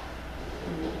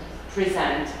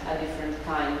present a different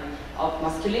kind of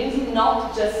masculinity,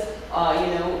 not just you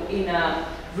know, in a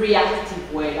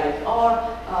reactive way, like,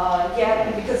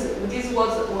 yeah, because this was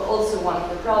also one of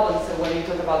the problems. So when you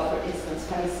talk about, for instance,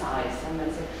 femicide,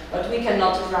 someone say, but we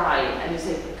cannot cry, and you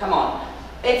say, come on,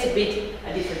 it's a bit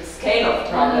a different scale of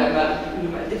problem,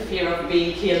 the fear of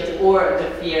being killed or the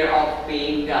fear of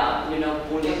being, you know,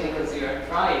 bullied because you are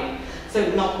crying. So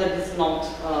not that it's not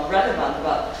relevant,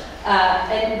 but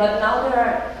now there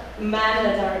are men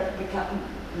that are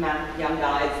young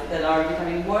guys that are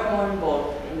becoming more and more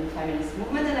involved in the feminist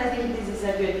movement, and I think this is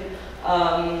a good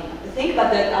thing,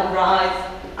 but that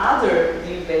arise other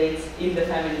debates in the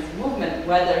feminist movement,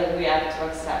 whether we have to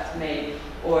accept male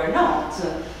or not,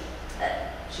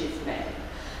 she's male,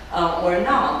 or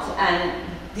not, and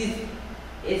this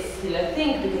is still a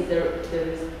thing because there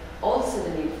is also the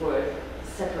need for a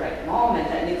separate moment,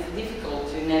 and it's difficult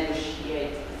to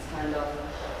negotiate this kind of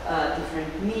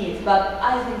different needs, but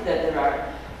I think that there are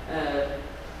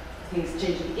things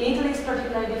changing. In Italy it's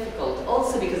particularly difficult,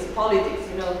 also because politics,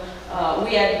 you know,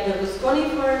 we had Berlusconi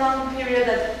for a long period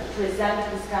that presented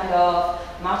this kind of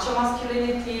macho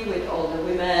masculinity with all the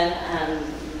women and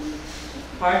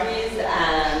parties,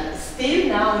 and still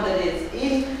now that it's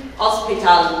in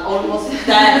hospital, almost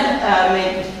dead,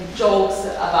 make jokes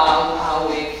about how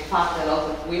we fucked a lot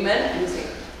of women, and you say,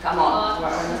 come on, we're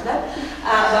almost dead.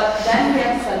 But then we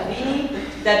have Salvini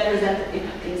that presented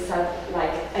himself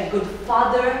like a good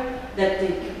father, that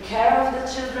take care of the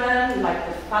children, like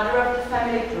the father of the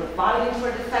family, providing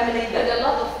for the family. But a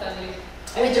lot of family.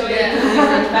 Which are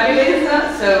different families,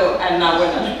 so, and now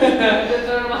we're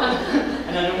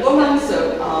another woman, so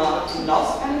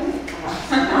lost families, not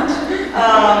so much.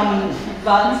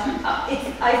 But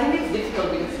I think it's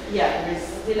difficult because, yeah, there is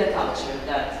still a culture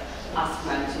that asks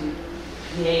men to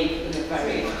behave in a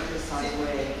very precise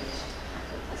way,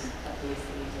 at least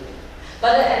in Italy.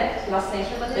 But last thing,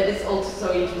 that is also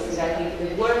so interesting, I think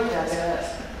the work that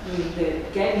the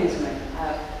gay movement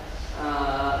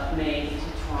have made to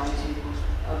try to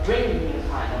bring new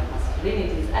kind of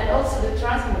masculinities, and also the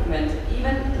trans movement,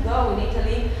 even though in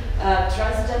Italy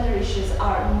transgender issues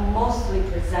are mostly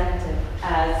presented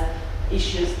as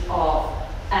issues of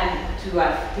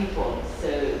M2F people, so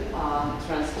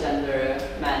transgender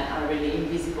men are really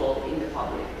invisible in the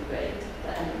public debate,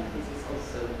 and this is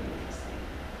also interesting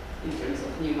in terms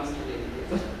of new masculinity.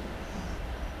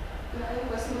 I have a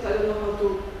question, but I don't know how to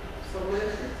formulate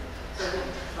it. So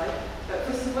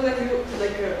first of all,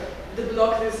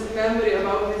 develop this memory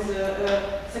about this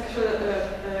sexual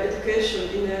education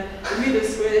in middle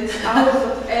school, and it's hours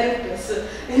of herpes.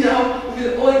 You know, we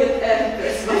will all get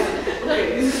herpes. But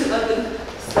okay, this is another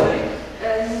story.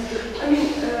 And I mean,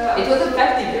 it was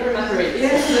effective. You remember it?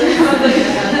 Yes,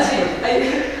 I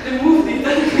removed it.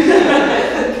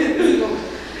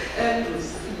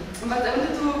 But I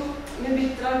wanted to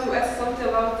maybe try to ask something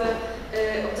about the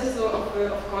obsession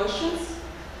of conscience.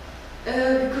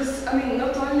 Because, I mean,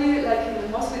 not only like in the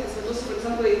hospitals, but also, for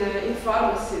example, in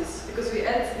pharmacies, because we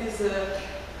had these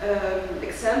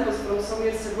examples from some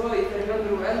years ago, if I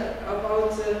remember well,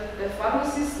 about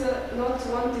pharmacists not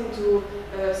wanting to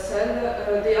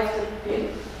sell day after pill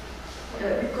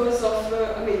because of,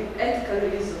 I mean, ethical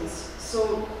reasons.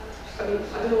 So, I mean,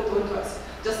 I don't know what to ask.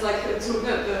 Just like to...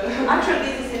 Actually,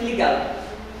 this is illegal.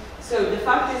 So the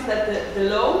fact is that the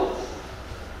law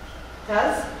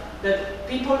tells that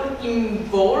people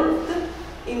involved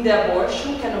in the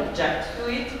abortion can object to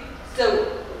it.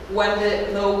 So when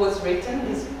the law was written,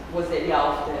 this was the idea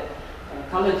of the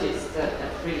gynecologists that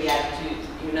really had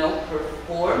to, you know,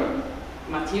 perform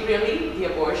materially the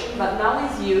abortion, but now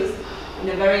it's used in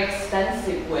a very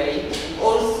extensive way.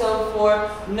 Also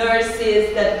for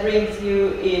nurses that brings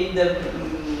you in the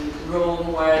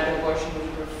room where the abortion will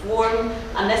be performed,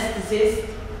 anesthetists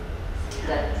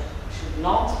that should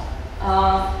not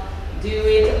do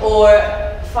it, or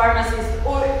pharmacists,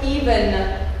 or even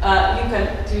you can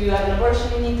do an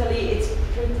abortion in Italy. It's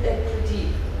pretty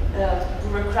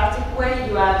bureaucratic way.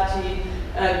 You have to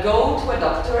go to a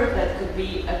doctor. That could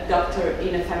be a doctor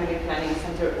in a family planning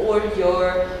center, or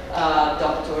your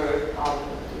doctor,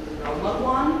 the normal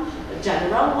one, a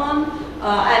general one,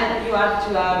 and you have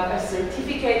to have a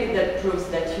certificate that proves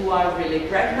that you are really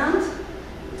pregnant.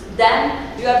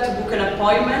 Then you have to book an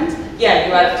appointment. Yeah,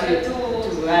 you have to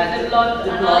have the blood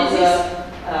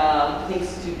things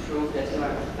to prove that you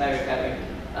are very, very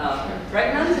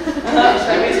pregnant. To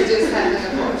just have an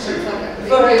abortion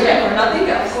for nothing,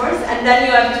 of course. And then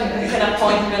you have to book an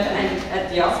appointment at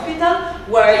the hospital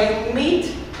where you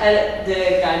meet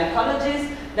the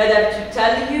gynecologist that have to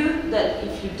tell you that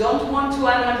if you don't want to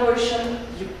have an abortion,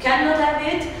 you cannot have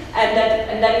it, and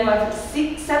then you have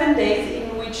 6-7 days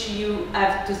in which you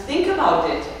have to think about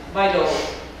it by law,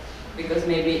 because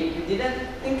maybe you didn't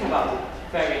think about it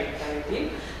very, very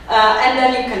deep. And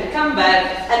then you can come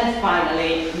back and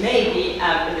finally maybe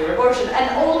have your abortion. And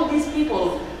all these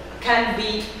people can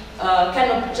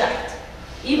object,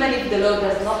 even if the law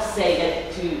does not say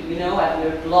that to, you know, have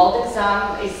your blood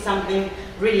exam is something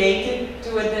related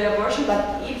to the abortion.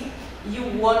 But if you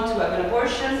want to have an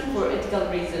abortion for ethical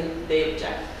reasons, they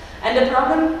object. And the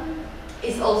problem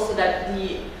is also that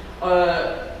the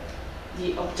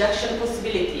objection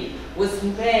possibility was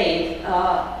made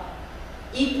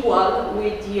equal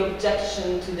with the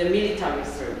objection to the military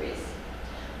service.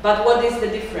 But what is the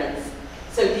difference?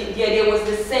 So the idea was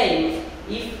the same.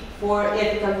 If for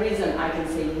ethical reason I can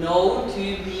say no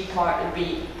to be part,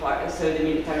 so the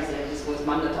military service was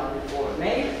mandatory for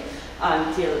male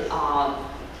until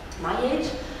my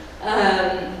age.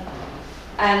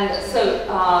 And so,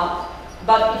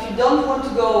 but if you don't want to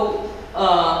go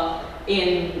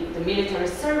in the military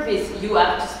service, you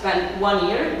have to spend 1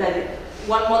 year, that is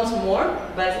 1 month more,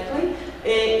 basically,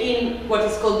 in what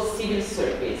is called civil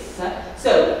service.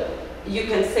 So you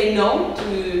can say no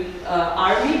to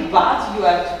army, but you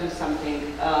have to do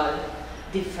something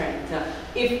different.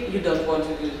 If you don't want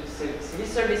to do civil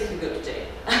service, you go to jail.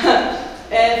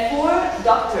 For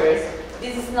doctors,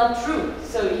 this is not true.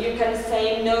 So you can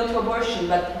say no to abortion,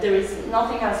 but there is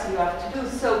nothing else you have to do.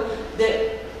 So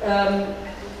the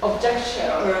objection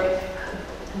or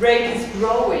rate is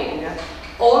growing.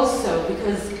 Also,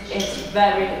 because it's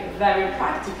very, very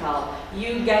practical.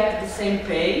 You get the same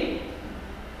pay,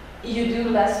 you do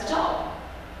less job,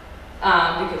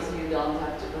 because you don't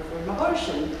have to perform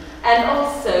abortion. And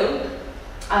also,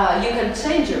 you can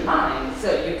change your mind. So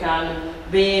you can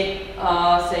be,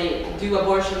 say, do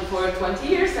abortion for 20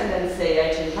 years and then say,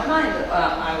 I change my mind,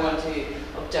 I want to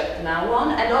object now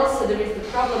on. And also there is the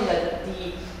problem that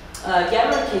the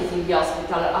hierarchies in the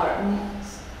hospital are,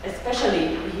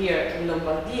 especially here in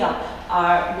Lombardia,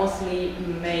 are mostly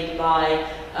made by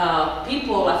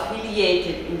people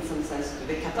affiliated in some sense to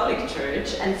the Catholic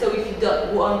Church. And so if you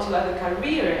don't want to have a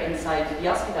career inside the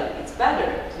hospital, it's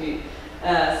better to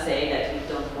say that you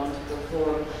don't want to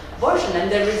perform abortion.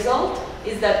 And the result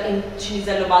is that in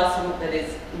Cinisello Balsamo, that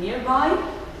is nearby,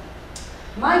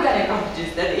 my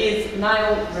gynecologist, that is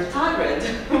now retired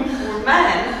for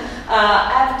men,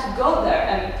 have to go there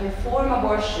and perform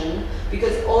abortion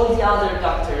because all the other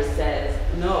doctors says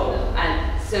no,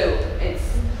 and so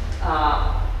it's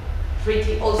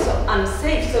pretty also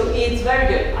unsafe. So it's very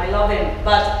good. I love him,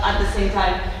 but at the same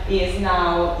time he is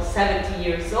now 70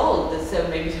 years old, so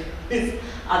maybe there's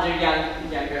other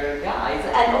younger guys.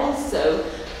 And also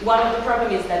one of the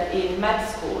problems is that in med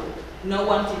school no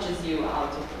one teaches you how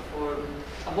to perform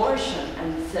abortion,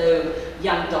 and so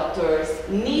young doctors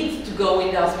need to go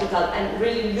in the hospital and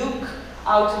really look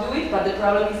how to do it. But the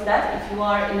problem is that if you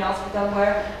are in a hospital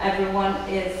where everyone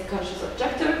is conscious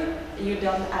objector, you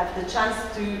don't have the chance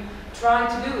to try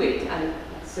to do it, and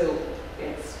so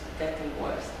it's getting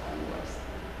worse and worse.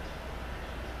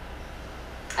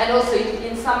 And also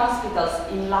in some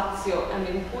hospitals in Lazio and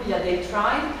in Puglia, they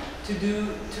tried to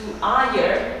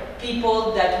hire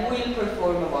people that will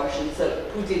perform abortion. So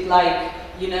put it like,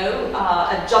 you know,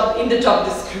 a job in the job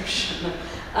description.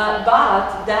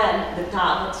 But then the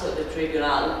TAR, so the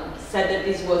tribunal, said that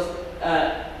this was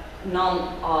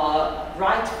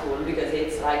non-rightful because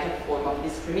it's like a form of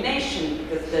discrimination,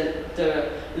 because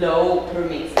the law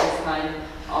permits this kind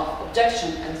of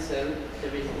objection, and so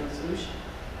there is no solution.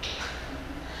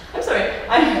 I'm sorry,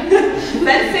 I'm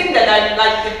sensing that I'm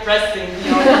like depressing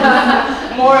you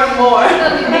more and more.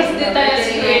 It's the entire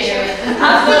situation.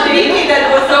 After thinking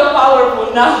that was so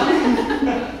powerful now.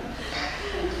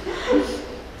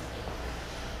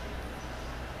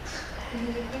 Any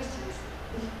other questions?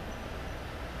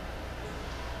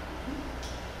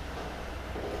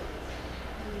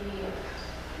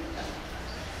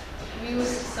 We use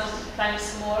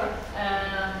sometimes more,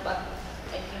 but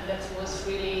I think that was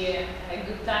really a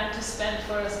good time to spend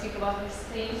for speak about these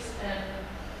things. And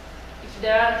if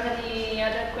there are any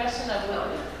other questions, I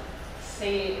will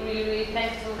say really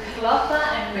thank to Carlotta,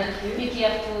 and Vicky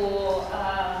have to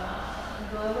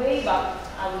go away, but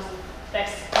I will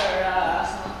text her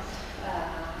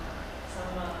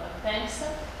some thanks.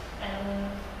 And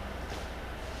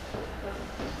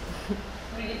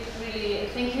really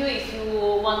thank you. If you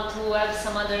want to have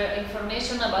some other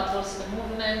information about also the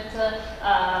movement,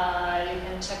 you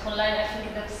can check online. I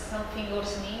think that's something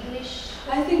also in English.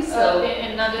 I think so.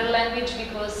 In another language,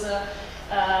 because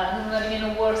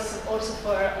non-Armenian works also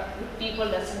for people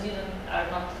that are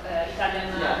not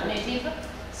Italian native.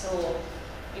 So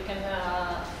you can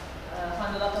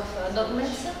find a lot of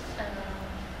documents. And,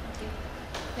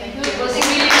 thank you. It was